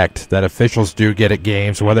respect that officials do get at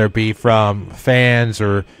games, whether it be from fans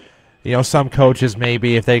or some coaches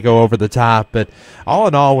maybe if they go over the top. But all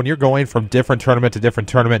in all, when you're going from different tournament to different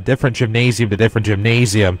tournament, different gymnasium to different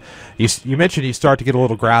gymnasium, you mentioned you start to get a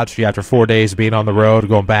little grouchy after 4 days of being on the road,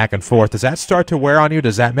 going back and forth. Does that start to wear on you?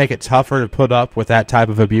 Does that make it tougher to put up with that type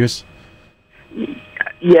of abuse?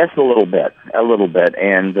 Yes, a little bit,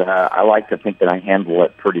 and I like to think that I handle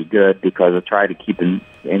it pretty good because I try to keep in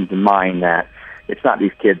mind that it's not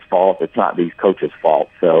these kids' fault, it's not these coaches'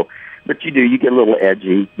 fault. So, but you get a little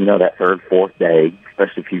edgy, that 3rd, 4th day,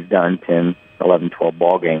 especially if you've done 10, 11, 12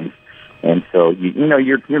 ball games, and so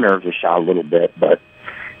your nerves are shot a little bit. But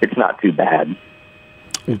it's not too bad.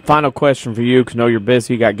 And final question for you, because I know you're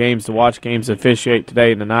busy, you got games to watch, games to officiate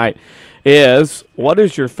today and tonight, is what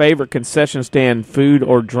is your favorite concession stand food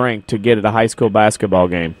or drink to get at a high school basketball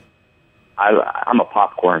game? I'm a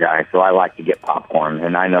popcorn guy, so I like to get popcorn.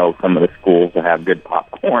 And I know some of the schools that have good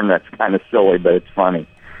popcorn. That's kind of silly, but it's funny.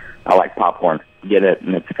 I like popcorn. Get it,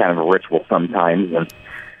 and it's kind of a ritual sometimes. And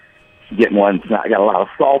getting one that's not got a lot of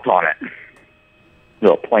salt on it.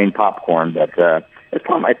 Little plain popcorn, but it's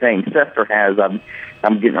probably my thing. Cester has.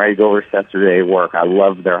 I'm getting ready to go over to Cester today to work. I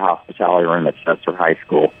love their hospitality room at Cester High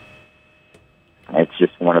School. It's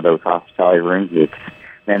just one of those hospitality rooms.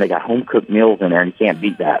 Man, they got home cooked meals in there, and you can't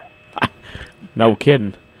beat that. No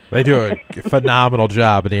kidding. They do a phenomenal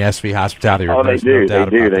job in the SV hospitality room. Oh, they do. No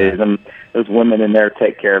They do. Those women in there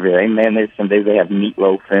take care of you. Man, there's some days they have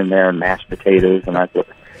meatloaf in there and mashed potatoes, and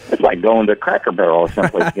it's like going to Cracker Barrel or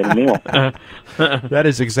someplace to get a meal. That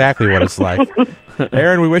is exactly what it's like.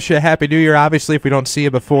 Aaron, we wish you a Happy New Year, obviously, if we don't see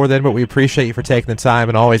you before then, but we appreciate you for taking the time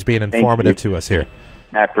and always being informative to us here.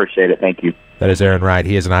 I appreciate it. Thank you. That is Aaron Wright.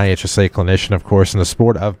 He is an IHSA clinician, of course, in the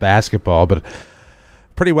sport of basketball, but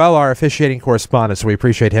pretty well our officiating correspondent, so we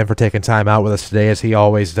appreciate him for taking time out with us today, as he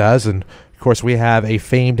always does. And, of course, we have a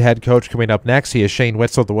famed head coach coming up next. He is Shane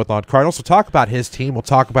Witzel of the Woodlawn Cardinals. We'll talk about his team. We'll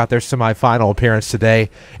talk about their semifinal appearance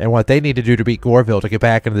today and what they need to do to beat Goreville to get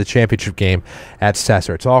back into the championship game at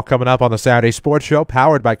Cesar. It's all coming up on the Saturday Sports Show,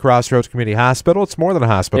 powered by Crossroads Community Hospital. It's more than a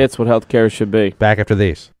hospital. It's what healthcare should be. Back after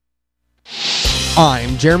these.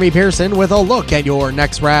 I'm Jeremy Pearson with a look at your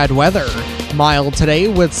next rad weather. Mild today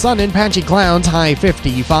with sun and patchy clouds, high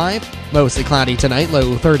 55. Mostly cloudy tonight,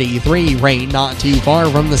 low 33. Rain not too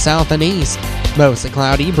far from the south and east. Mostly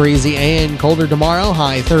cloudy, breezy, and colder tomorrow,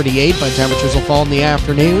 high 38, but temperatures will fall in the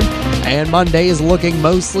afternoon. And Monday is looking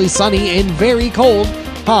mostly sunny and very cold,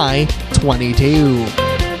 high 22.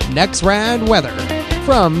 Next rad weather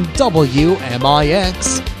from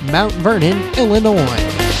WMIX, Mount Vernon,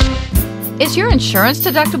 Illinois. Is your insurance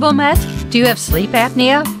deductible met? Do you have sleep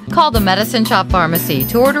apnea? Call the Medicine Shop Pharmacy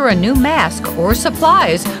to order a new mask or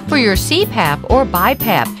supplies for your CPAP or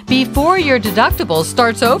BiPAP before your deductible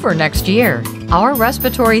starts over next year. Our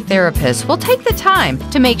respiratory therapists will take the time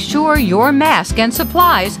to make sure your mask and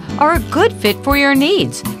supplies are a good fit for your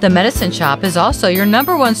needs. The Medicine Shop is also your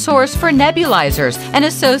 #1 source for nebulizers and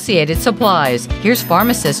associated supplies. Here's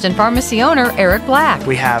pharmacist and pharmacy owner Eric Black.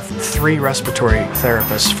 We have 3 respiratory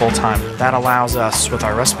therapists full-time. That allows us, with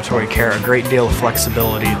our respiratory care, a great deal of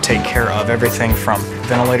flexibility to take care of everything from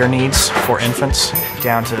ventilator needs for infants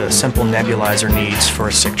down to simple nebulizer needs for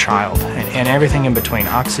a sick child, and everything in between: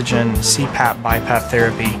 oxygen, CPAP, BiPAP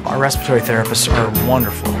therapy. Our respiratory therapists are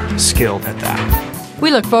wonderful, skilled at that.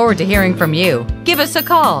 We look forward to hearing from you. Give us a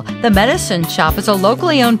call. The Medicine Shop is a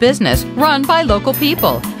locally owned business run by local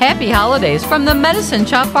people. Happy holidays from the Medicine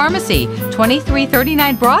Shop Pharmacy,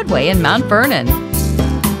 2339 Broadway in Mount Vernon.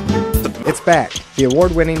 It's back. The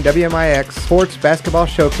award-winning WMIX Sports Basketball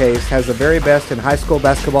Showcase has the very best in high school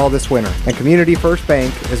basketball this winter, and Community First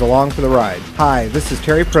Bank is along for the ride. Hi, this is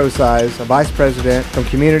Terry Prosize, a Vice President from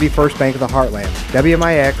Community First Bank of the Heartland.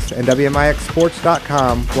 WMIX and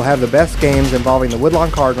WMIXSports.com will have the best games involving the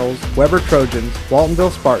Woodlawn Cardinals, Weber Trojans,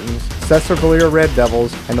 Waltonville Spartans, Cesar-Valera Red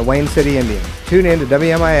Devils, and the Wayne City Indians. Tune in to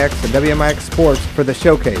WMIX and WMIX Sports for the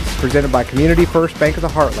showcase, presented by Community First Bank of the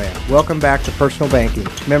Heartland. Welcome back to Personal Banking.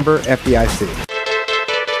 Member FDIC.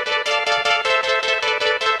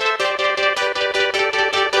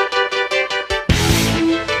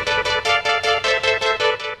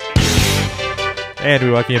 And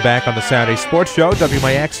we welcome you back on the Saturday Sports Show,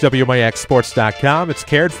 WMIX, WMIXSports.com. It's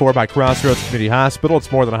cared for by Crossroads Community Hospital.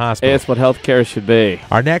 It's more than a hospital. It's what healthcare should be.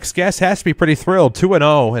 Our next guest has to be pretty thrilled.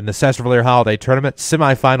 2-0 in the Cesar-Valera Holiday Tournament.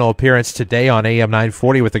 Semifinal appearance today on AM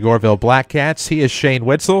 940 with the Goreville Black Cats. He is Shane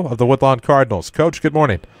Witzel of the Woodlawn Cardinals. Coach, good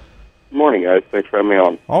morning. Good morning, guys. Thanks for having me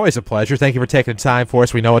on. Always a pleasure. Thank you for taking time for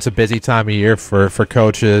us. We know it's a busy time of year for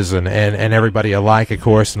coaches and everybody alike, of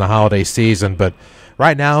course, in the holiday season, but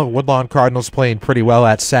right now, Woodlawn Cardinals playing pretty well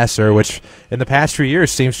at Cesar, which in the past few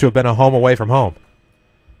years seems to have been a home away from home.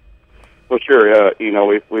 Well, sure.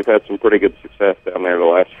 We've had some pretty good success down there the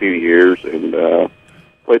last few years, and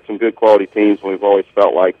played some good quality teams. And we've always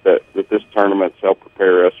felt like that this tournament's helped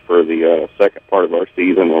prepare us for the second part of our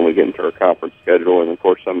season when we get into our conference schedule, and of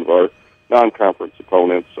course some of our non-conference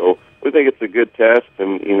opponents. So we think it's a good test,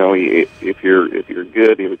 and if you're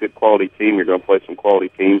good, you have a good quality team, you're going to play some quality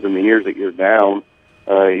teams. In the years that you're down,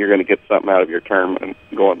 you're going to get something out of your tournament and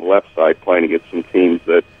go on the left side playing against some teams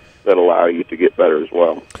that allow you to get better as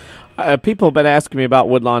well. People have been asking me about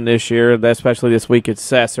Woodlawn this year, especially this week at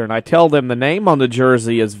Cesar, and I tell them the name on the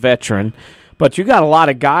jersey is veteran, But you got a lot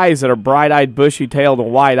of guys that are bright-eyed, bushy-tailed,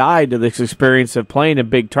 and wide-eyed to this experience of playing in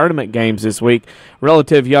big tournament games this week.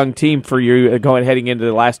 Relative young team for you heading into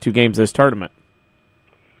the last 2 games of this tournament.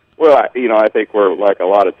 Well, I think we're like a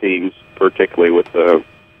lot of teams, particularly with the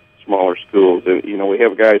smaller schools. And, we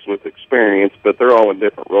have guys with experience, but they're all in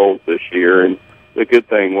different roles this year. And the good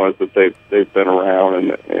thing was that they've been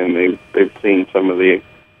around and they've seen some of the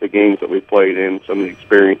games that we played in, some of the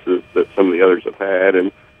experiences that some of the others have had.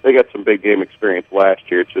 And they got some big game experience last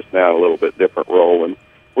year. It's just now a little bit different role. And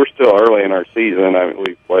we're still early in our season.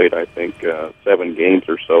 We've played, 7 games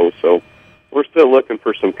or so. So we're still looking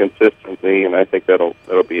for some consistency, and I think that'll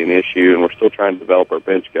be an issue. And we're still trying to develop our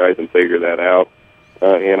bench guys and figure that out.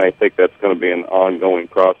 And I think that's going to be an ongoing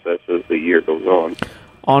process as the year goes on.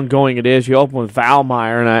 Ongoing it is. You open with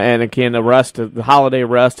Valmeyer, and again, the holiday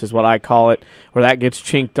rust is what I call it, where that gets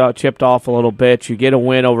chipped off a little bit. You get a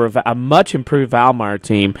win over a much improved Valmeyer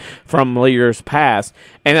team from years past.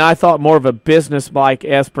 And I thought more of a business-like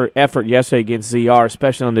effort yesterday against ZR,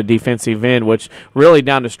 especially on the defensive end, which really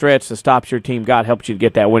down the stretch, the stops your team got helped you to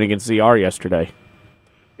get that win against ZR yesterday.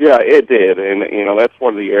 Yeah, it did, and that's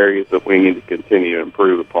one of the areas that we need to continue to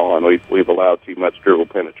improve upon. We've allowed too much dribble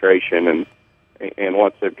penetration, and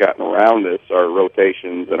once they've gotten around us, our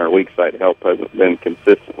rotations and our weak side help hasn't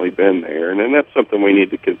consistently been there, and then that's something we need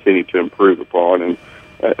to continue to improve upon. And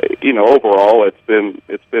overall, it's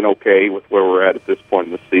been okay with where we're at this point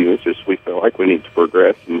in the season. It's just we feel like we need to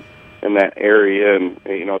progress in that area, and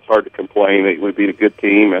it's hard to complain. We beat a good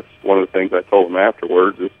team. That's one of the things I told them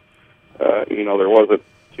afterwards. Is there wasn't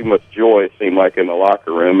too much joy, it seemed like, in the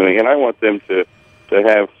locker room, and I want them to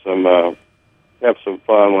have some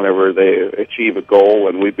fun whenever they achieve a goal.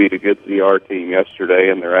 And we beat a good ZR team yesterday,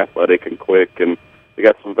 and they're athletic and quick, and they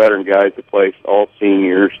got some veteran guys that play, all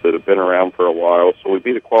seniors that have been around for a while. So we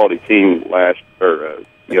beat a quality team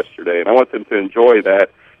yesterday, and I want them to enjoy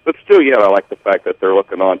that. But still, I like the fact that they're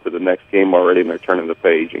looking on to the next game already, and they're turning the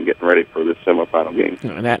page and getting ready for this semifinal game.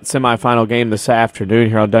 And that semifinal game this afternoon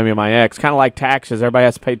here on WMIX, kind of like taxes. Everybody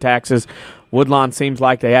has to pay taxes. Woodlawn seems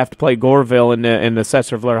like they have to play Goreville in the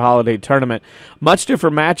Cecil-Villere Holiday Tournament. Much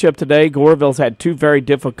different matchup today. Goreville's had 2 very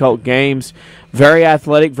difficult games. Very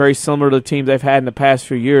athletic, very similar to the teams they've had in the past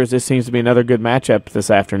few years. This seems to be another good matchup this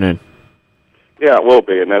afternoon. Yeah, it will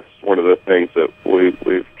be, and that's one of the things that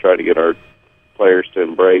we've tried to get our players to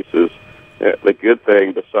embrace is the good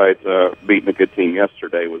thing, besides beating a good team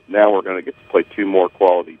yesterday, was now we're going to get to play 2 more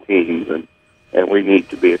quality teams, and we need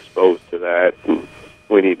to be exposed to that. And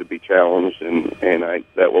we need to be challenged, and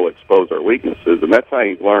that will expose our weaknesses, and that's how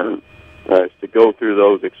you learn, is to go through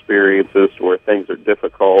those experiences where things are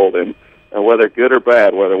difficult, and whether good or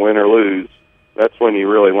bad, whether win or lose, that's when you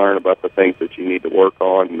really learn about the things that you need to work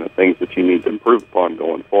on and the things that you need to improve upon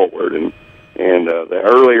going forward. And the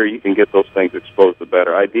earlier you can get those things exposed, the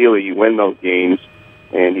better. Ideally, you win those games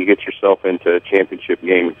and you get yourself into a championship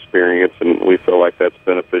game experience, and we feel like that's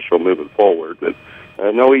beneficial moving forward. But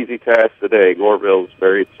no easy task today. Goreville is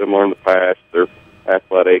very similar in the past. They're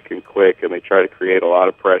athletic and quick, and they try to create a lot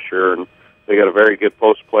of pressure. And they got a very good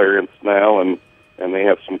post player in Snell, and they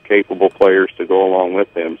have some capable players to go along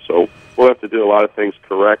with them. So we'll have to do a lot of things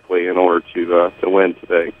correctly in order to win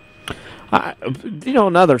today.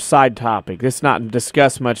 Another side topic. It's not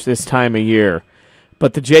discussed much this time of year,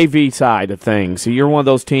 but the JV side of things. So you're one of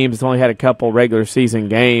those teams that's only had a couple regular season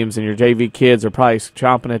games, and your JV kids are probably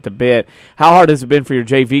chomping at the bit. How hard has it been for your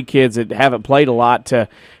JV kids that haven't played a lot to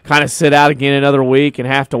kind of sit out again another week and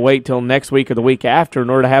have to wait till next week or the week after in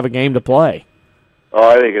order to have a game to play? Oh,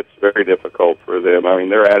 I think it's very difficult for them. I mean,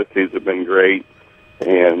 their attitudes have been great,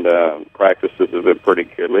 and practices have been pretty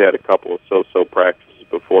good. We had a couple of so-so practices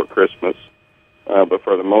before Christmas, but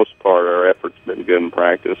for the most part, our effort's been good in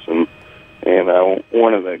practice. And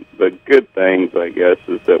one of the good things, I guess,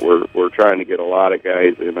 is that we're trying to get a lot of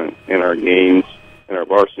guys in our games, in our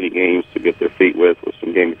varsity games, to get their feet with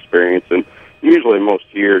some game experience. And usually, most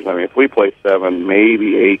years, I mean, if we play 7,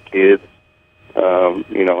 maybe 8 kids,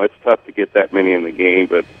 it's tough to get that many in the game.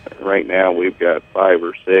 But right now, we've got 5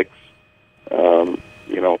 or 6.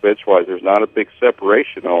 Bench-wise, there's not a big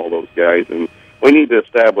separation of all those guys, and we need to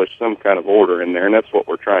establish some kind of order in there, and that's what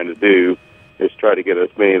we're trying to do, is try to get as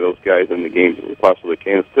many of those guys in the games as we possibly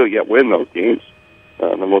can and still yet win those games.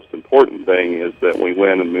 The most important thing is that we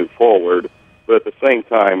win and move forward, but at the same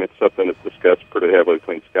time, it's something that's discussed pretty heavily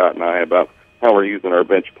between Scott and I about how we're using our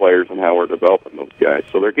bench players and how we're developing those guys.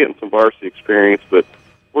 So they're getting some varsity experience, but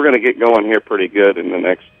we're going to get going here pretty good in the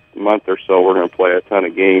next month or so. We're going to play a ton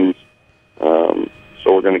of games,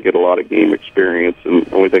 so we're going to get a lot of game experience,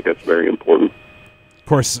 and we think that's very important. Of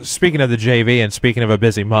course, speaking of the JV and speaking of a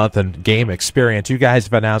busy month and game experience, you guys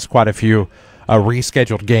have announced quite a few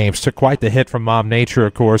rescheduled games. Took quite the hit from Mom Nature,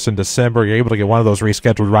 of course, in December. You're able to get one of those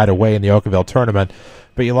rescheduled right away in the Oakville tournament.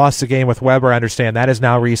 But you lost the game with Weber. I understand that is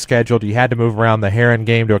now rescheduled. You had to move around the Heron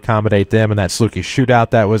game to accommodate them and that Sluky shootout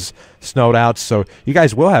that was snowed out. So you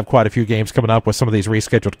guys will have quite a few games coming up with some of these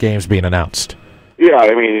rescheduled games being announced. Yeah,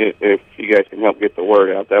 I mean, if you guys can help get the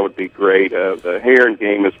word out, that would be great. The Heron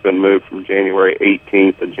game has been moved from January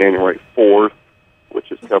 18th to January 4th,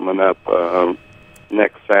 which is coming up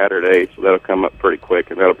next Saturday, so that'll come up pretty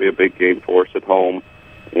quick, and that'll be a big game for us at home.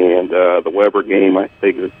 And the Weber game, I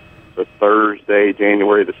think, is the Thursday,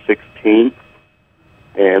 January the 16th.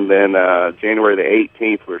 And then January the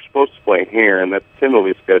 18th, we're supposed to play Heron. That's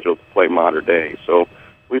tentatively scheduled to play Mater Dei. So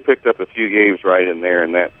we picked up a few games right in there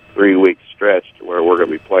in that 3-week stretch to where we're going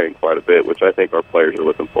to be playing quite a bit, which I think our players are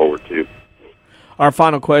looking forward to. Our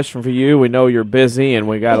final question for you. We know you're busy, and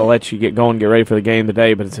we got to let you get going, get ready for the game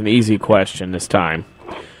today, but it's an easy question this time.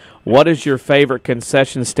 What is your favorite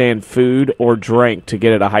concession stand food or drink to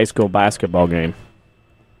get at a high school basketball game?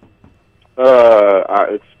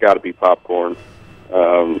 It's got to be popcorn.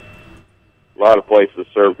 A lot of places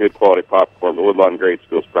serve good quality popcorn, but Woodlawn Grade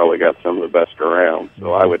School's probably got some of the best around.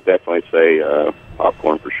 So I would definitely say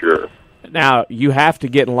popcorn for sure. Now, you have to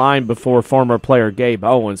get in line before former player Gabe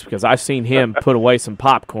Owens, because I've seen him put away some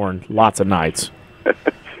popcorn lots of nights.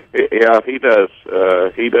 Yeah, he does.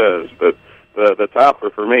 He does. But the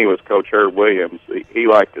topper for me was Coach Herb Williams. He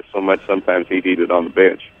liked it so much sometimes he'd eat it on the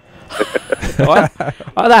bench. Well,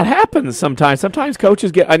 that happens sometimes. Sometimes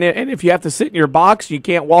coaches get, and if you have to sit in your box, you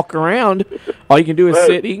can't walk around. All you can do is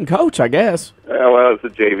sit, eat, and coach, I guess. Well, it's a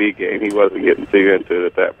JV game. He wasn't getting too into it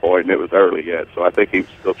at that point, and it was early yet, so I think he was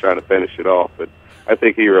still trying to finish it off. But I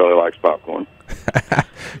think he really likes popcorn.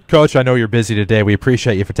 Coach, I know you're busy today. We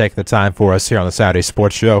appreciate you for taking the time for us here on the Saturday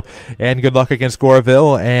Sports Show. And good luck against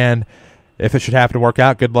Goreville. And if it should happen to work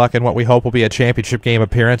out, good luck in what we hope will be a championship game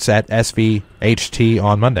appearance at SVHT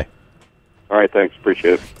on Monday. All right, thanks.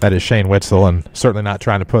 Appreciate it. That is Shane Witzel, and certainly not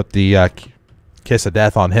trying to put the kiss of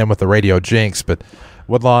death on him with the radio jinx. But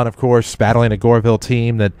Woodlawn, of course, battling a Goreville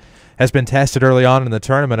team that has been tested early on in the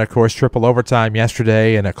tournament. Of course, triple overtime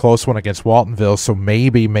yesterday and a close one against Waltonville. So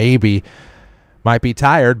maybe might be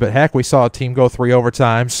tired. But, heck, we saw a team go 3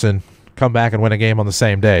 overtimes and come back and win a game on the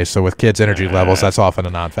same day. So with kids' energy levels, that's often a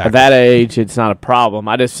non-factor. At that age, it's not a problem.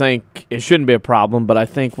 I just think it shouldn't be a problem, but I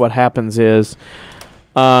think what happens is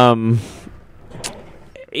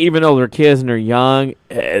even though they're kids and they're young,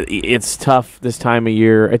 it's tough this time of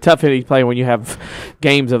year. It's tough to play when you have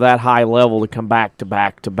games of that high level to come back to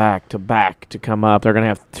back to back to back to come up. They're going to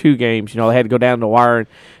have 2 games. You know, they had to go down to Wire and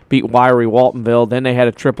beat Wiry Waltonville. Then they had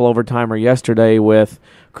a triple overtimer yesterday with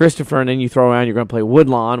Christopher, and then you throw around you're going to play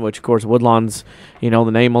Woodlawn, which, of course, Woodlawn's, the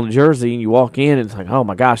name on the jersey, and you walk in and it's like, oh,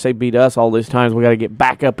 my gosh, they beat us all these times. We got to get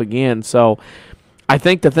back up again. So I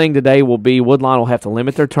think the thing today will be Woodlawn will have to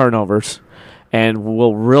limit their turnovers, and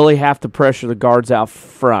we'll really have to pressure the guards out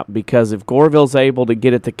front, because if Goreville's able to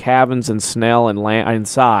get it to Cavins and Snell and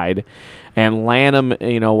inside, and Lanham,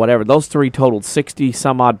 whatever, those 3 totaled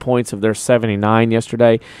 60-some-odd points of their 79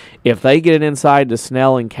 yesterday. If they get it inside to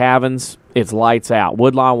Snell and Cavins, it's lights out.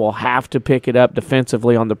 Woodlawn will have to pick it up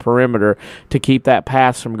defensively on the perimeter to keep that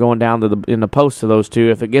pass from going down in the post to those 2.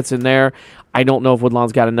 If it gets in there, I don't know if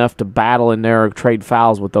Woodlawn's got enough to battle in there or trade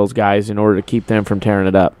fouls with those guys in order to keep them from tearing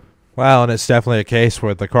it up. Well, and it's definitely a case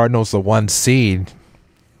where the Cardinals, the 1 seed,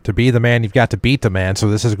 to be the man, you've got to beat the man. So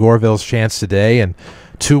this is Goreville's chance today, and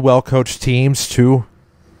 2 well-coached teams, 2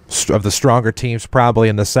 of the stronger teams probably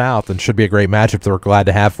in the South, and should be a great matchup that we're glad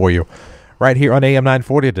to have for you right here on AM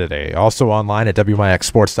 940 today. Also online at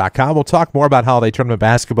WMIXsports.com. We'll talk more about holiday tournament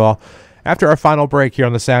basketball after our final break here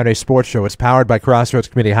on the Saturday Sports Show. It's powered by Crossroads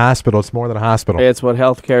Community Hospital. It's more than a hospital. It's what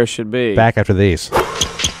healthcare should be. Back after these.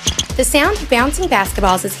 The sound of bouncing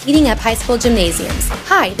basketballs is heating up high school gymnasiums.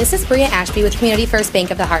 Hi, this is Bria Ashby with Community First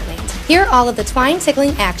Bank of the Heartland. Hear all of the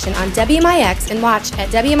twine-tickling action on WMIX and watch at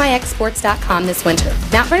WMIXsports.com this winter.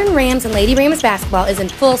 Mount Vernon Rams and Lady Rams basketball is in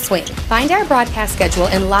full swing. Find our broadcast schedule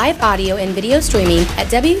and live audio and video streaming at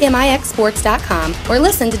WMIXsports.com or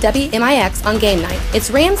listen to WMIX on game night. It's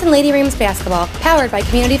Rams and Lady Rams basketball powered by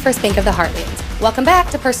Community First Bank of the Heartland. Welcome back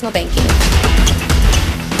to Personal Banking.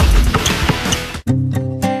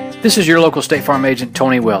 This is your local State Farm agent,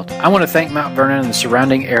 Tony Wilt. I want to thank Mount Vernon and the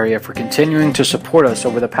surrounding area for continuing to support us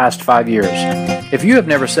over the past 5 years. If you have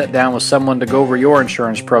never sat down with someone to go over your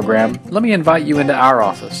insurance program, let me invite you into our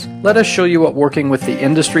office. Let us show you what working with the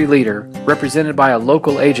industry leader, represented by a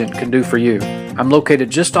local agent, can do for you. I'm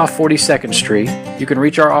located just off 42nd Street. You can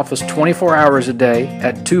reach our office 24 hours a day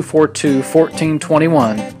at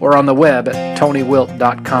 242-1421 or on the web at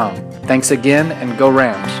tonywilt.com. Thanks again, and go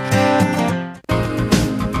Rams.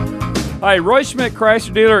 Hi, Roy Schmidt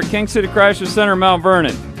Chrysler dealer at King City Chrysler Center, Mount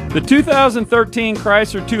Vernon. The 2013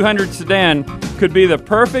 Chrysler 200 sedan could be the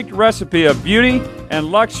perfect recipe of beauty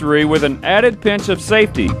and luxury with an added pinch of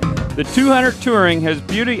safety. The 200 Touring has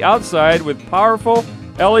beauty outside with powerful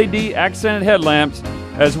LED accented headlamps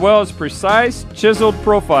as well as precise chiseled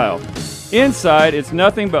profile. Inside, it's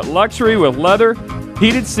nothing but luxury with leather,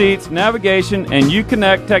 heated seats, navigation, and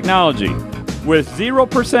Uconnect technology. With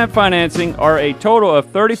 0% financing or a total of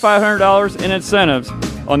 $3,500 in incentives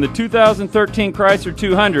on the 2013 Chrysler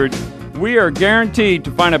 200, we are guaranteed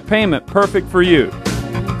to find a payment perfect for you.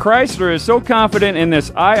 Chrysler is so confident in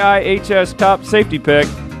this IIHS top safety pick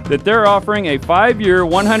that they're offering a 5-year,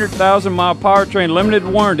 100,000-mile powertrain limited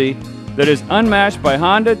warranty that is unmatched by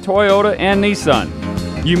Honda, Toyota, and Nissan.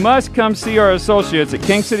 You must come see our associates at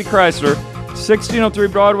King City Chrysler, 1603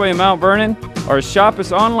 Broadway in Mount Vernon, or shop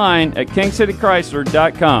us online at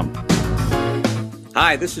kingcitychrysler.com.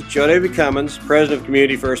 Hi, this is Joe David Cummins, President of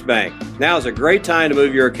Community First Bank. Now is a great time to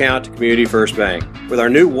move your account to Community First Bank. With our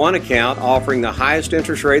new One account offering the highest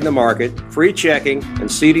interest rate in the market, free checking, and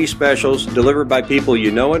CD specials delivered by people you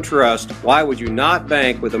know and trust, why would you not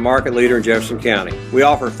bank with the market leader in Jefferson County? We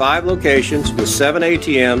offer 5 locations with 7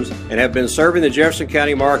 ATMs and have been serving the Jefferson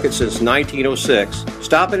County market since 1906.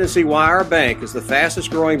 Stop in and see why our bank is the fastest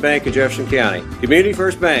growing bank in Jefferson County. Community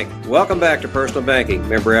First Bank. Welcome back to Personal Banking.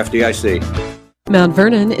 Member FDIC. Mount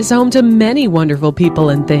Vernon is home to many wonderful people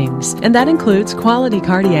and things, and that includes quality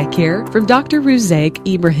cardiac care from Dr. Ruzaik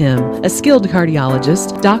Ibrahim. A skilled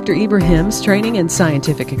cardiologist, Dr. Ibrahim's training and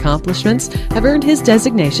scientific accomplishments have earned his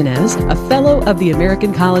designation as a Fellow of the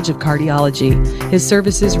American College of Cardiology. His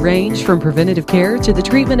services range from preventative care to the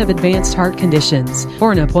treatment of advanced heart conditions.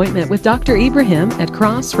 For an appointment with Dr. Ibrahim at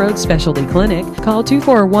Crossroads Specialty Clinic, call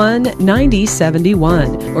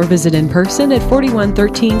 241-9071 or visit in person at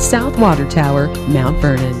 4113 South Water Tower, Mount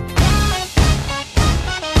Vernon.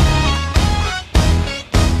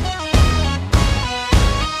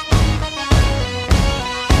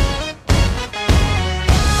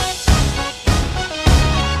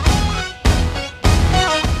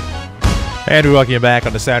 And we welcome you back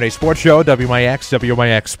on the Saturday Sports Show, WMIX,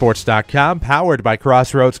 WMIXSports.com, powered by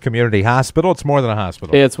Crossroads Community Hospital. It's more than a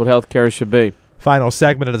hospital. It's what healthcare should be. Final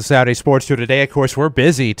segment of the Saturday Sports Show today. Of course, we're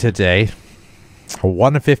busy today. A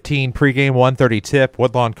 1:15 pregame, 1:30 tip.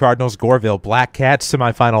 Woodlawn Cardinals, Goreville Black Cats,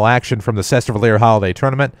 semifinal action from the Sestervalier Holiday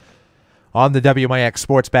Tournament on the WMIX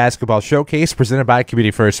Sports Basketball Showcase presented by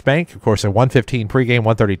Community First Bank. Of course, a 1:15 pregame,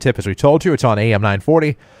 1:30 tip, as we told you. It's on AM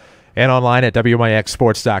 940 and online at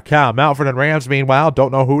WMIXSports.com. Mount Vernon Rams, meanwhile,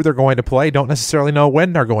 don't know who they're going to play, don't necessarily know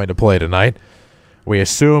when they're going to play tonight. We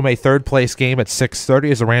assume a third-place game at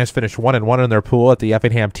 6:30 as the Rams finish 1-1 in their pool at the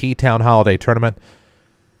Effingham T-Town Holiday Tournament.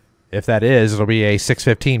 If that is, it'll be a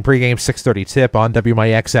 6:15 pregame, 6:30 tip on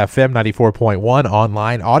WMIX FM 94.1,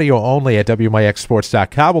 online, audio only at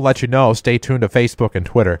WMIXSports.com. We'll let you know. Stay tuned to Facebook and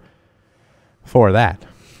Twitter for that.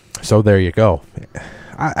 So there you go.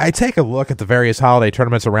 I take a look at the various holiday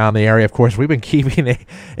tournaments around the area. Of course, we've been keeping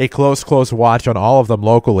a close watch on all of them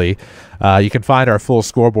locally. You can find our full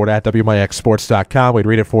scoreboard at WMIXSports.com. We'd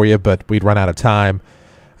read it for you, but we'd run out of time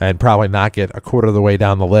and probably not get a quarter of the way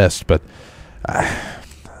down the list. But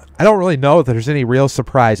I don't really know if there's any real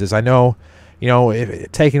surprises. I know,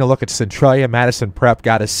 taking a look at Centralia, Madison Prep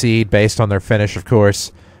got a seed based on their finish, of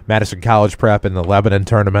course. Madison College Prep in the Lebanon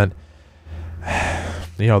tournament.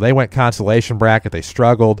 They went consolation bracket. They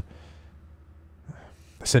struggled.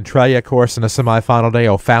 Centralia, of course, in the semifinal day.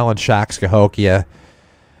 O'Fallon shocks Cahokia.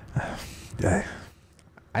 I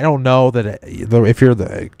don't know that if you're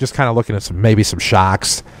just kind of looking at maybe some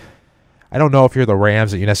shocks. I don't know if you're the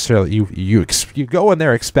Rams that you necessarily you go in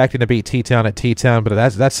there expecting to beat T-Town at T-Town, but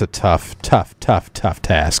that's a tough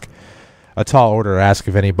task. A tall order to ask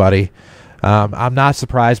of anybody. I'm not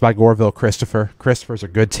surprised by Goreville Christopher. Christopher's a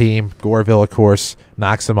good team. Goreville, of course,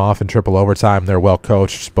 knocks them off in triple overtime. They're well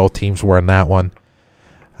coached. Both teams were in that one.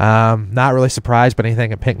 Not really surprised by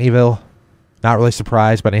anything at Pinckneyville. Not really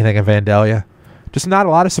surprised by anything at Vandalia. Just not a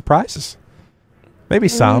lot of surprises. Maybe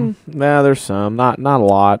some. There's some. Not a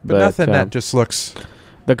lot. But nothing that just looks...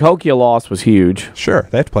 The Cahokia loss was huge. Sure.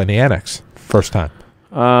 They have to play in the Annex first time.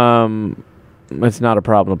 It's not a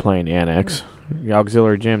problem to play in the Annex. The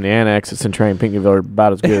auxiliary gym, the Annex at Centralia and Pinckneyville are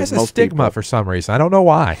about as good as most people. It has a stigma for some reason. I don't know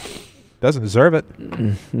why. Doesn't deserve it.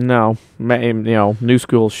 No. New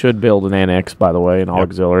schools should build an Annex, by the way, an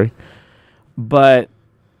auxiliary. But,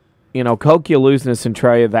 Cahokia losing to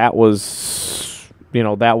Centralia, that was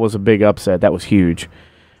a big upset. That was huge.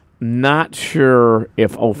 Not sure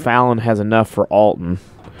if O'Fallon has enough for Alton,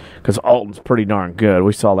 because Alton's pretty darn good.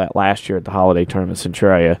 We saw that last year at the Holiday Tournament,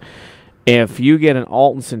 Centralia. If you get an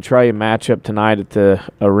Alton Centralia matchup tonight at the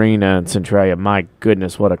arena in Centralia, my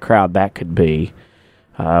goodness, what a crowd that could be.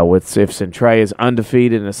 If Centralia is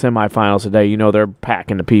undefeated in the semifinals today, you know they're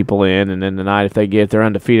packing the people in. And then tonight, if they're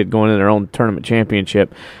undefeated going into their own tournament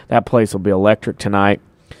championship, that place will be electric tonight.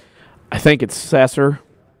 I think it's Cesar.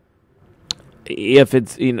 If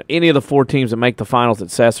it's any of the 4 teams that make the finals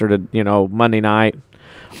at Cesar, Monday night,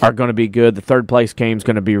 are going to be good. The third place game is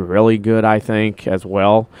going to be really good, I think, as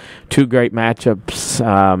well. 2 great matchups,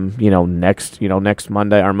 next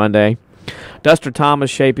Monday. Duster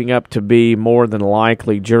Thomas shaping up to be more than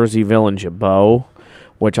likely Jerseyville and Jabot,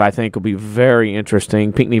 which I think will be very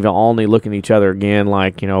interesting. Pinckneyville Olney looking at each other again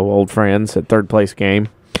like, old friends at third place game.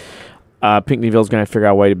 Pinckneyville's going to figure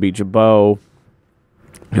out a way to beat Jabot.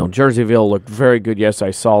 Jerseyville looked very good yesterday.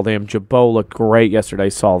 I saw them. Jabot looked great yesterday.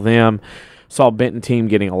 Saw them. Saw Benton team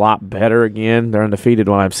getting a lot better again. They're undefeated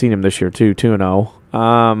when I've seen them this year too,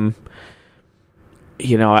 2-0.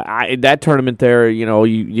 That tournament there,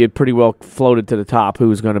 you pretty well floated to the top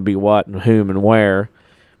who's going to be what and whom and where.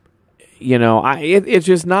 It's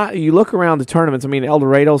just not. You look around the tournaments. I mean, El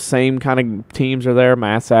Dorado, same kind of teams are there.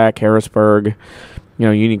 Massac, Harrisburg,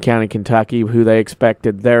 Union County, Kentucky, who they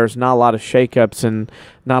expected. There's not a lot of shakeups and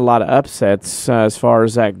not a lot of upsets as far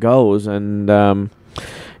as that goes, and.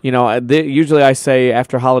 Usually I say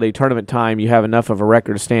after holiday tournament time, you have enough of a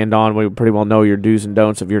record to stand on. We pretty well know your do's and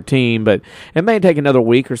don'ts of your team, but it may take another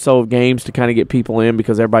week or so of games to kind of get people in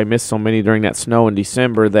because everybody missed so many during that snow in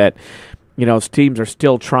December that, teams are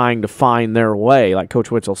still trying to find their way. Like Coach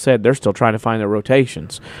Witzel said, they're still trying to find their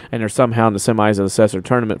rotations, and they're somehow in the semis of the Cesar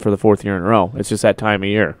tournament for the 4th year in a row. It's just that time of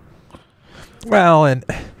year. Well, and,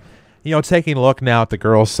 taking a look now at the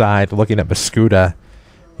girls' side, looking at Mascoutah,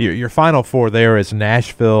 your Final 4 there is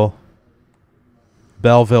Nashville,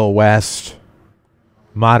 Belleville West,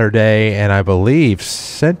 Mater Dei, and I believe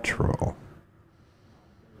Central.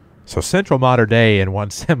 So Central, Mater Dei in one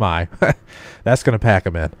semi. That's going to pack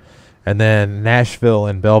them in. And then Nashville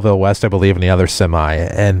and Belleville West, I believe, in the other semi.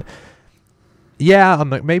 And, yeah,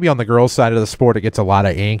 maybe on the girls' side of the sport it gets a lot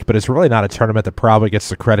of ink, but it's really not a tournament that probably gets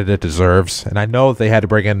the credit it deserves. And I know they had to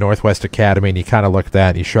bring in Northwest Academy, and you kind of look at that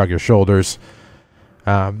and you shrug your shoulders.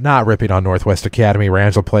 Not ripping on Northwest Academy.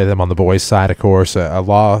 Rams will play them on the boys' side, of course. A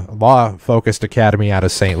law-focused academy out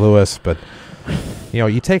of St. Louis. But,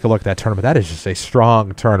 you take a look at that tournament. That is just a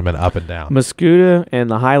strong tournament up and down. Mascoutah and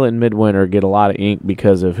the Highland Midwinter get a lot of ink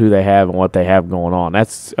because of who they have and what they have going on.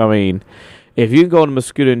 If you go to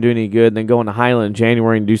Mascoutah and do any good, then go into Highland in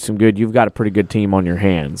January and do some good, you've got a pretty good team on your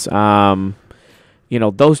hands.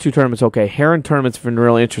 Those 2 tournaments, okay. Heron tournament's been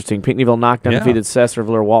really interesting. Pinckneyville knocked undefeated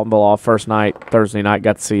Cesarville or Waltonville off first night, Thursday night.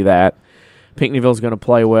 Got to see that. Pinckneyville's going to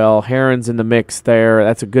play well. Heron's in the mix there.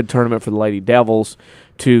 That's a good tournament for the Lady Devils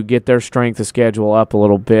to get their strength of schedule up a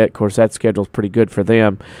little bit. Of course, that schedule's pretty good for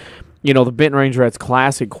them. The Benton Rangerettes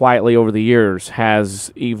Classic quietly over the years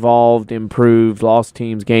has evolved, improved, lost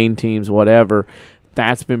teams, gained teams, whatever.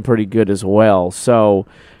 That's been pretty good as well. So,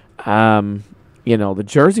 the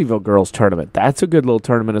Jerseyville girls tournament, that's a good little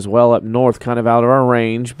tournament as well up north, kind of out of our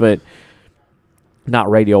range, but not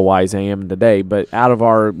radio-wise AM today, but out of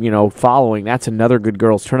our, following, that's another good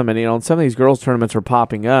girls tournament. And some of these girls tournaments are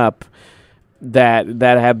popping up that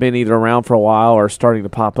have been either around for a while or starting to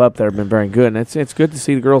pop up that have been very good. And it's good to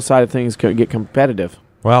see the girls' side of things get competitive.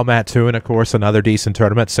 Well, Mattoon, of course, another decent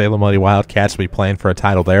tournament. Salem Lady Wildcats will be playing for a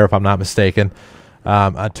title there, if I'm not mistaken.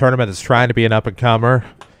 A tournament that's trying to be an up-and-comer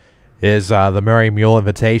is the Mary Mule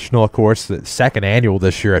Invitational, of course, the 2nd annual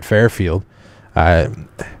this year at Fairfield.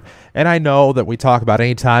 And I know that we talk about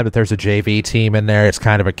any time that there's a JV team in there, it's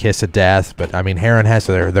kind of a kiss of death. But, Heron has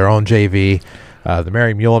their own JV. The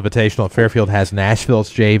Mary Mule Invitational at Fairfield has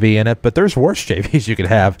Nashville's JV in it, but there's worse JVs you could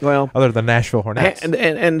have other than Nashville Hornets. And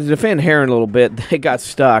to defend Heron a little bit, they got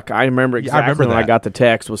stuck. I remember exactly when I got the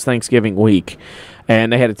text was Thanksgiving week,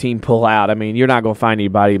 and they had a team pull out. You're not going to find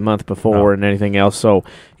anybody a month before and anything else, so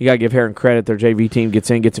you got to give Heron credit. Their JV team gets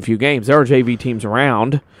a few games. There are JV teams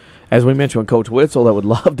around, as we mentioned with Coach Witzel, that would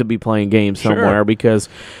love to be playing games somewhere because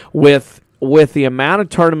with the amount of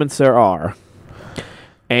tournaments there are,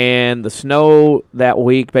 and the snow that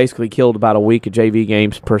week basically killed about a week of JV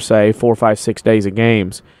games per se, 4, 5, 6 days of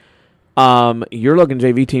games. You're looking at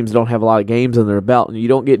JV teams that don't have a lot of games in their belt, and you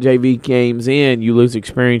don't get JV games in, you lose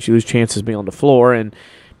experience, you lose chances of being on the floor. And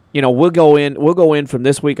we'll go in from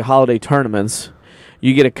this week of holiday tournaments.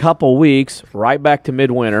 You get a couple weeks right back to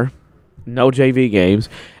midwinter, no JV games.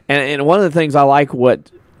 And one of the things I like what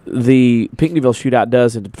the Pinckneyville shootout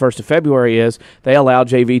does at the 1st of February is they allow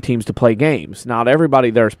JV teams to play games. Not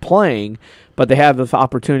everybody there's playing, but they have the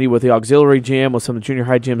opportunity with the auxiliary gym, with some of the junior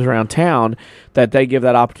high gyms around town, that they give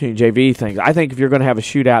that opportunity to JV things. I think if you're going to have a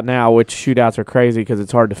shootout now, which shootouts are crazy because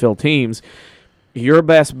it's hard to fill teams, your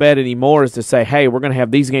best bet anymore is to say, hey, we're going to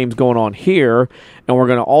have these games going on here, and we're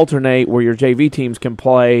going to alternate where your JV teams can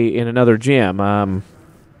play in another gym.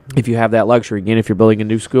 If you have that luxury. Again, if you're building a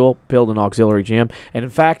new school, build an auxiliary gym. And in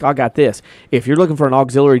fact, I got this. If you're looking for an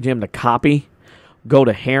auxiliary gym to copy, go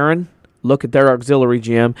to Heron. Look at their auxiliary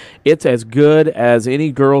gym. It's as good as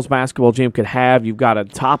any girls' basketball gym could have. You've got a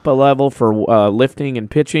top level for lifting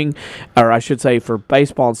and pitching, or I should say for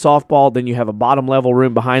baseball and softball. Then you have a bottom level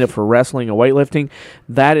room behind it for wrestling and weightlifting.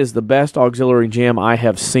 That is the best auxiliary gym I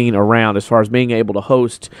have seen around as far as being able to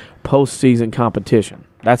host postseason competition.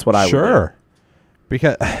 That's what I would do.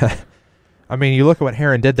 Because, I mean, you look at what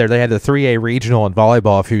Heron did there. They had the 3A regional in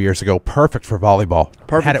volleyball a few years ago. Perfect for volleyball.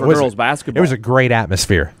 Perfect for girls' basketball. It was a great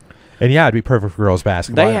atmosphere. And, yeah, it'd be perfect for girls'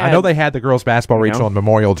 basketball. I know they had the girls' basketball regional in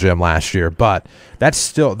Memorial Gym last year, but that's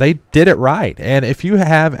still, they did it right. And if you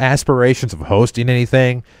have aspirations of hosting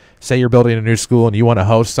anything, say you're building a new school and you want to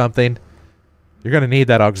host something, you're going to need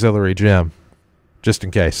that auxiliary gym, just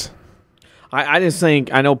in case. I just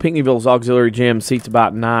think, I know Pinckneyville's auxiliary gym seats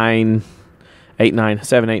about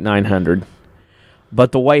 900.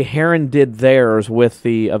 But the way Heron did theirs with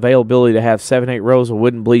the availability to have 7-8 rows of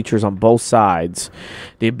wooden bleachers on both sides,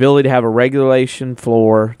 the ability to have a regulation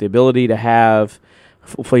floor, the ability to have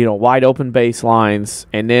wide open baselines,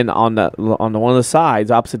 and then on the one of the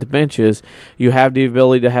sides opposite the benches, you have the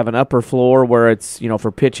ability to have an upper floor where it's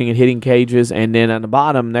for pitching and hitting cages, and then on the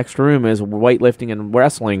bottom next room is weightlifting and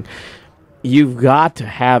wrestling. You've got to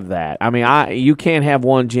have that. I mean, you can't have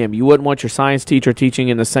one gym. You wouldn't want your science teacher teaching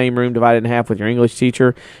in the same room divided in half with your English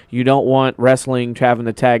teacher. You don't want wrestling having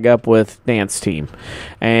to tag up with dance team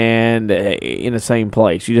and in the same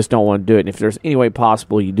place. You just don't want to do it. And if there's any way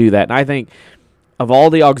possible, you do that. And I think of all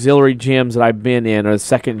the auxiliary gyms that I've been in, or the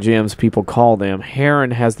second gyms people call them, Heron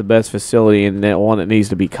has the best facility and that one that needs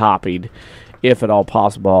to be copied, if at all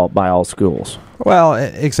possible, by all schools. Well,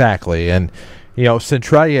 exactly. And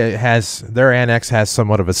Centralia their annex has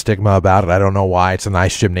somewhat of a stigma about it. I don't know why. It's a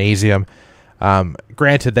nice gymnasium.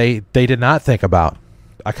 Granted, they did not think about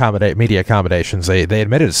media accommodations. They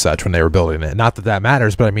admitted as such when they were building it. Not that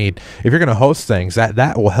matters, but I mean, if you're going to host things,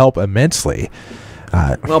 that will help immensely.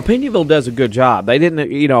 Well, Pinckneyville does a good job. They didn't,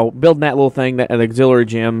 building that little thing, an auxiliary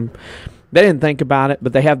gym. They didn't think about it,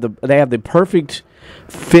 but they have the perfect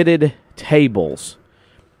fitted tables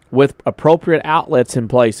with appropriate outlets in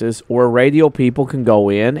places where radio people can go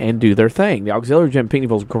in and do their thing. The auxiliary gym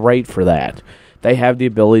Pinckneyville is great for that. They have the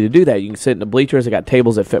ability to do that. You can sit in the bleachers. They got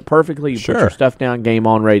tables that fit perfectly. You put your stuff down, game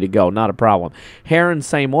on, ready to go. Not a problem. Heron,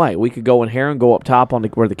 same way. We could go in Heron, go up top on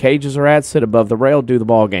where the cages are at, sit above the rail, do the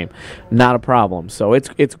ball game. Not a problem. So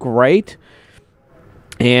it's great.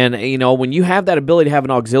 And, when you have that ability to have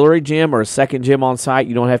an auxiliary gym or a second gym on site,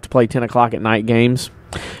 you don't have to play 10 o'clock at night games.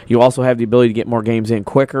 You also have the ability to get more games in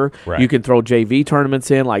quicker. Right. You can throw JV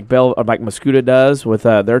tournaments in like Mascoutah does with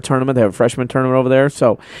their tournament. They have a freshman tournament over there.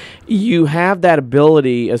 So you have that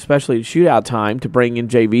ability, especially at shootout time, to bring in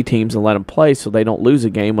JV teams and let them play so they don't lose a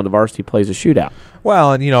game when the varsity plays a shootout.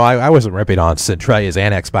 Well, and, I wasn't ripping on Centralia's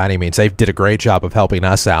annex by any means. They did a great job of helping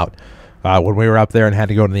us out when we were up there and had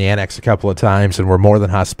to go to the annex a couple of times, and we're more than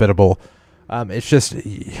hospitable. It's just,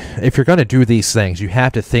 if you're going to do these things, you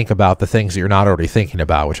have to think about the things that you're not already thinking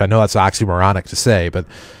about, which I know that's oxymoronic to say, but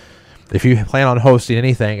if you plan on hosting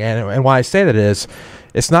anything, and why I say that is,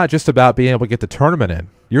 it's not just about being able to get the tournament in.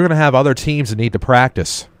 You're going to have other teams that need to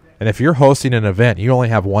practice. And if you're hosting an event, you only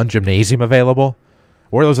have one gymnasium available,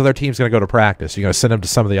 where are those other teams going to go to practice? You're going to send them to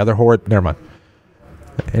some of the other never mind.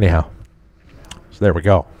 Anyhow, so there we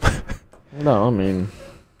go. No, I mean,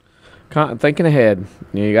 thinking ahead.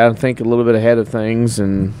 You got to think a little bit ahead of things,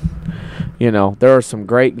 and there are some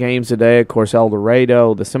great games today. Of course, El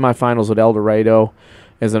Dorado, the semifinals at El Dorado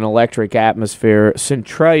is an electric atmosphere.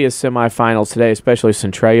 Centralia's semifinals today, especially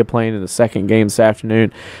Centralia playing in the second game this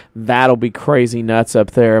afternoon, that'll be crazy nuts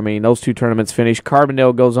up there. I mean, those two tournaments finish.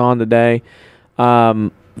 Carbondale goes on today.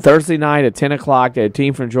 Thursday night at 10 o'clock, a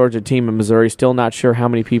team from Georgia, a team in Missouri. Still not sure how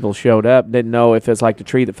many people showed up. Didn't know if it's like the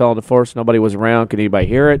tree that fell in the forest. Nobody was around. Could anybody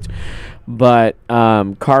hear it? But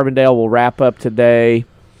Carbondale will wrap up today.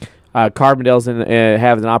 Carbondale's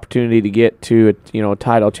have an opportunity to get to a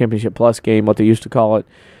title championship plus game, what they used to call it.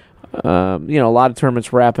 A lot of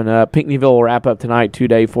tournaments wrapping up. Pinckneyville will wrap up tonight,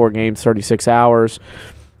 2-day, 4 games, 36 hours.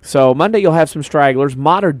 So Monday you'll have some stragglers.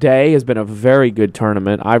 Mater Day has been a very good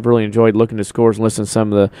tournament. I've really enjoyed looking at scores and listening to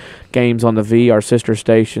some of the games on the V, our sister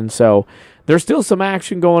station. So there's still some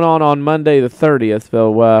action going on Monday the 30th.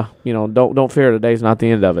 So don't fear, today's not the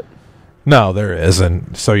end of it. No, there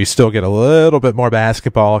isn't. So you still get a little bit more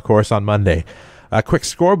basketball, of course, on Monday. A quick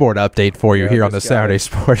scoreboard update for you here on the Saturday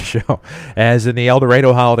Sports Show. As in the El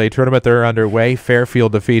Dorado Holiday Tournament, they're underway.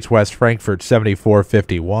 Fairfield defeats West Frankfort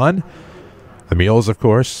 74-51. The Mules, of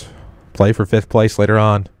course, play for 5th place later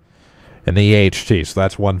on in the AHT. So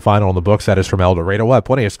that's one final in the books. That is from El Dorado. We'll have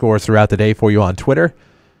plenty of scores throughout the day for you on Twitter.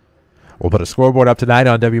 We'll put a scoreboard up tonight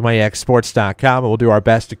on WMIXSports.com, and we'll do our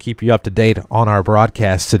best to keep you up to date on our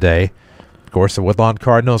broadcast today. Of course, the Woodlawn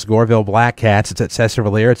Cardinals, Goreville Black Cats. It's at Cesar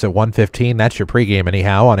Valera. It's at 1:15. That's your pregame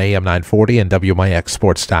anyhow on AM 940 and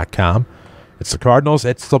WMIXSports.com. It's the Cardinals.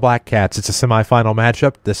 It's the Black Cats. It's a semifinal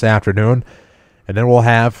matchup this afternoon. And then we'll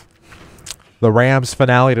have the Rams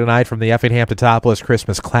finale tonight from the Effingham Teutopolis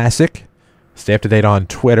Christmas Classic. Stay up to date on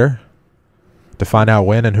Twitter to find out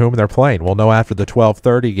when and whom they're playing. We'll know after the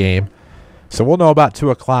 12:30 game. So we'll know about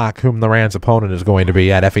 2 o'clock whom the Rams' opponent is going to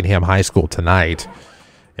be at Effingham High School tonight.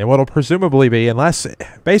 And what will presumably be, unless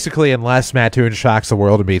Matt Toon shocks the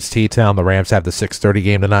world and beats T-Town, the Rams have the 6:30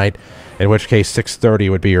 game tonight, in which case 6:30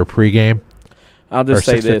 would be your pregame. I'll just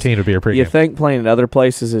say this. 6:15 would be your pregame. You think playing at other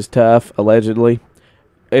places is tough, allegedly.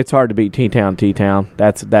 It's hard to beat T-Town.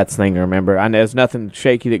 That's the thing to remember. I know there's nothing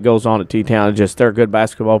shaky that goes on at T-Town. It's just they're a good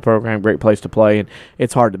basketball program, great place to play, and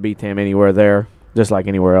it's hard to beat them anywhere there, just like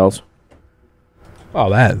anywhere else. Oh,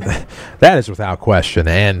 that is without question,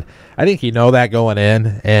 and I think you know that going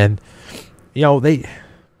in, and they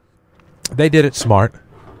did it smart.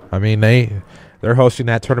 I mean, they're hosting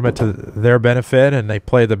that tournament to their benefit, and they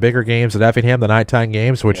play the bigger games at Effingham, the nighttime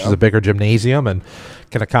games, which is a bigger gymnasium and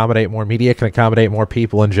can accommodate more media, can accommodate more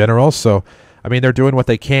people in general. So, I mean, they're doing what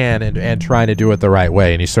they can and trying to do it the right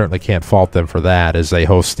way, and you certainly can't fault them for that as they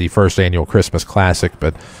host the first annual Christmas Classic.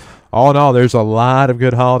 But all in all, there's a lot of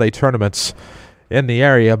good holiday tournaments in the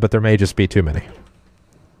area, but there may just be too many.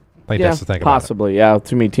 I think that's the thing about it. Possibly, yeah.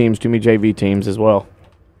 Too many teams, too many JV teams as well.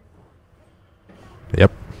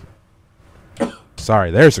 Yep.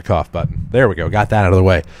 Sorry, there's a cough button. There we go. Got that out of the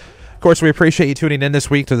way. Of course, we appreciate you tuning in this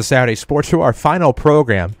week to the Saturday Sports Show, our final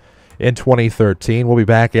program in 2013. We'll be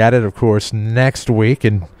back at it, of course, next week,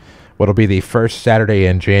 and what'll be the first Saturday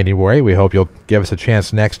in January. We hope you'll give us a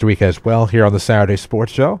chance next week as well here on the Saturday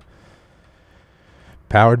Sports Show.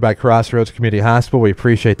 Powered by Crossroads Community Hospital. We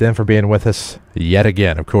appreciate them for being with us yet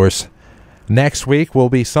again. Of course, next week will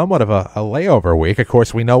be somewhat of a layover week. Of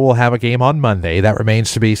course, we know we'll have a game on Monday. That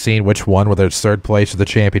remains to be seen which one, whether it's third place or the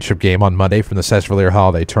championship game on Monday from the Cesar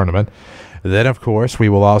Holiday Tournament. Then, of course, we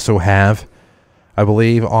will also have, I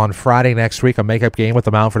believe, on Friday next week, a makeup game with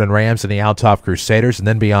the Mount Vernon Rams and the Altop Crusaders. And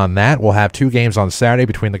then beyond that, we'll have 2 games on Saturday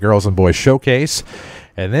between the girls and boys showcase.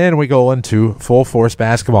 And then we go into full force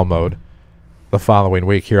basketball mode the following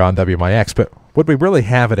week here on WMIX. But would we really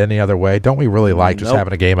have it any other way? Don't we really like just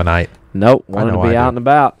having a game a night? Nope. Want to be out and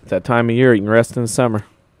about. It's that time of year. You can rest in the summer.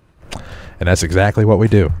 And that's exactly what we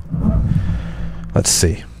do. Let's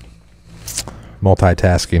see.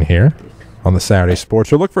 Multitasking here on the Saturday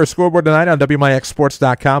Sports Show. Look for a scoreboard tonight on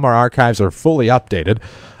WMIXSports.com. Our archives are fully updated.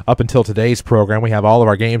 Up until today's program, we have all of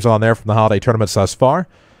our games on there from the holiday tournaments thus far.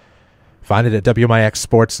 Find it at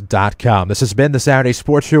WMIXSports.com. This has been the Saturday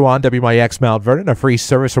Sports Show on WMIX Mount Vernon, a free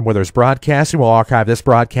service from Withers Broadcasting. We'll archive this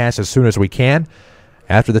broadcast as soon as we can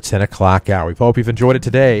after the 10 o'clock hour. We hope you've enjoyed it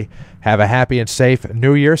today. Have a happy and safe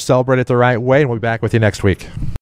New Year. Celebrate it the right way, and we'll be back with you next week.